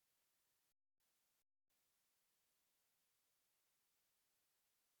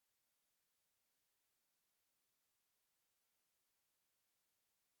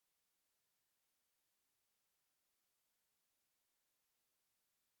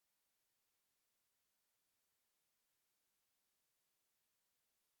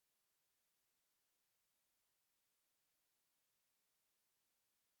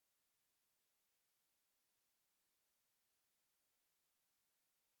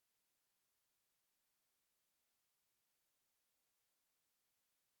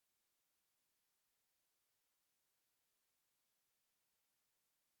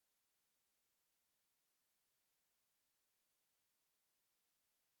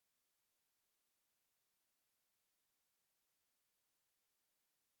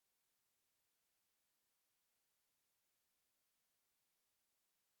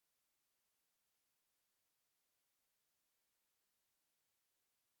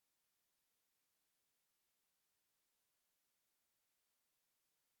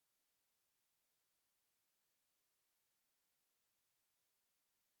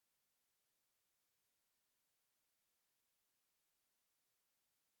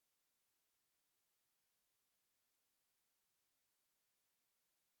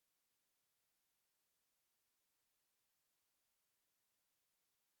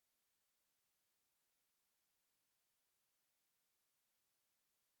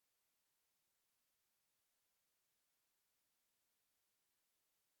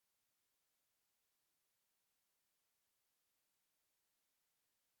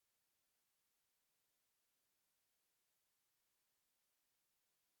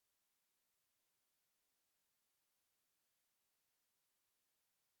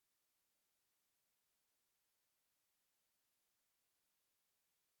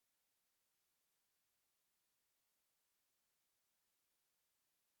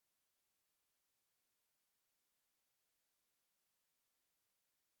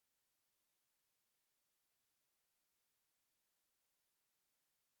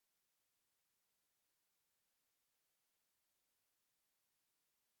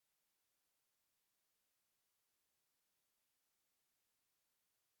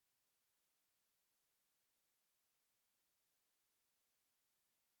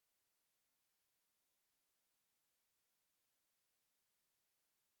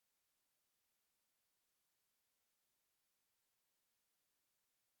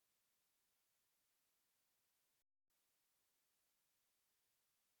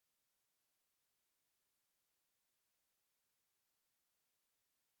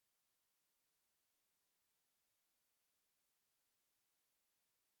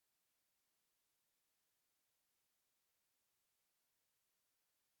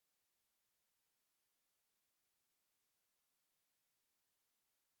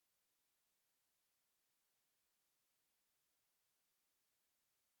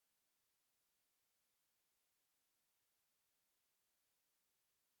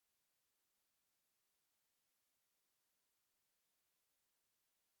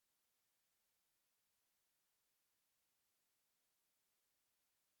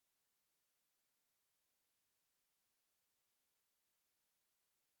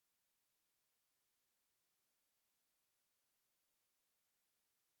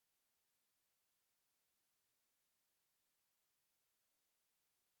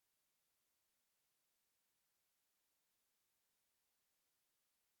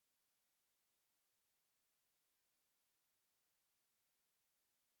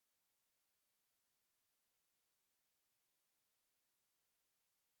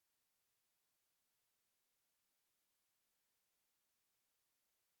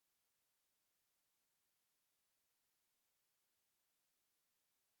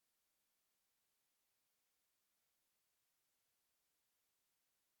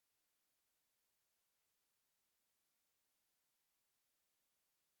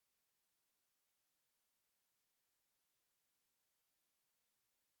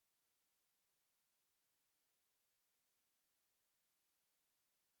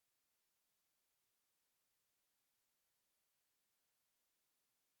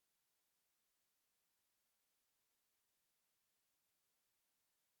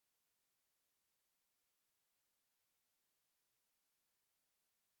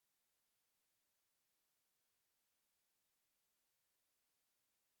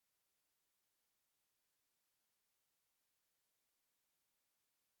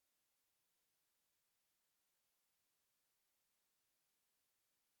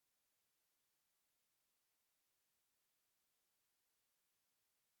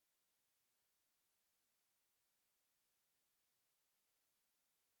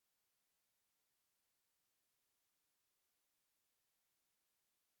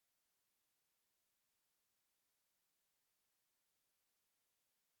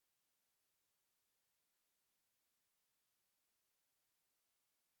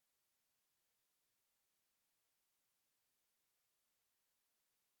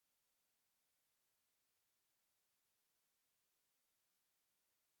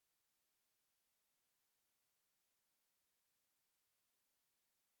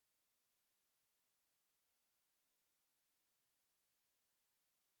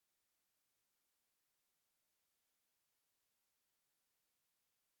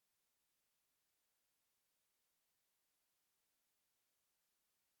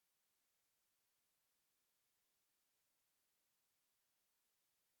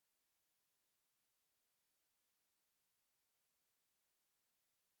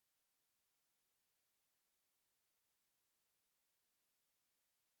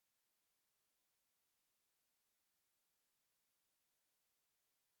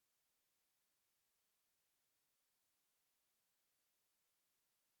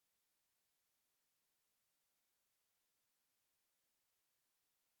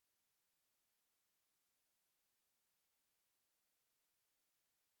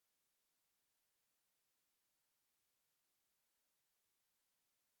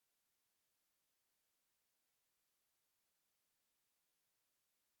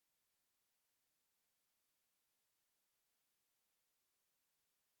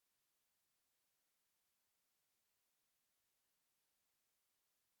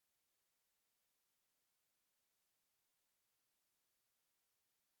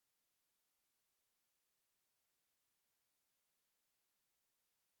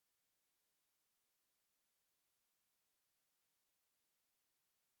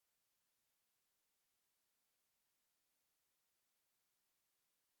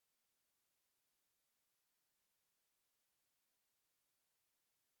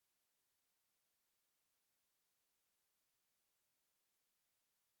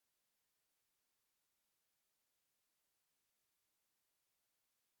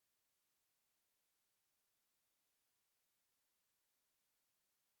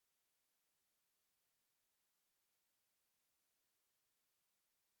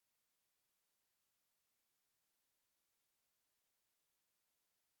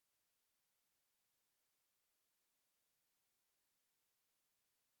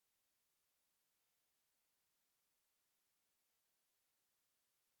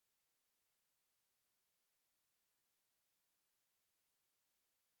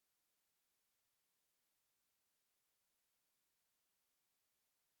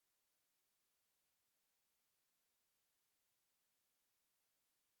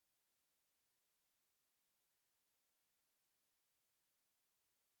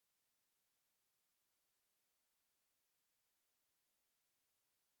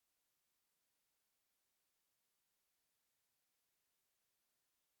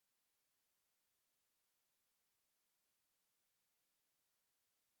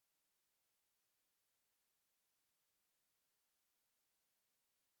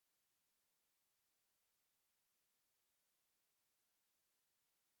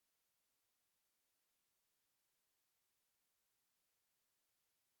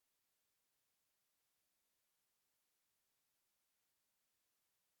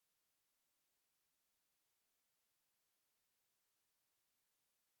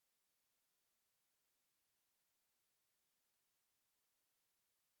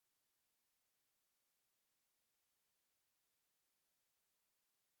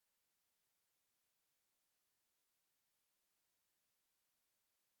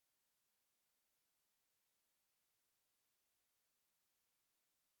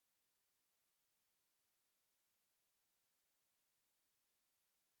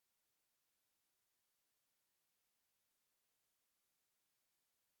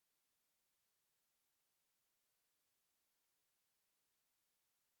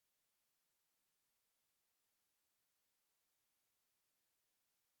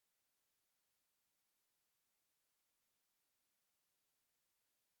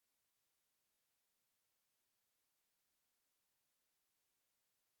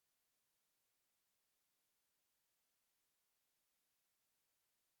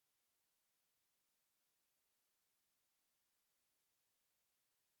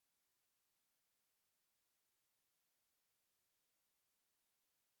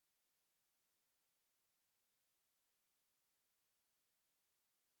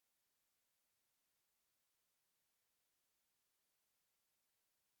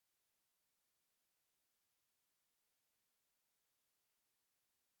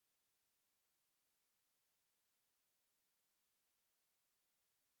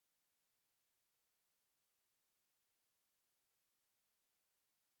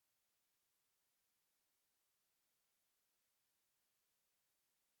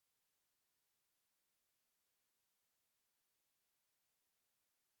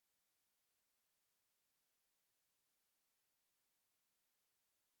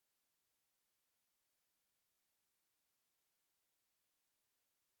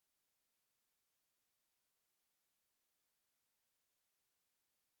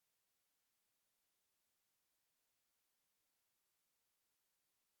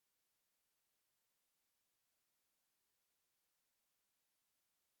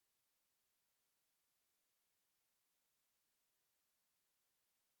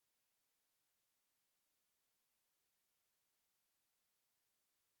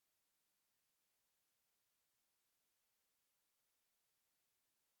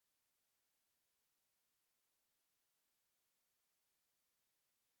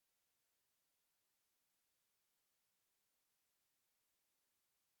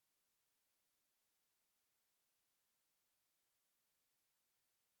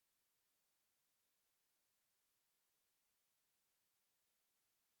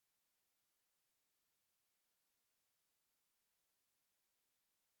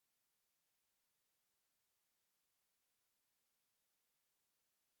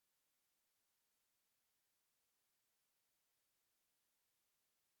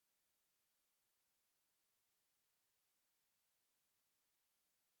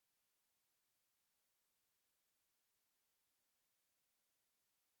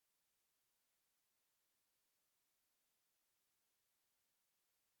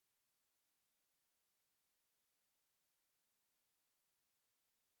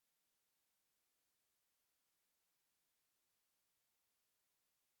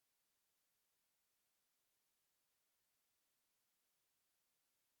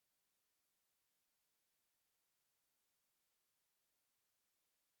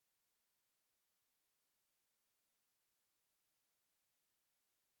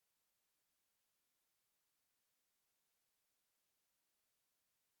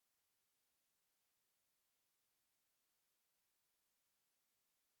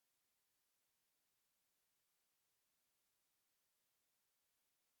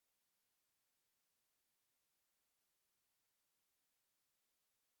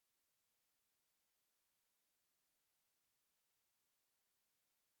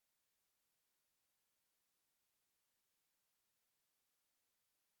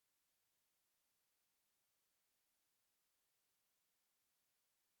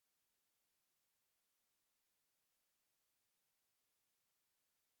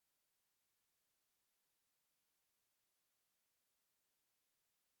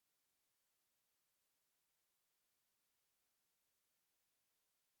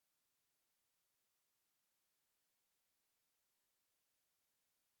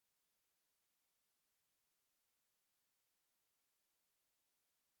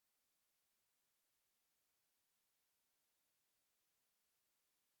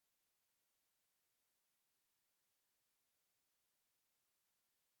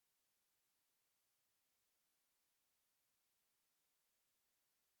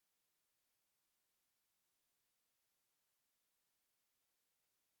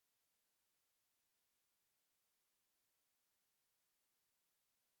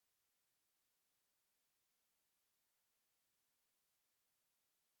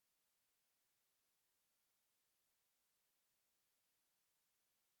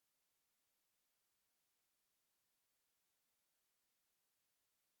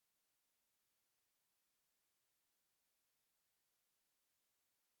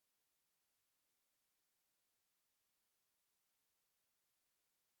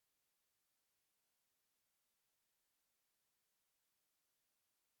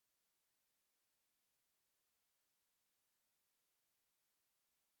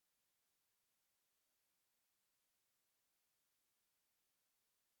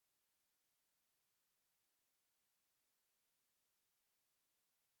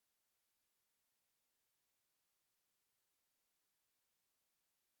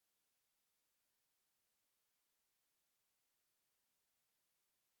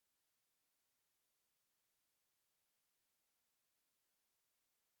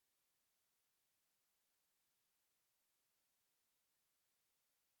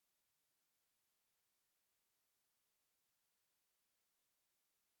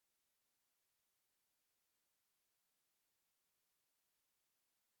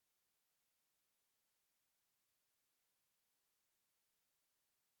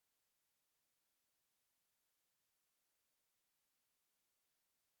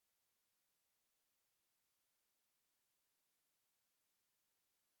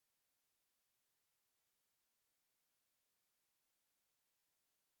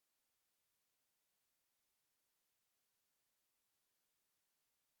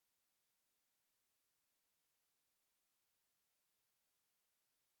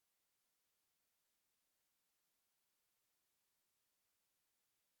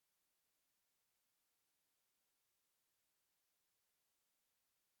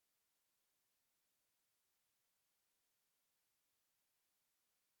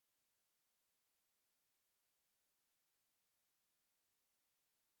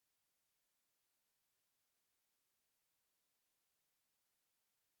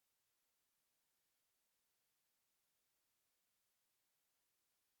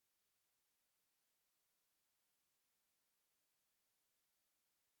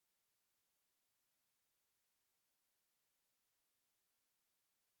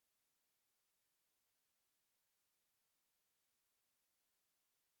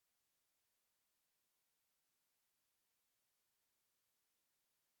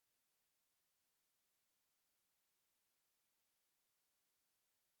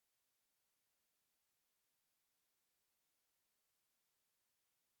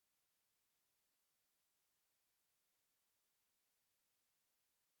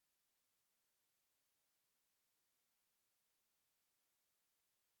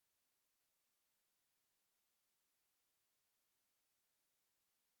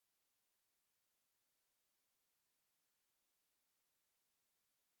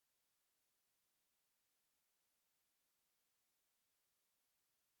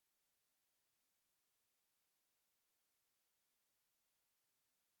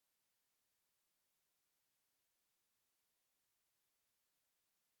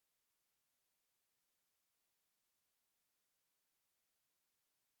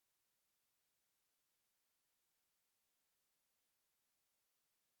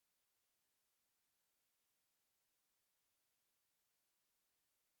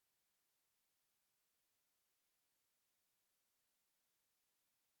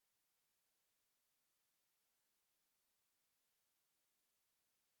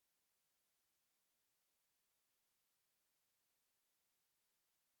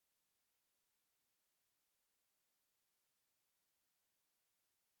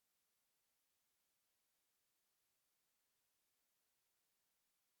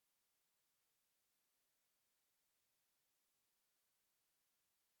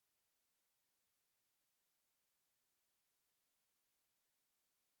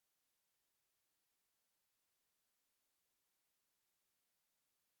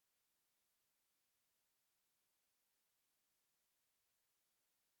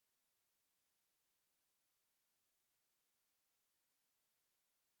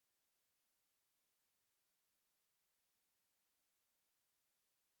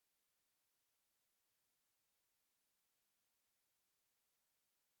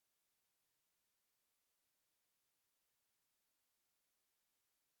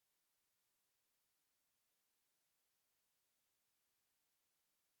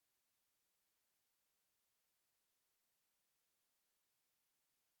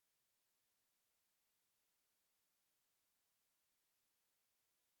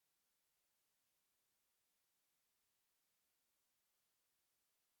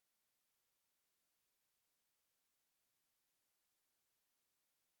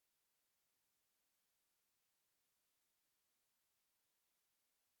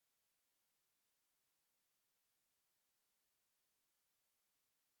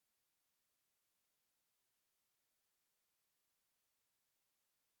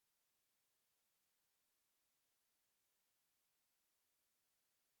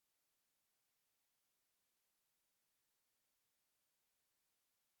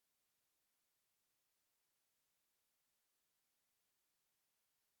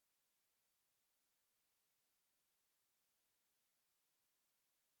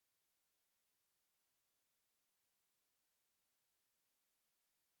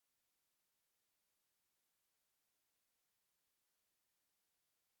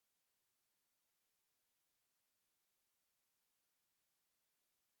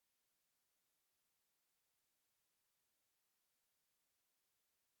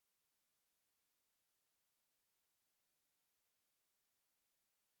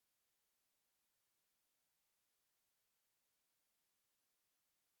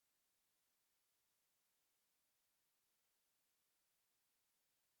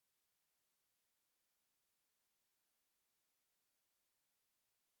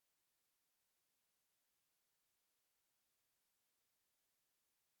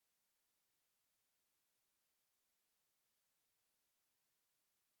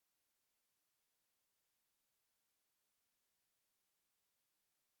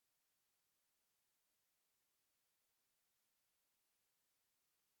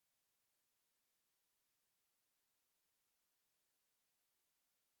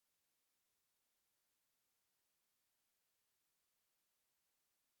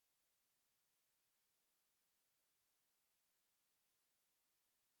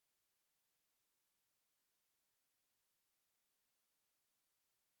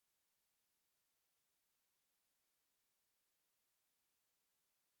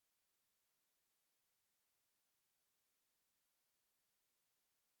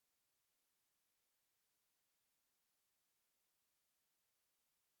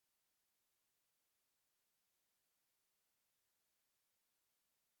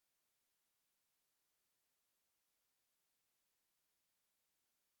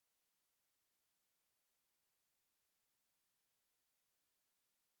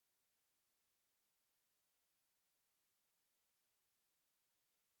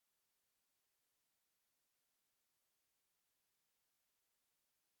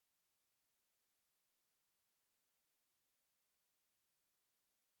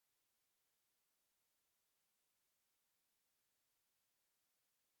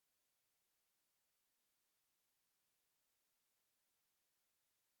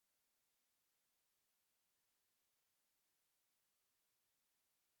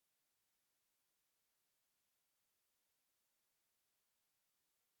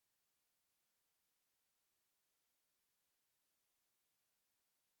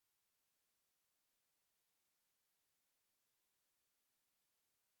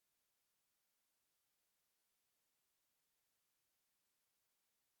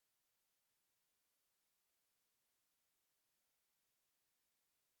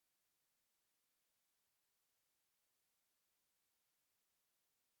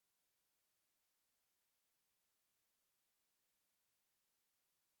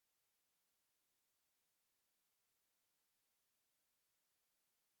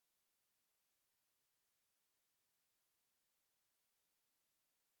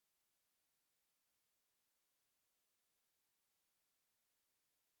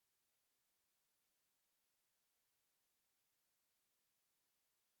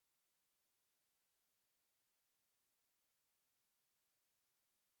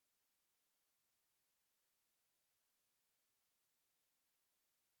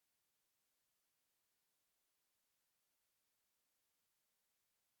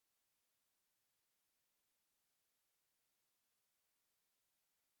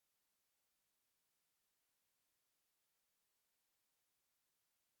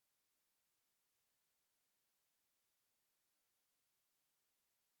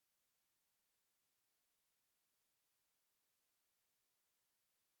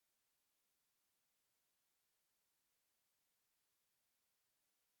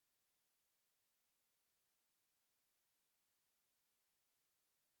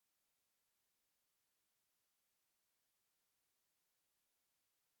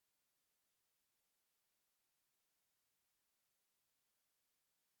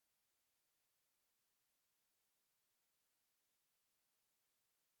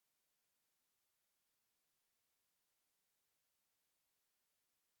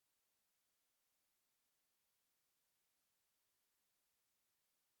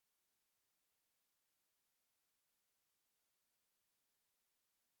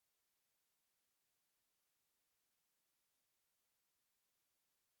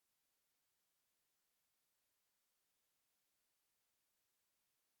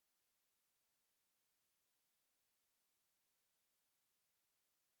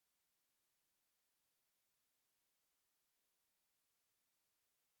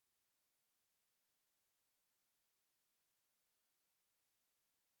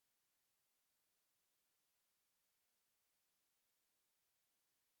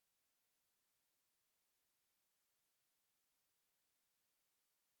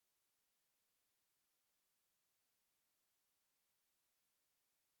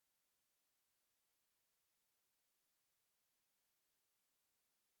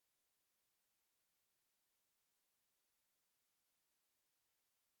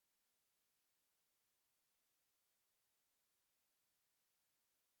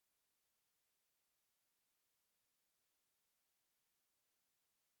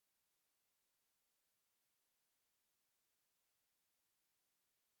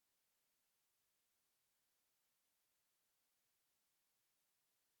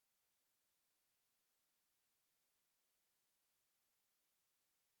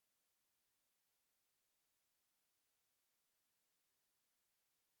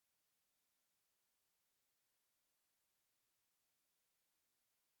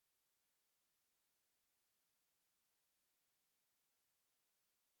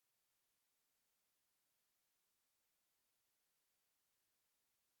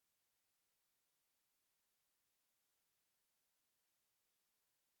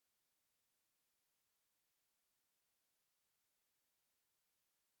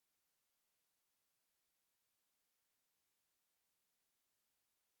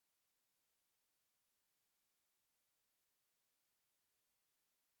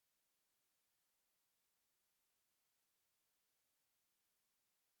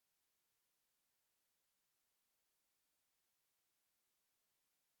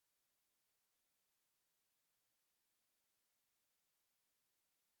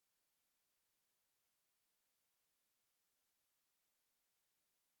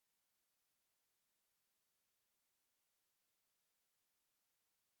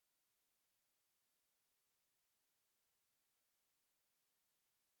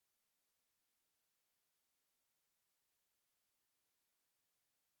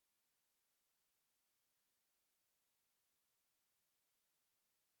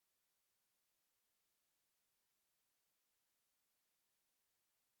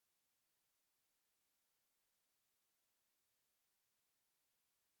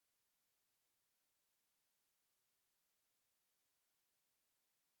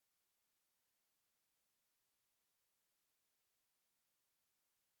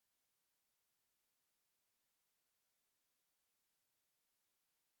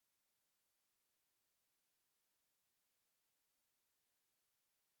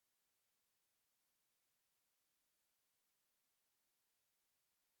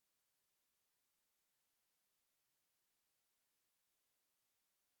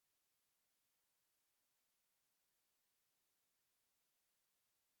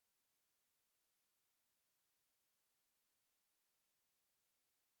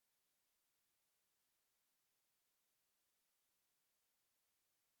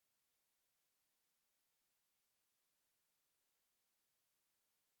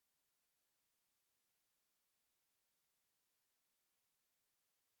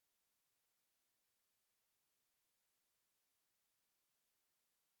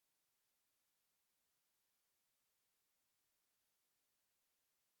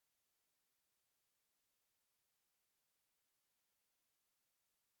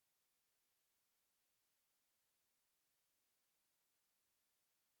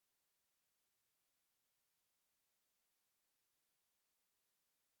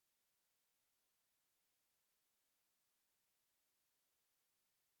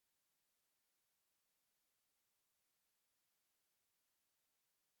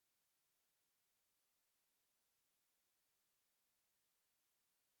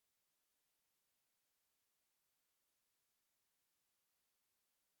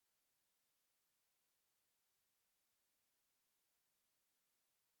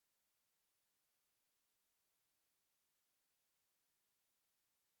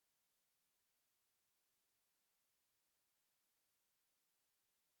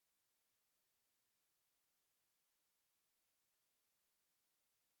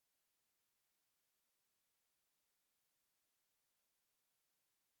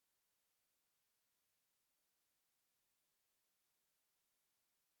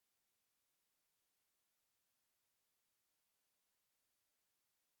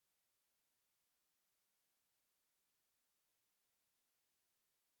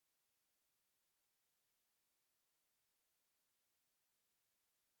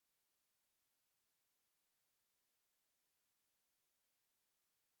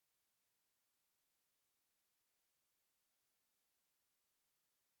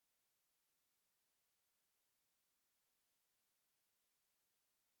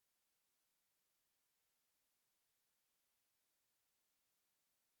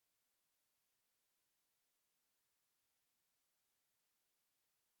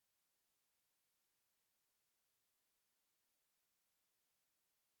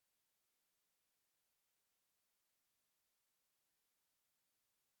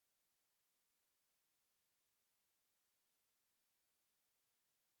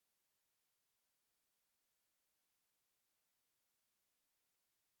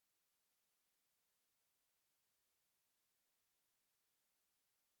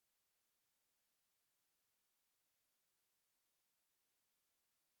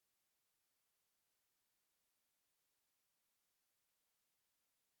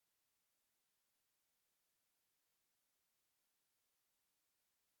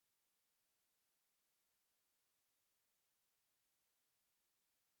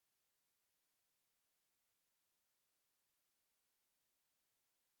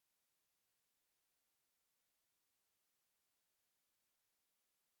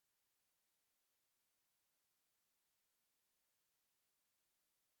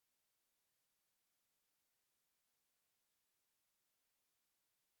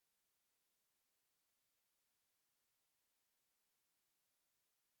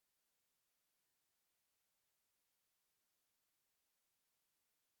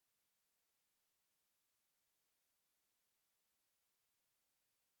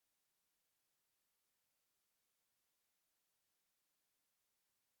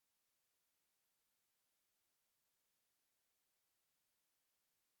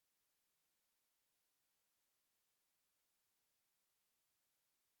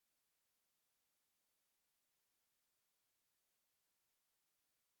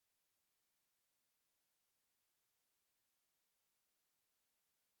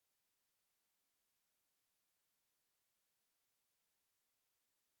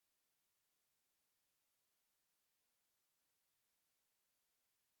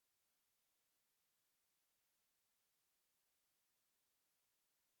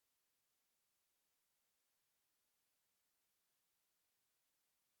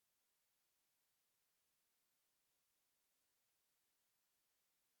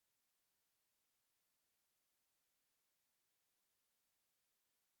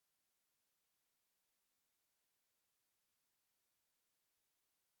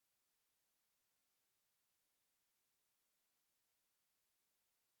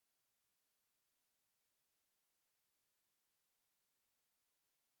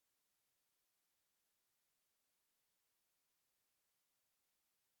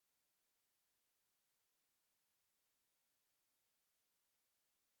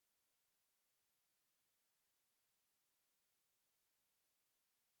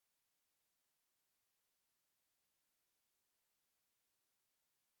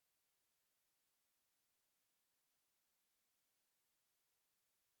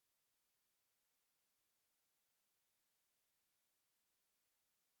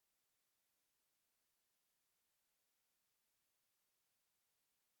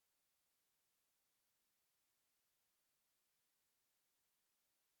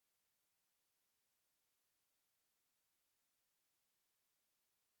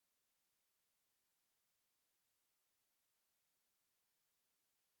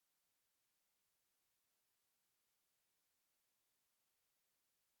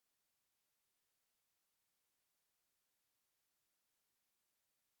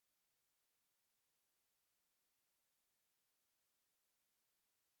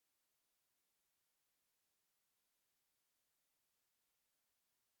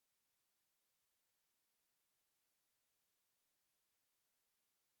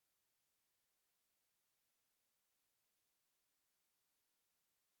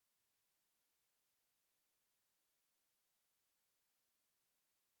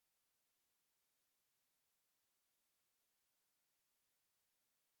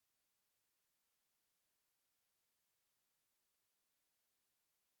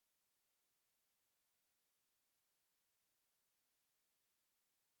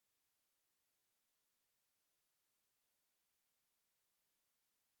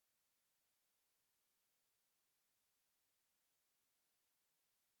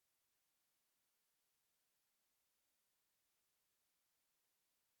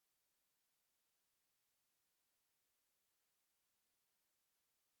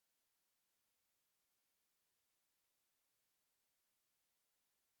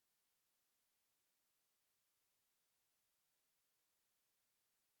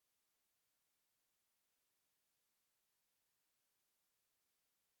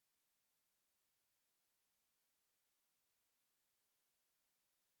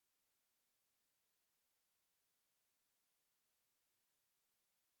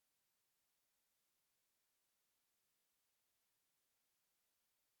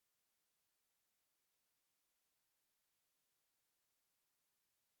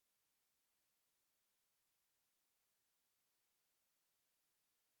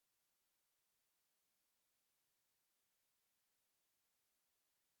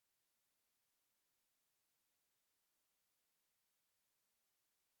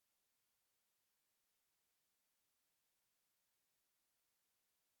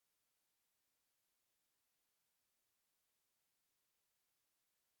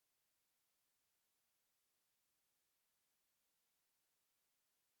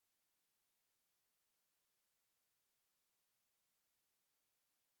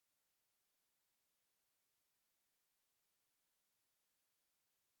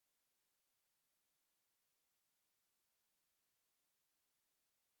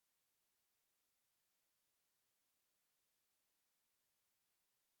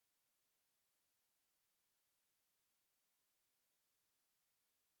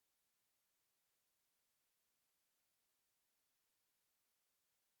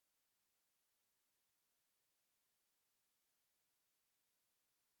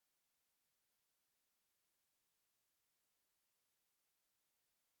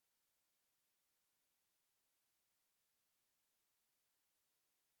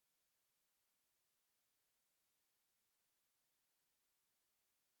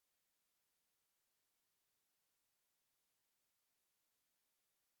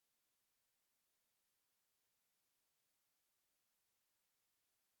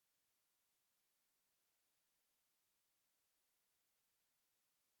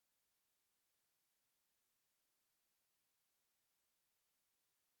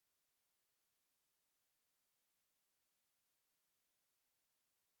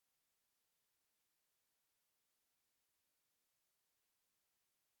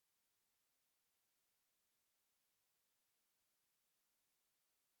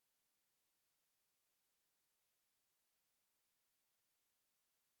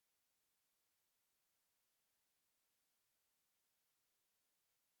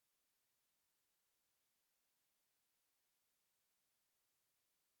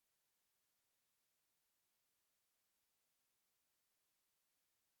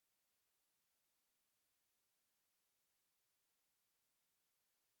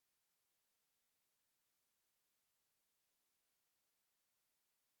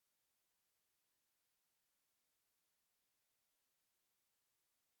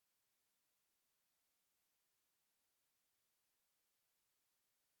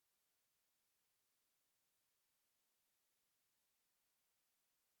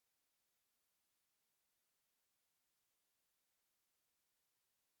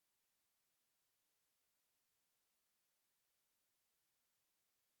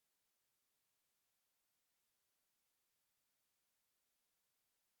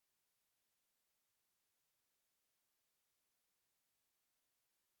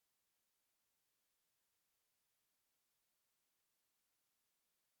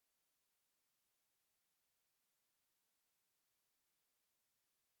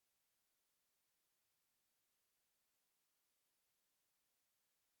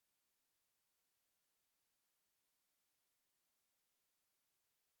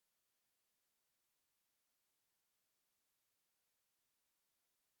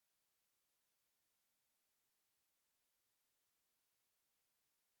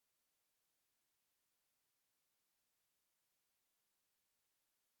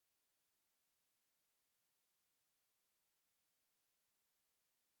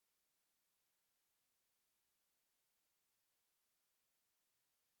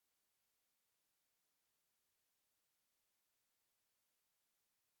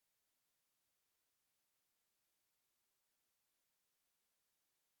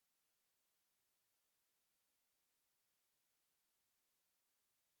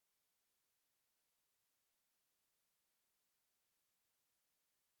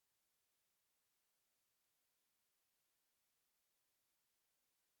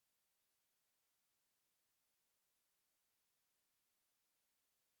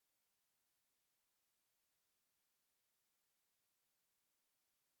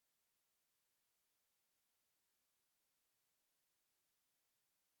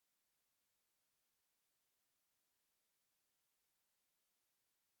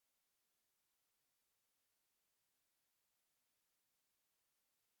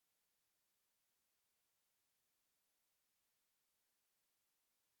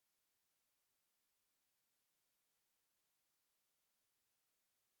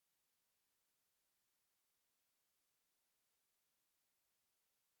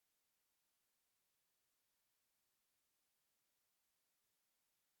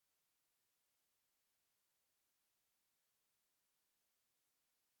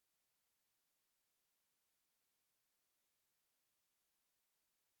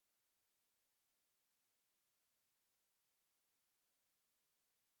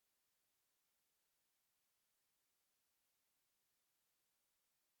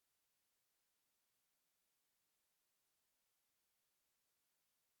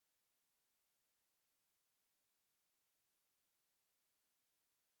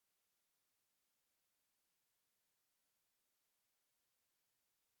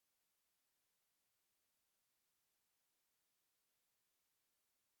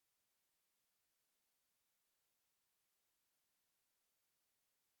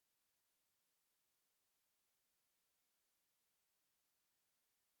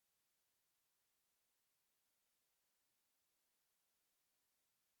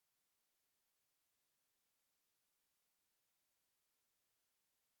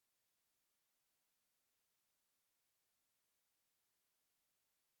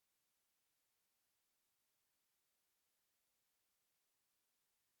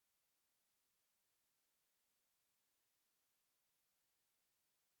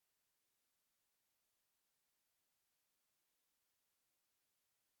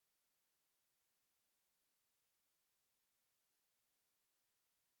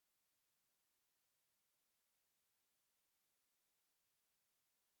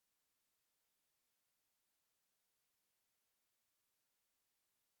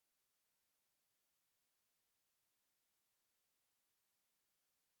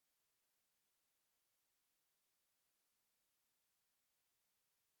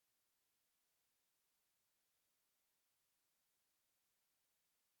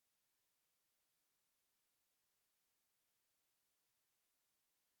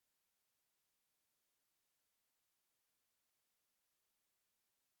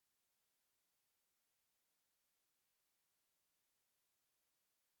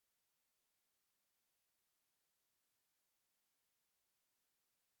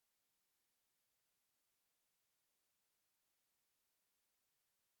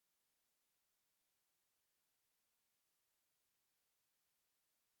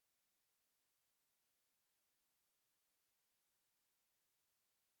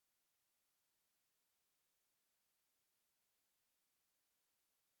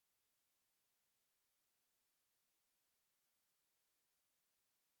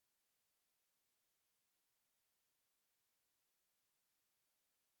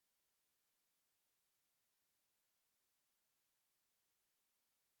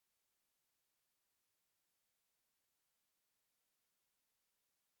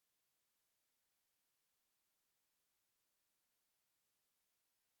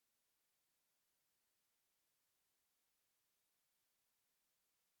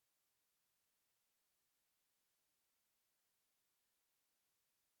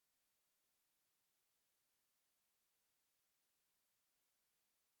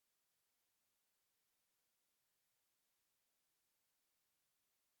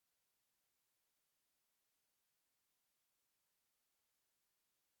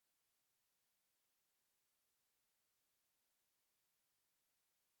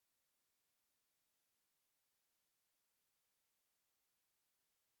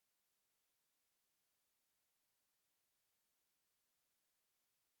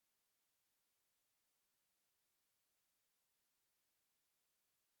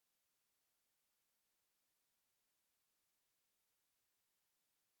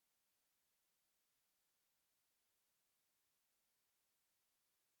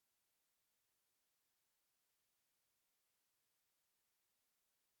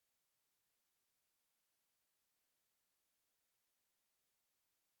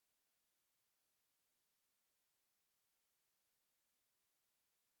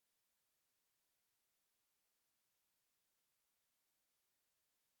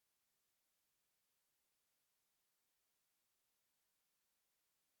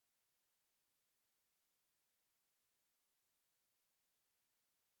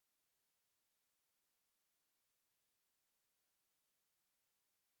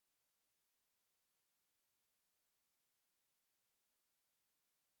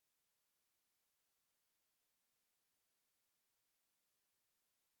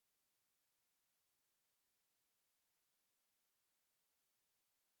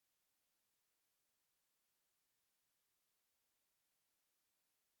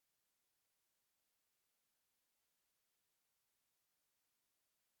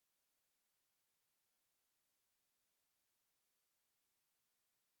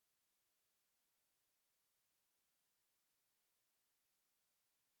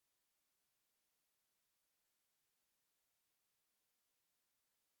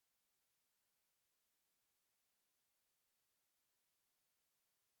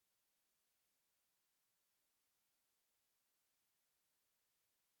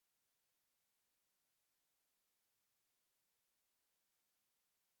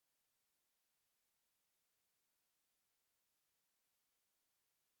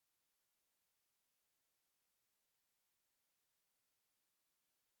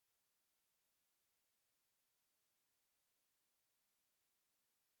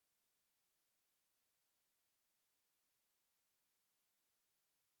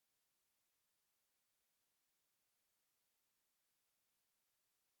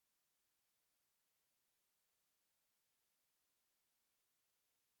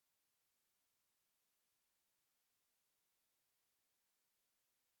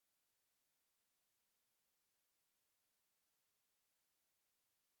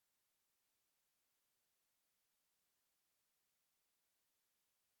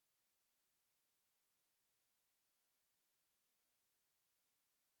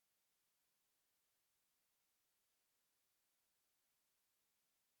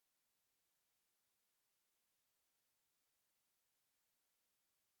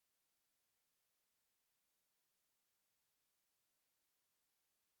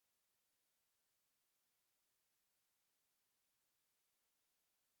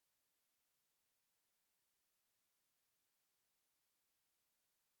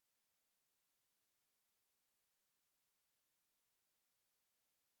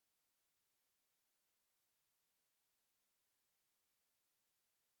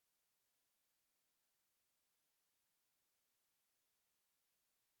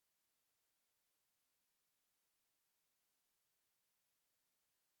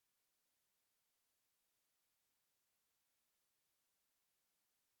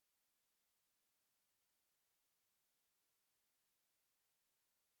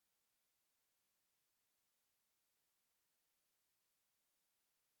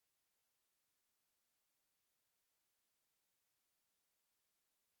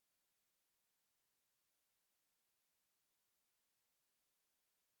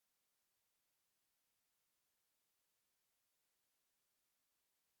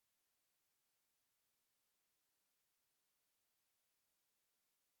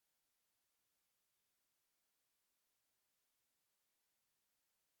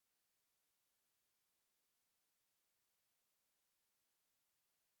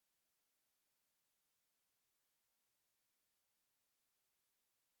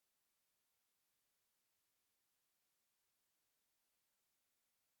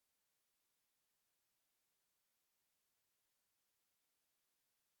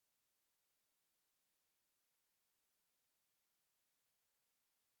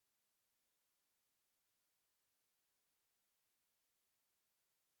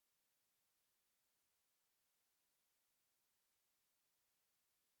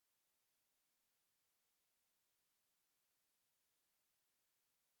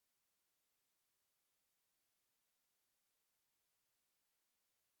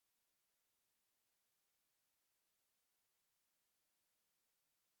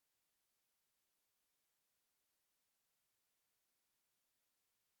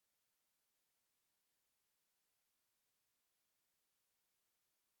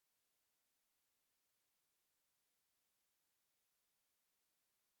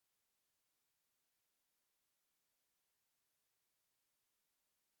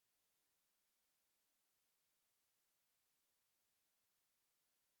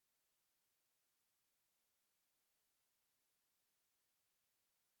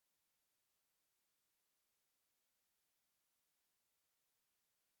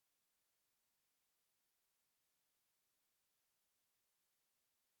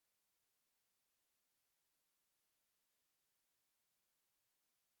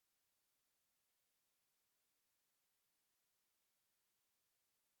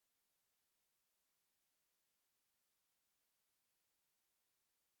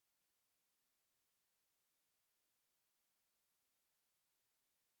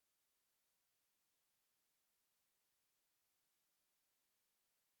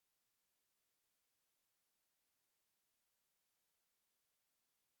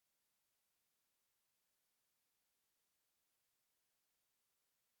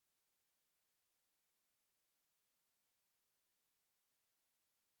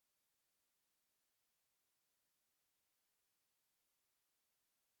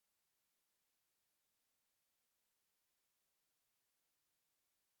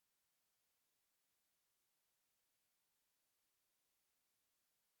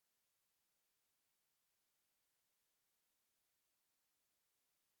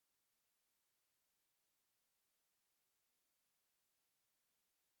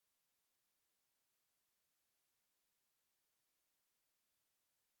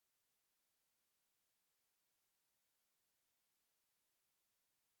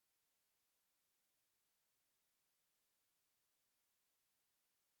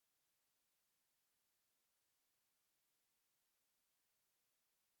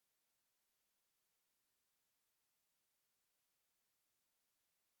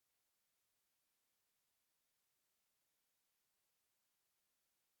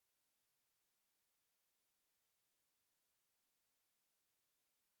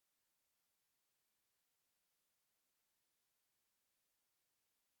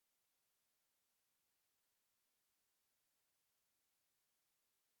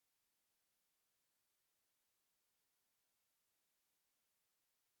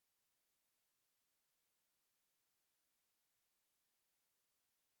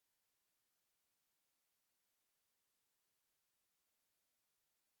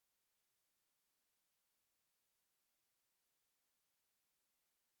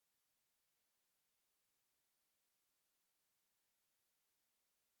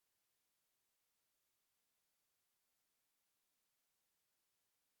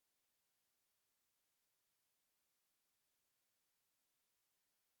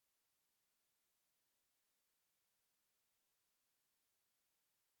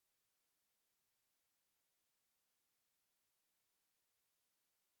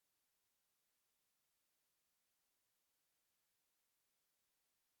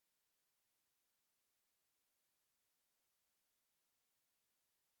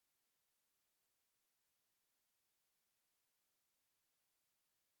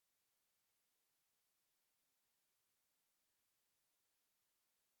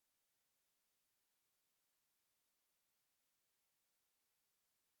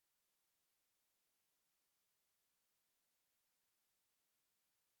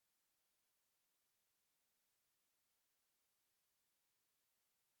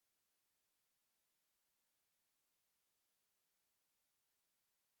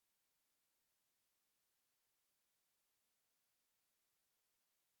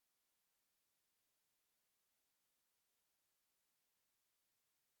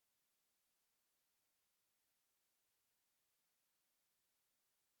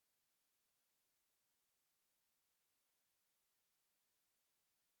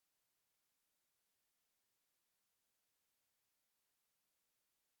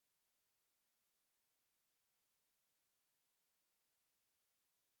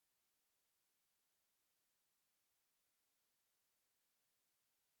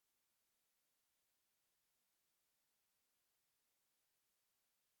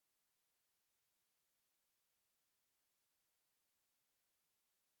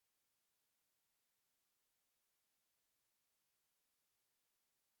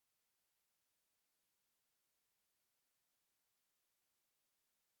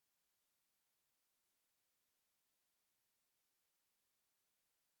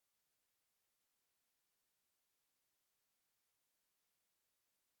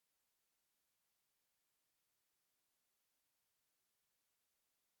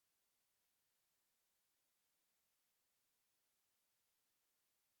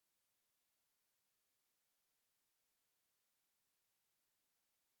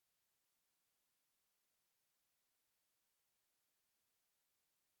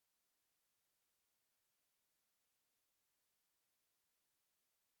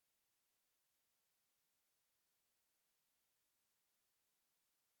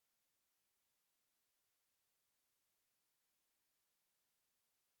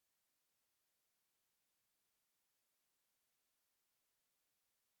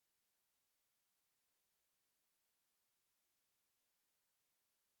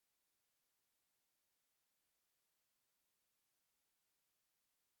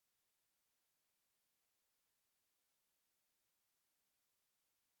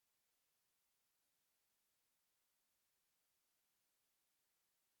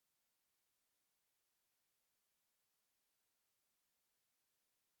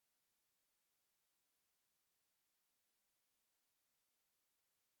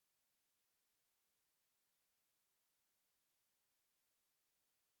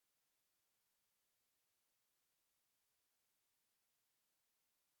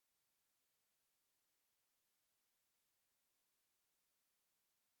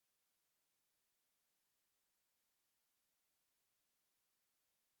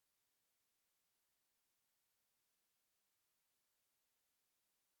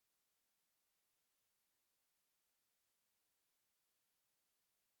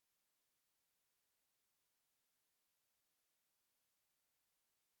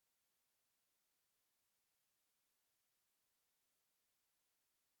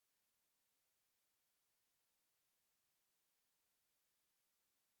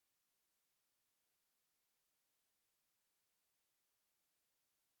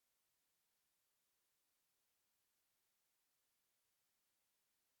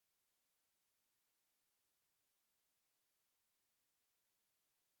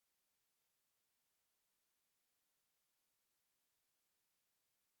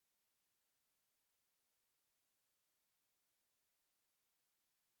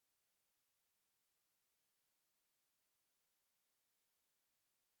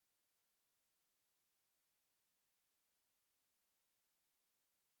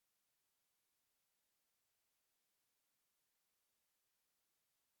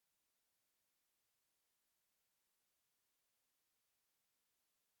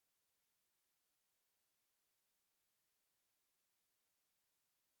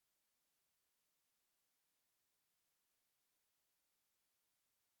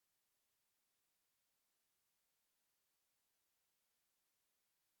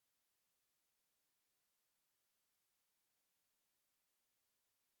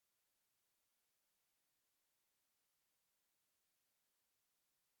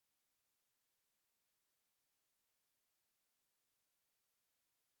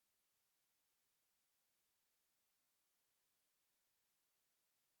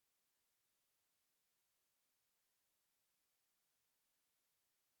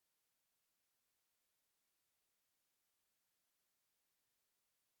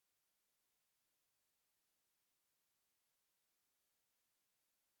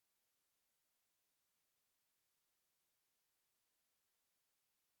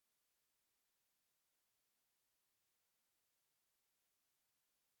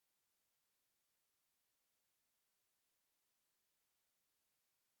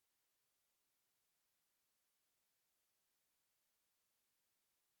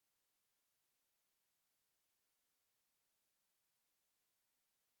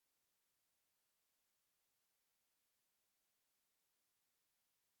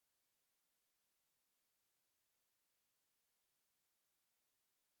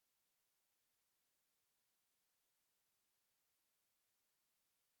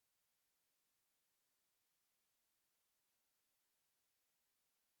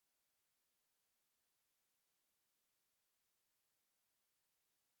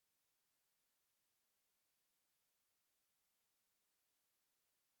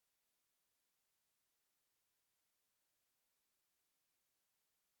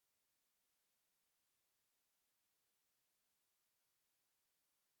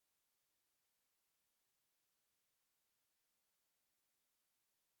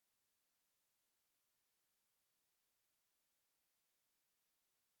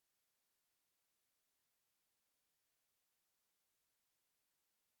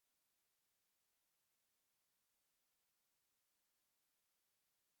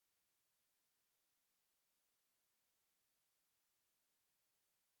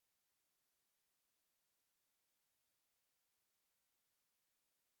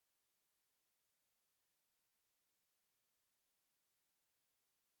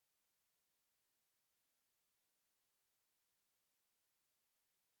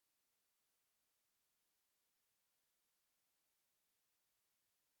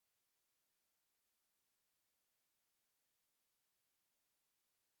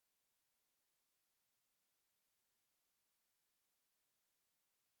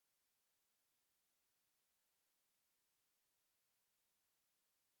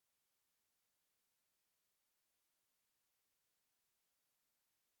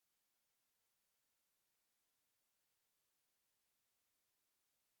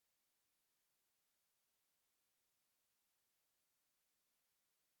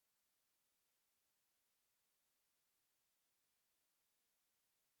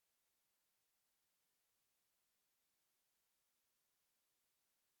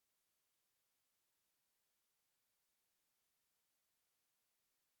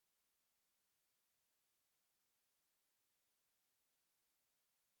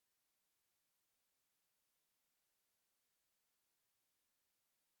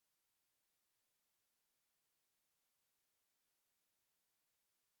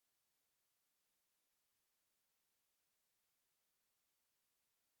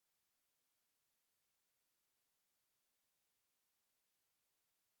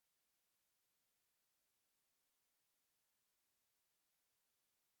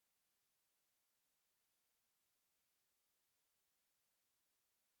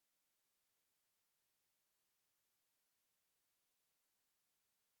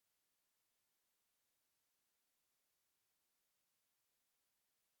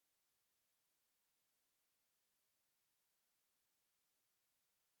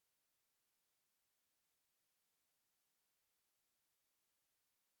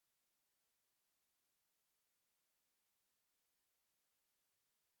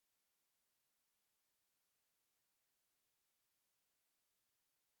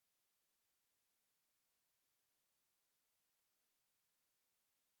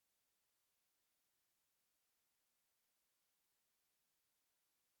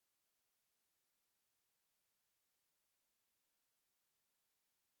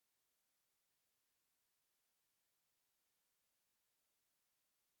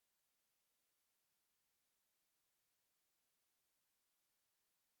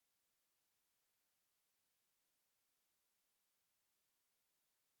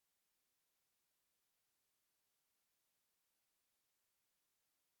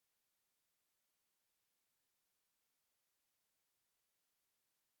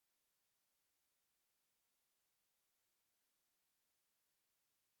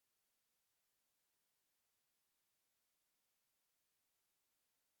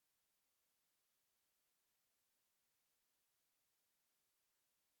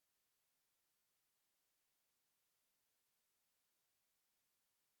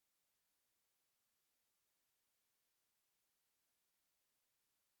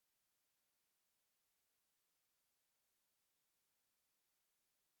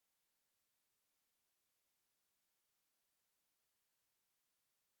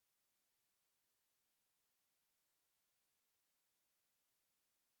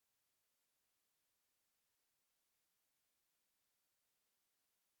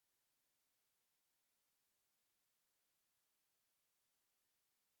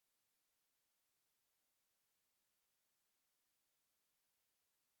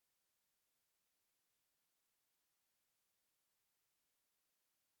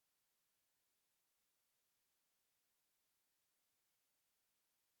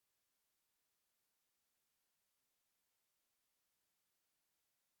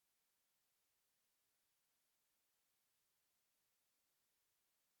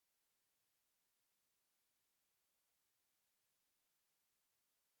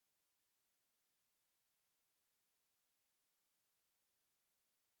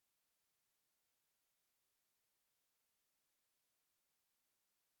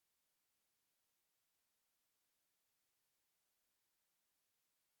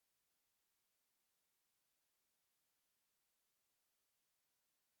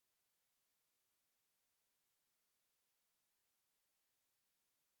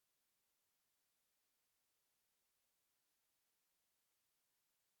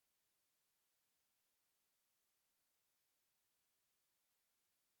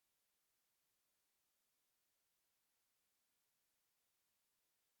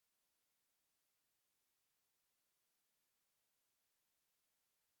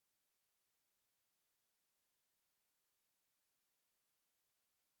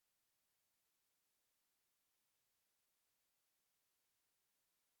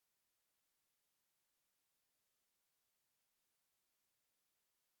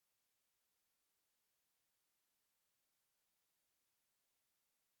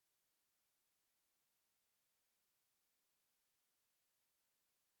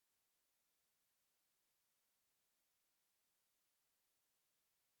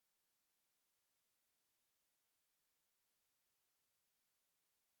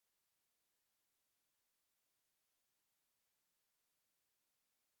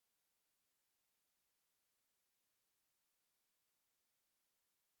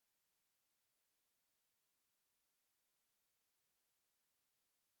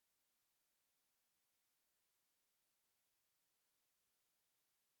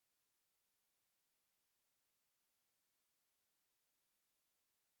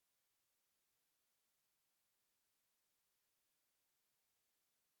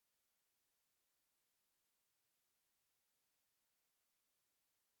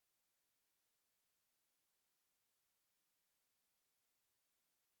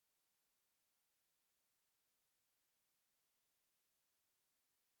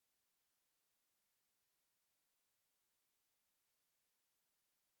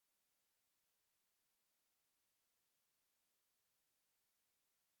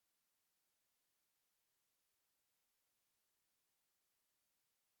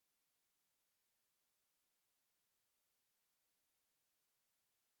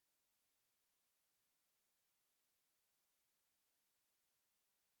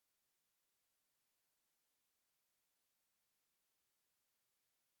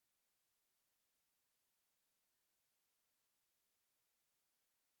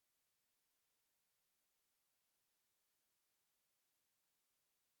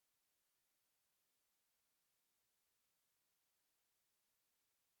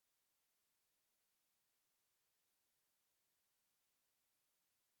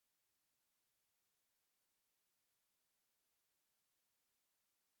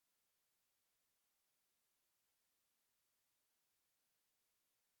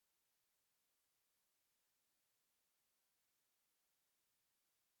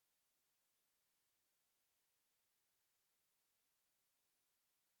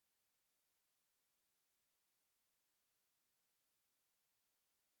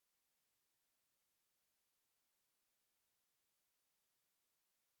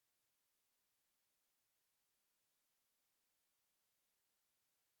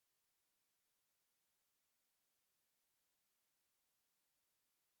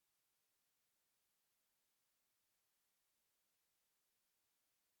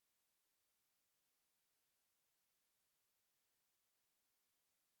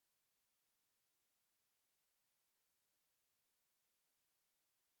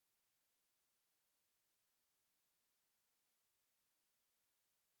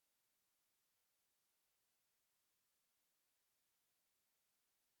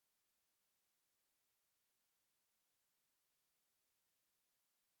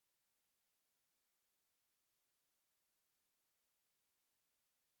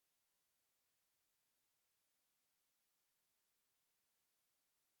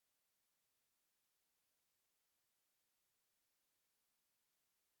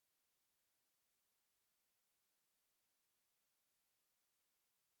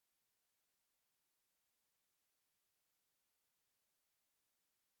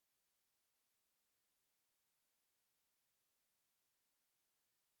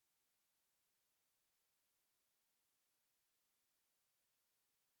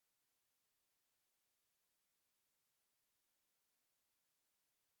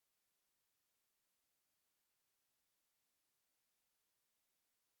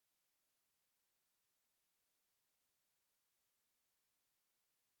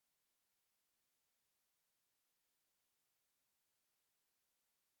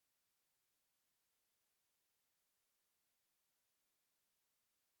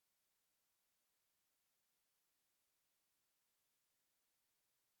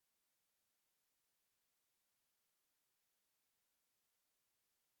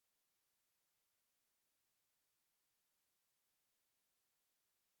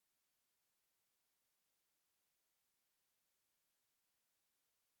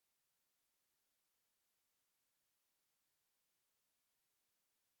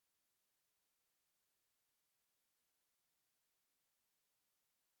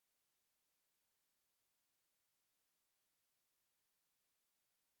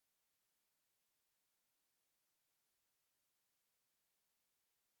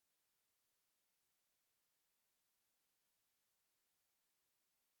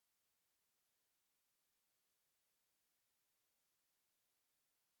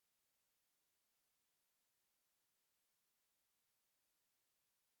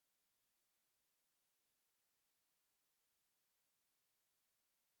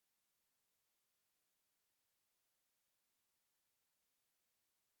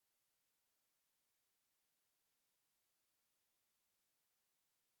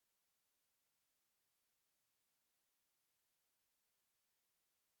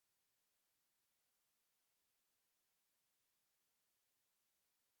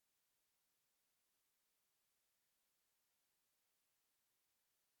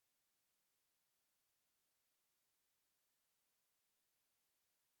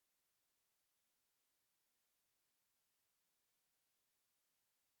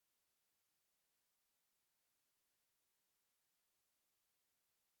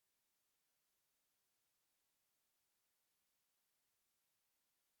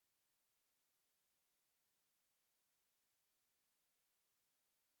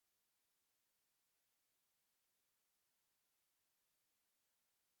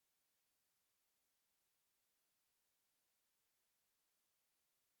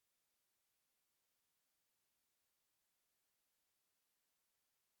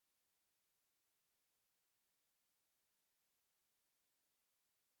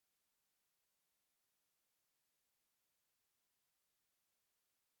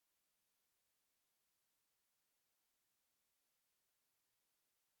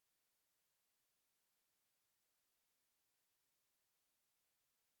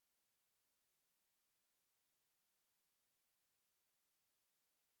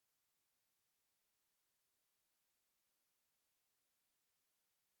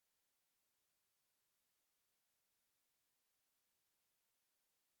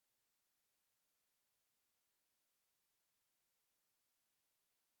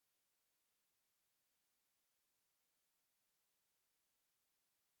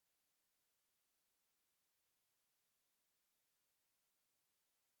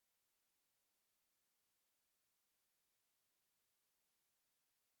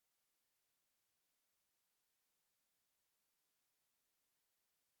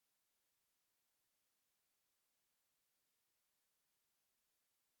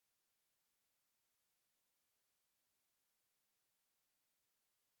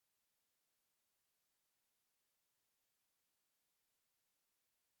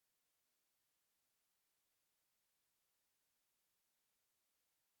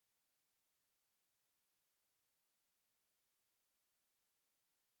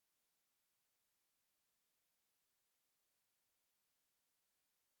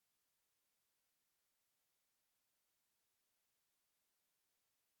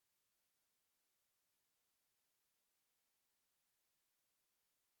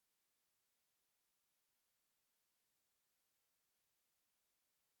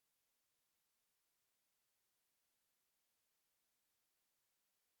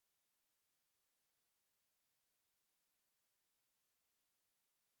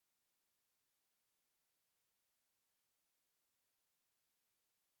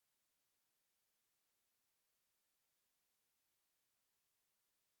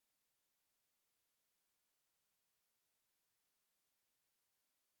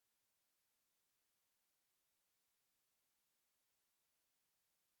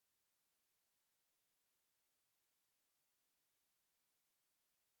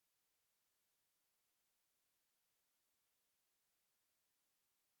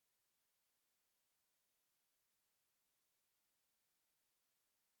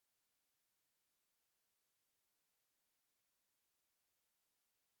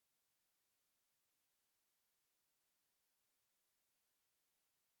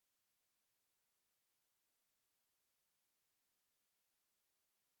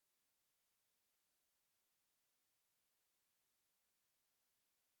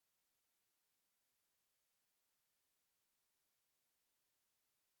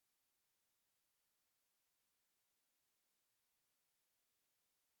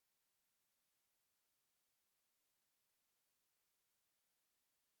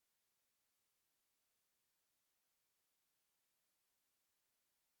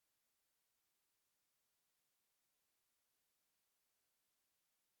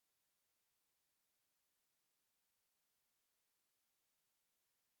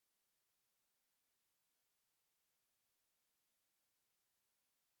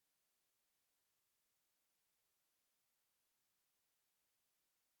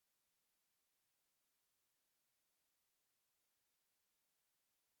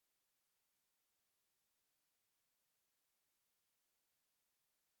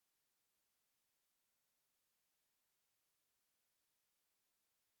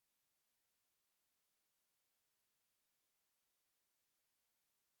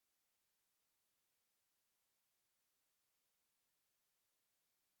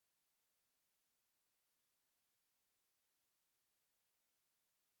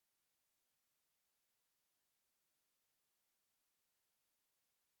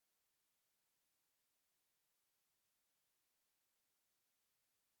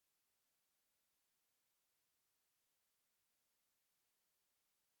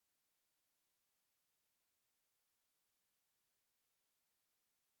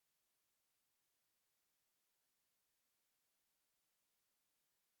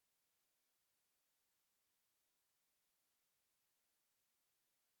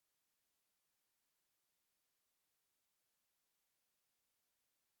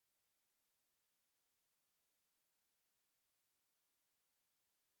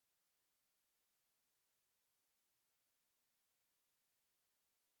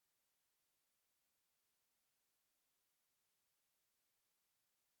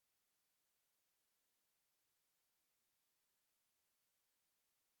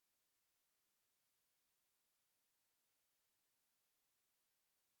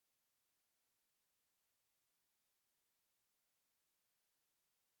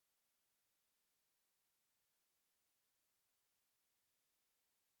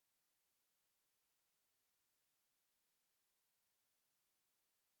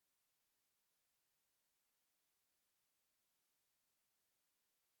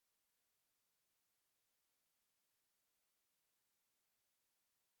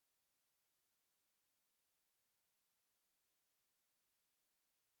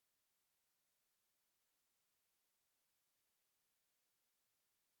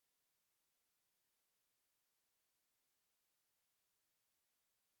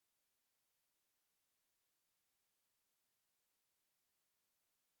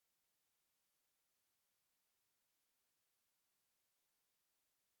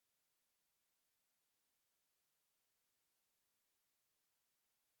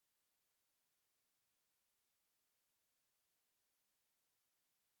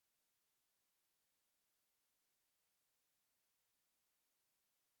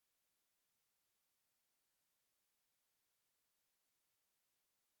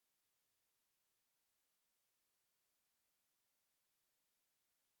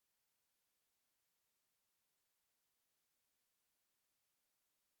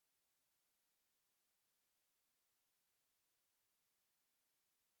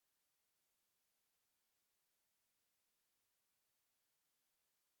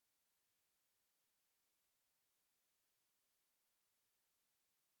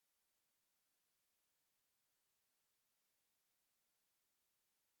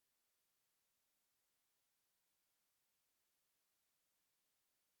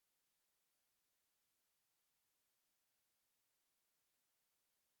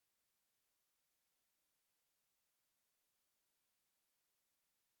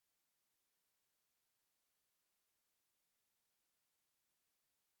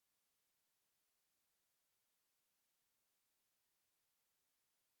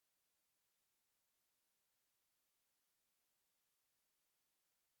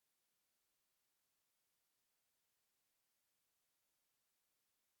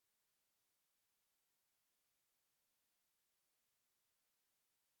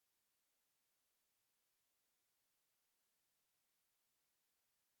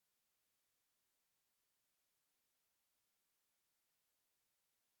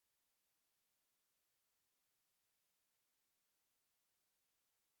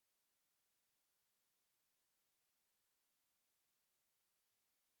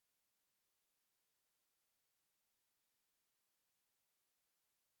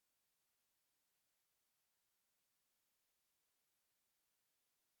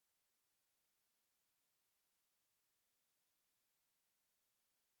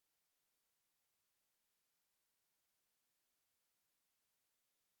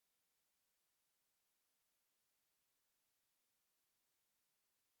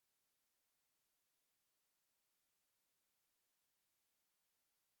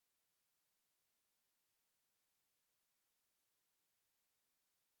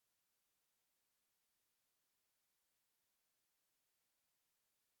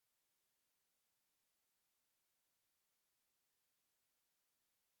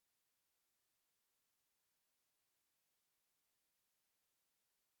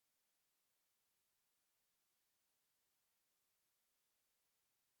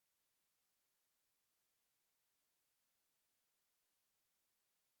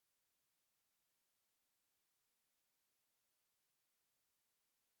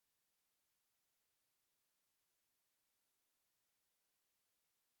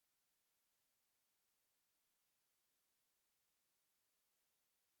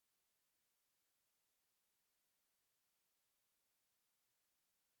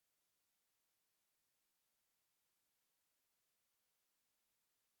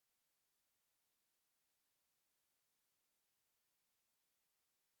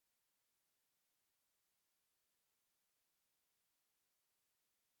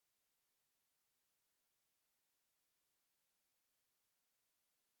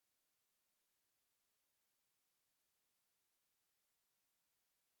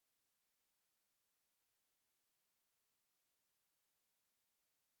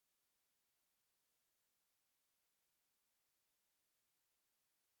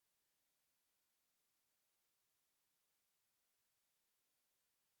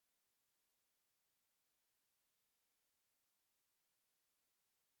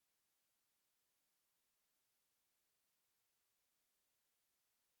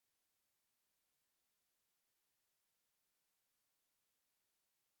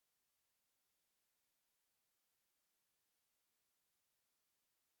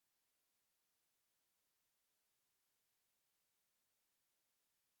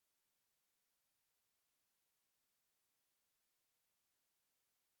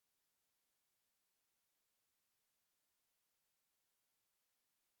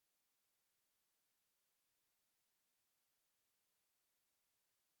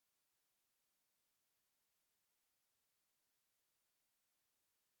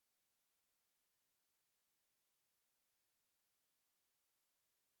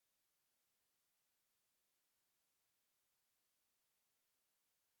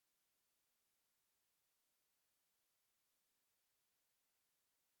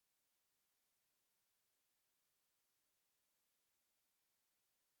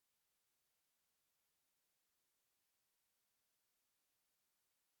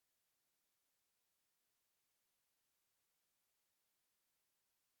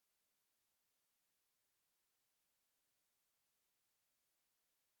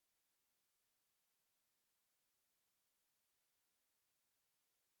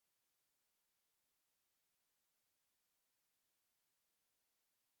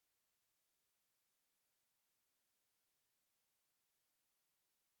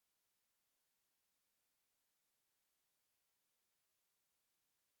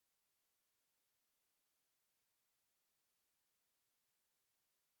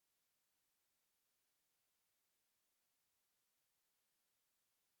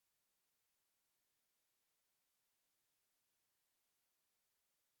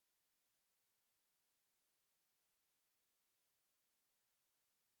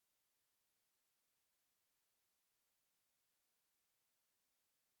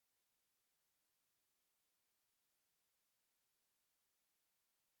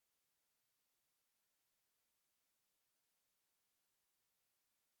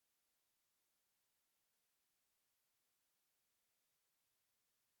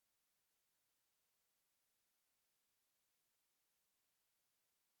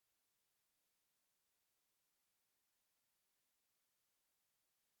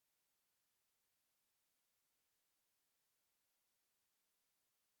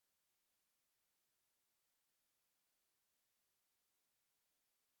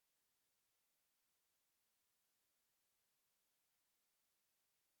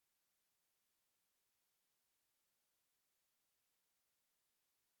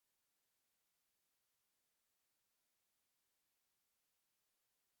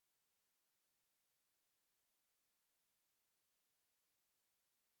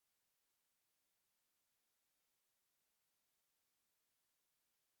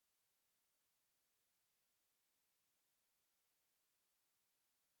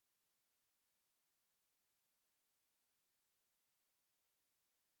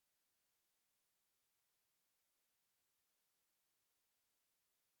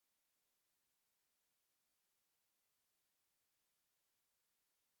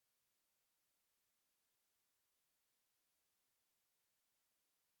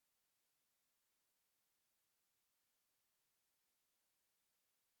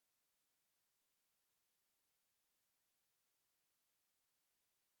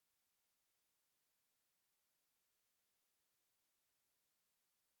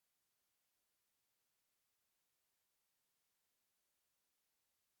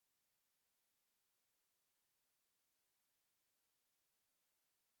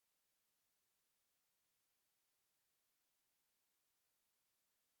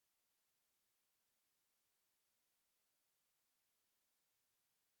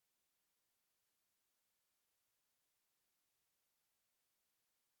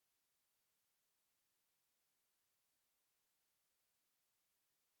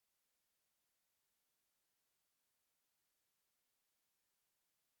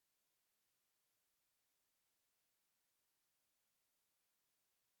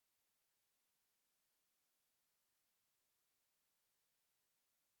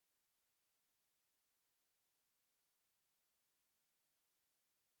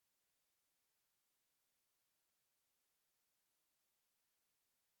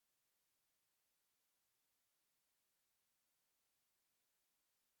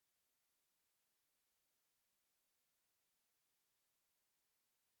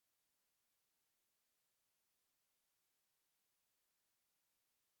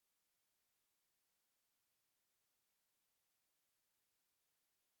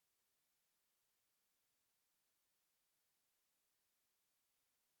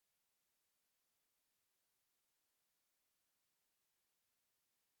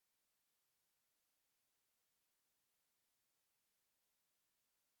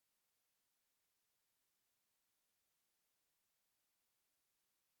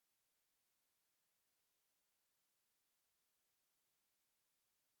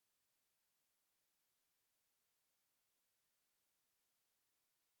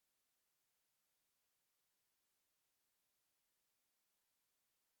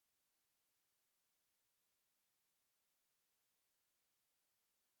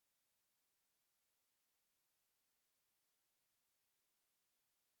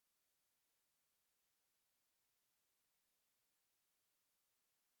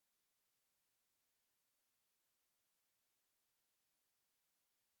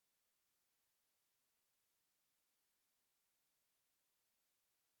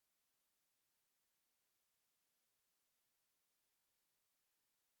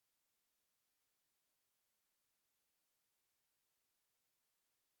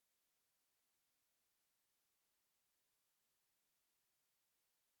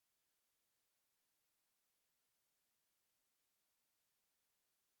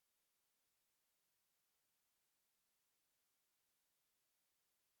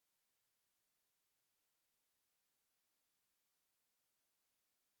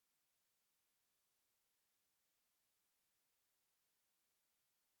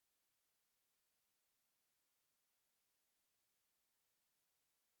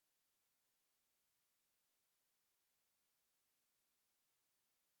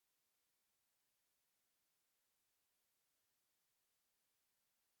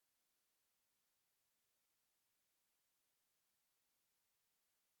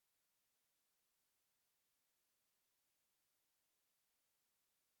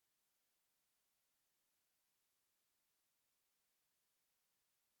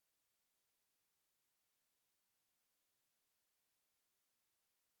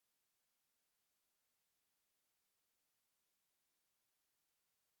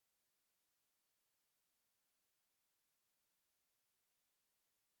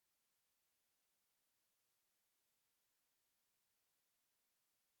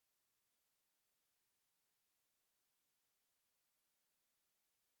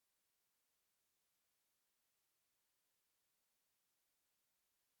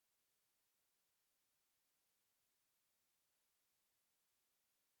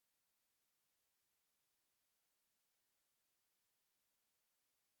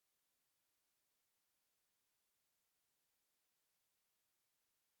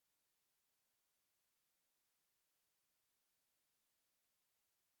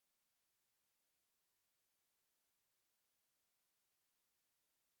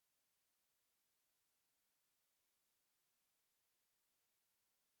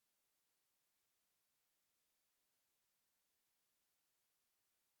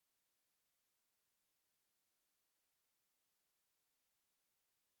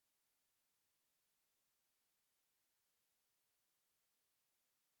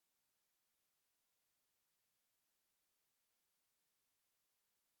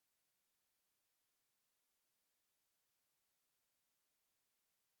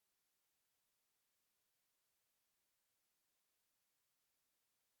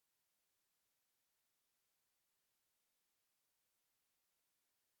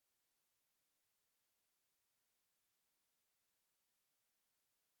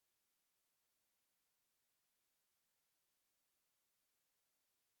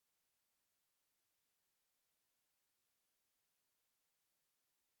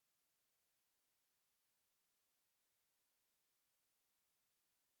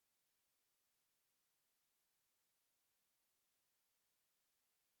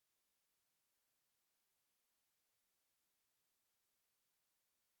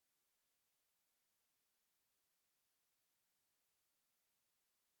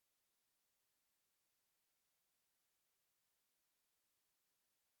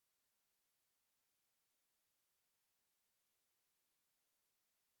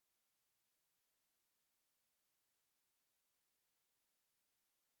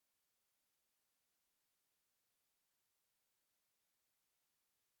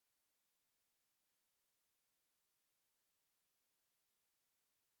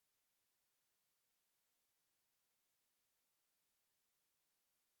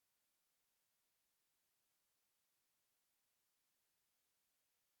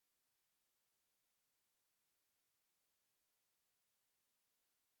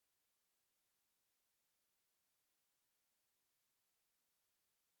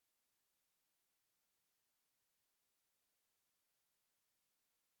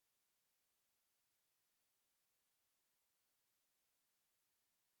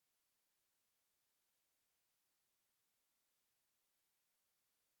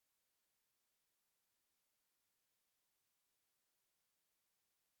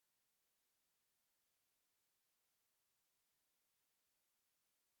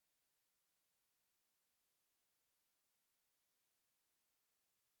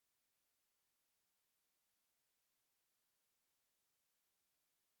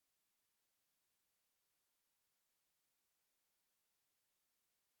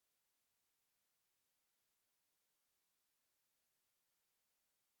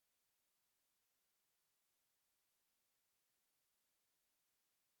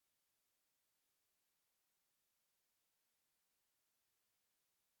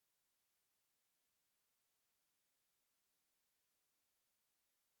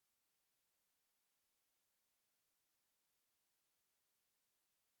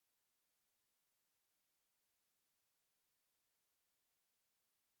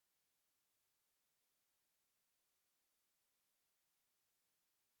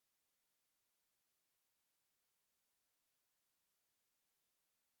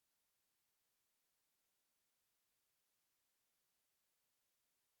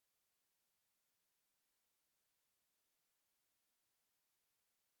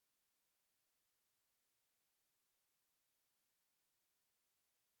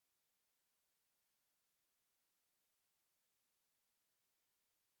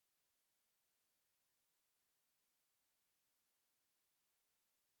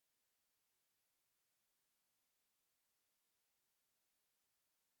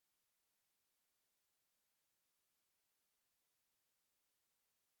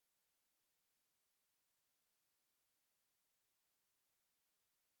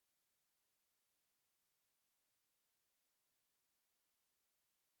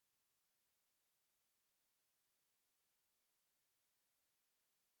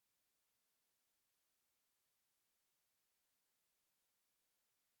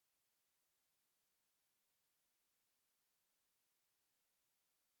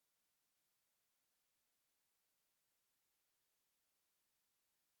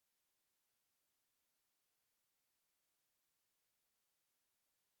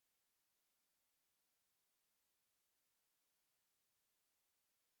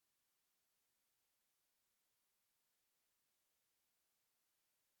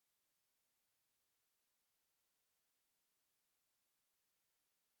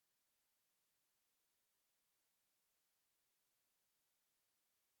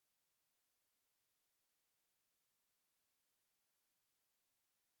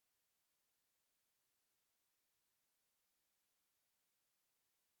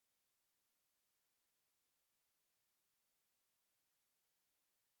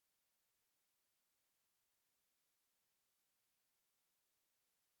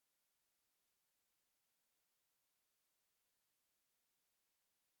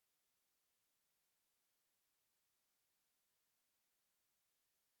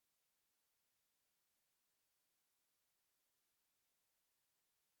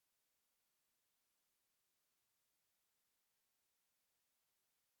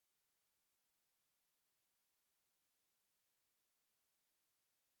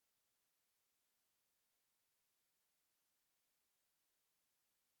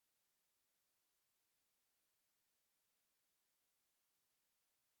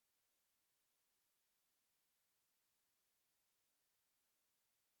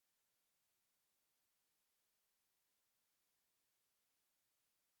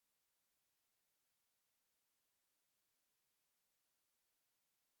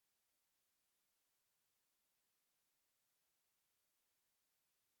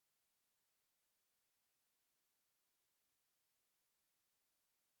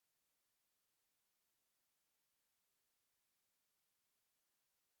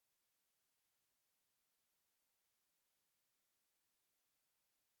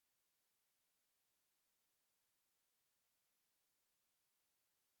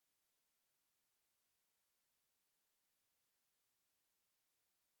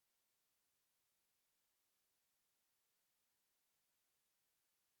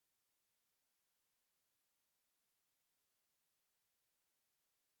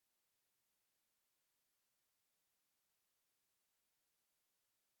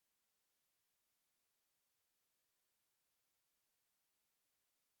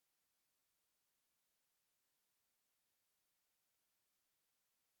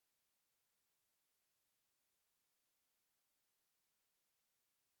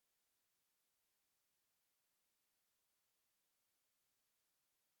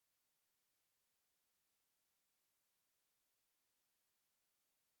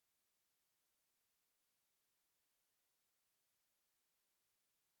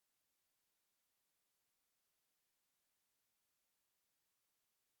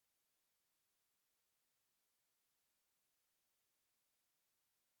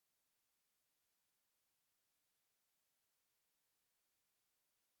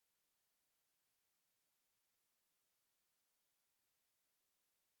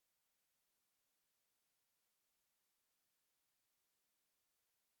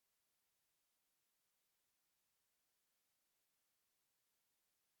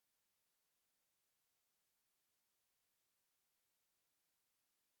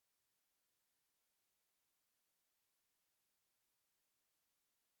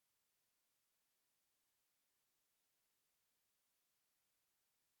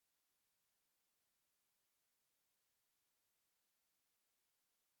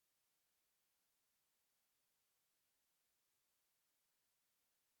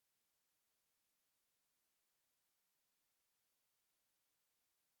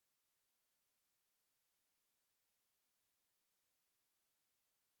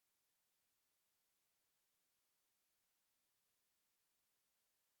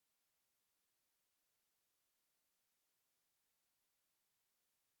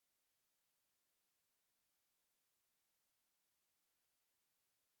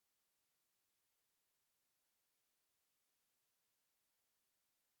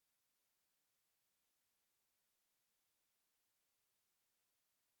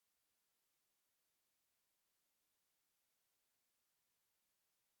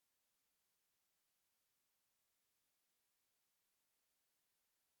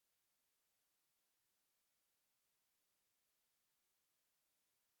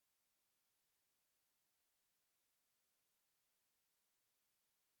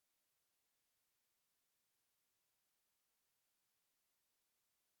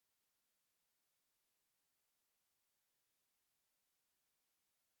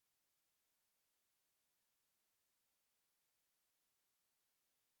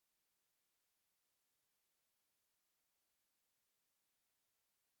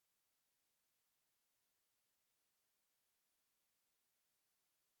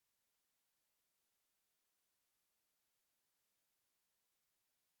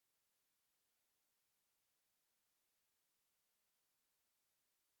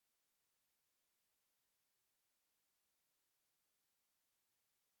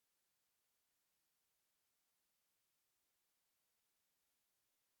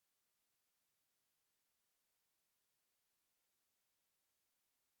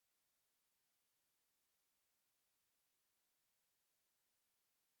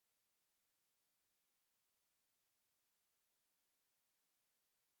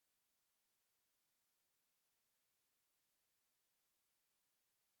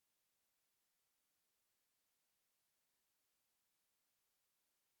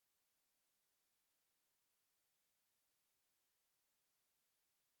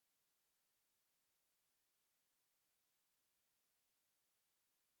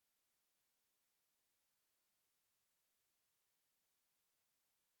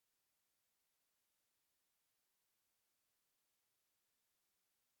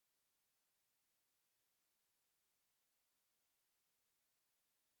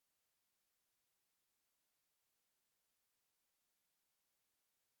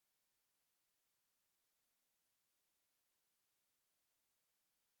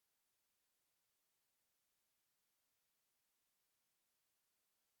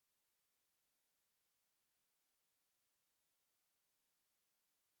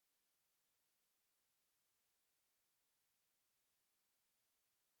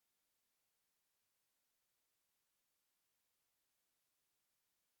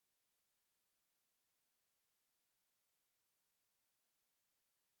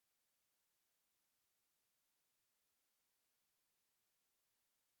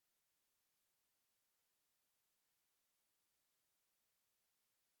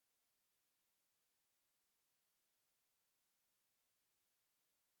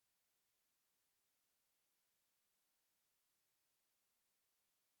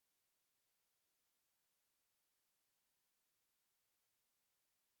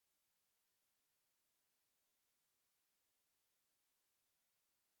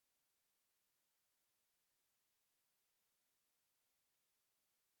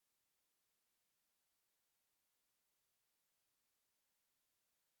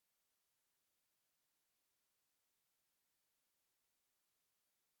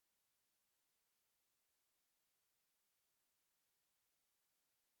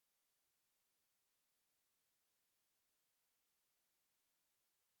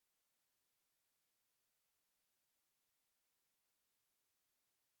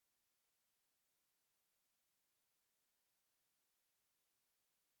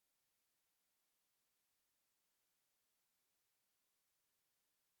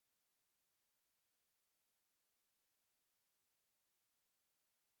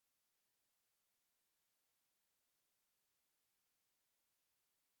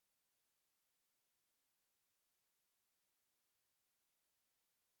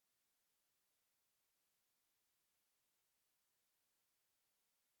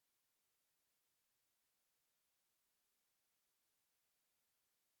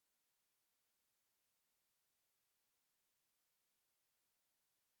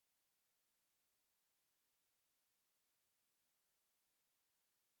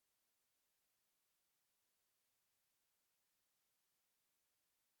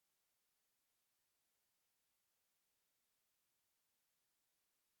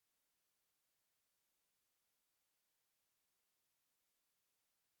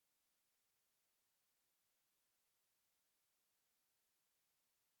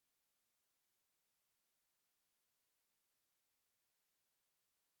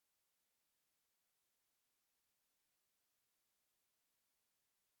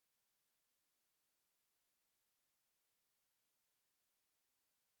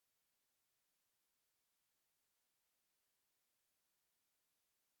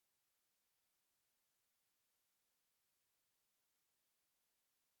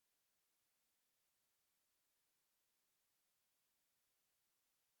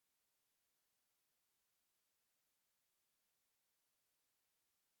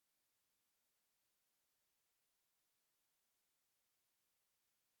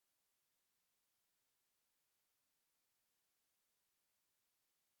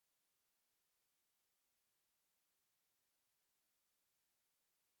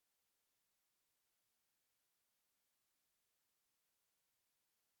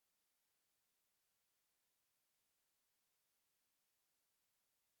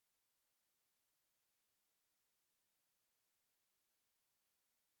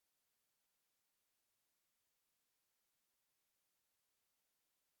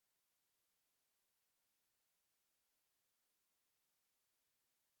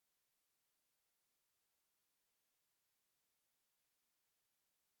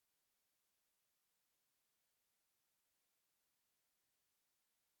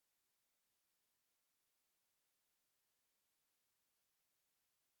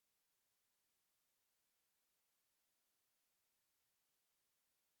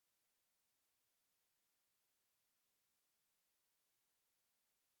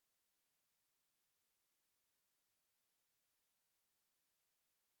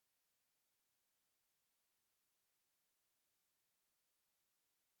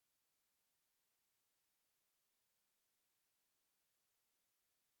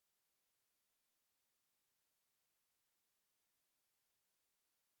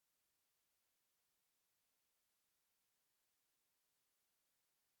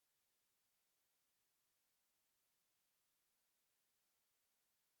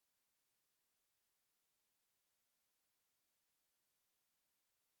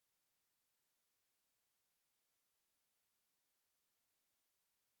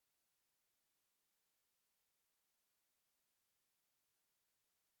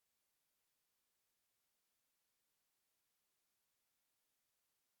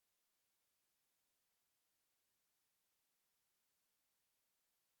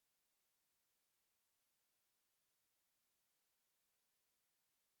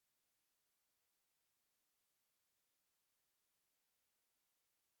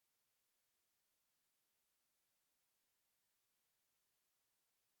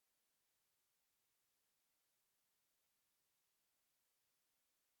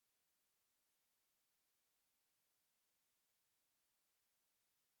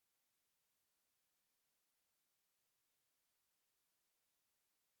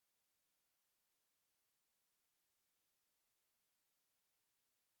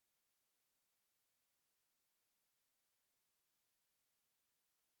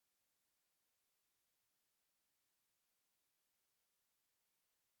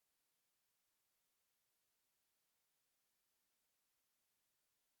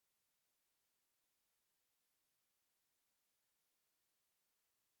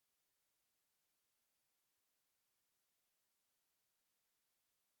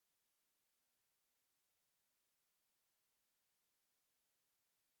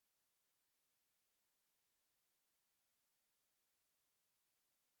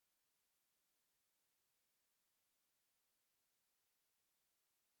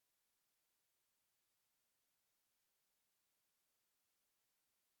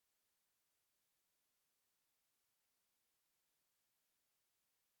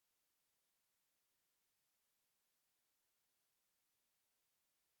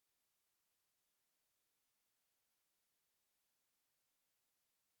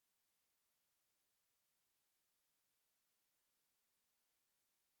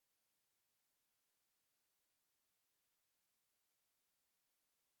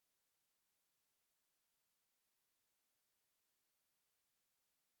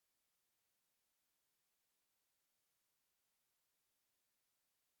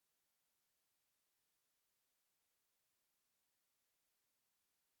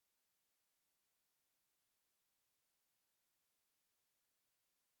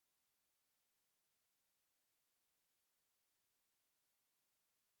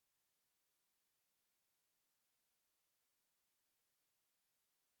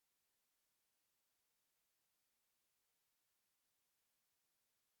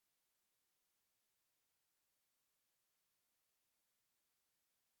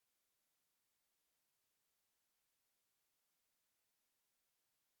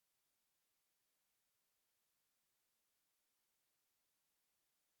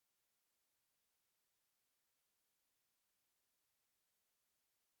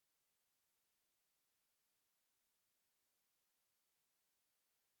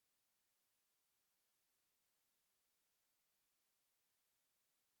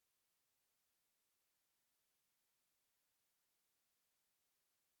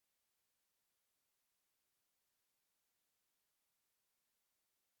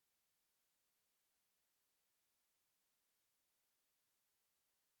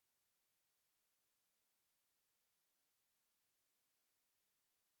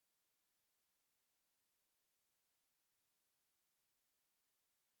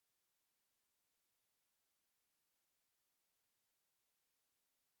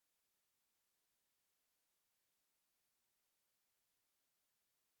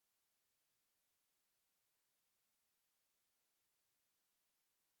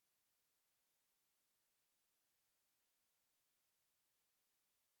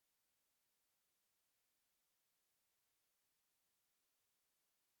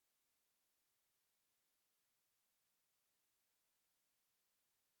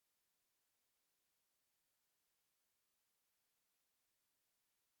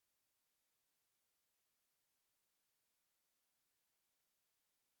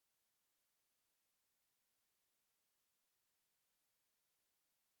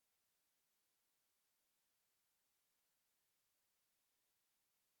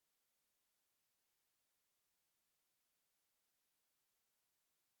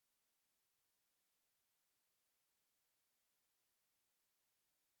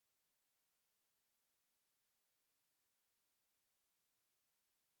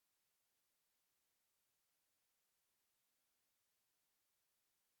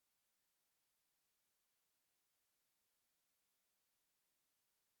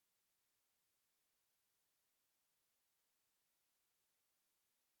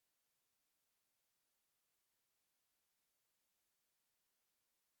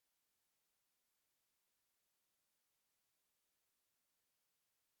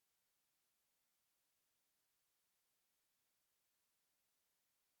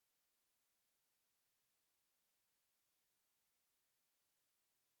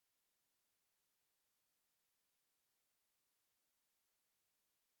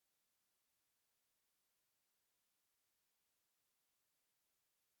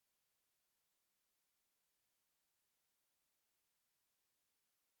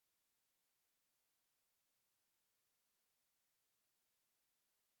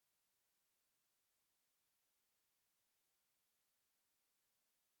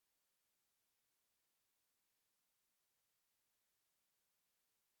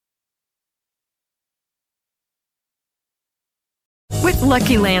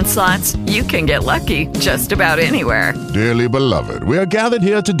 Lucky Land Slots, you can get lucky just about anywhere. Dearly beloved, we are gathered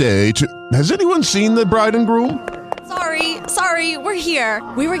here today to... Has anyone seen the bride and groom? Sorry, we're here.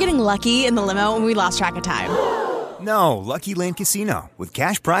 We were getting lucky in the limo and we lost track of time. No, Lucky Land Casino, with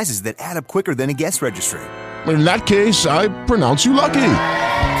cash prizes that add up quicker than a guest registry. In that case, I pronounce you lucky.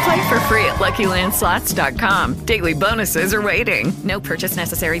 Play for free at LuckyLandSlots.com. Daily bonuses are waiting. No purchase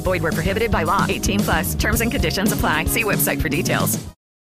necessary. Void where prohibited by law. 18+. Terms and conditions apply. See website for details.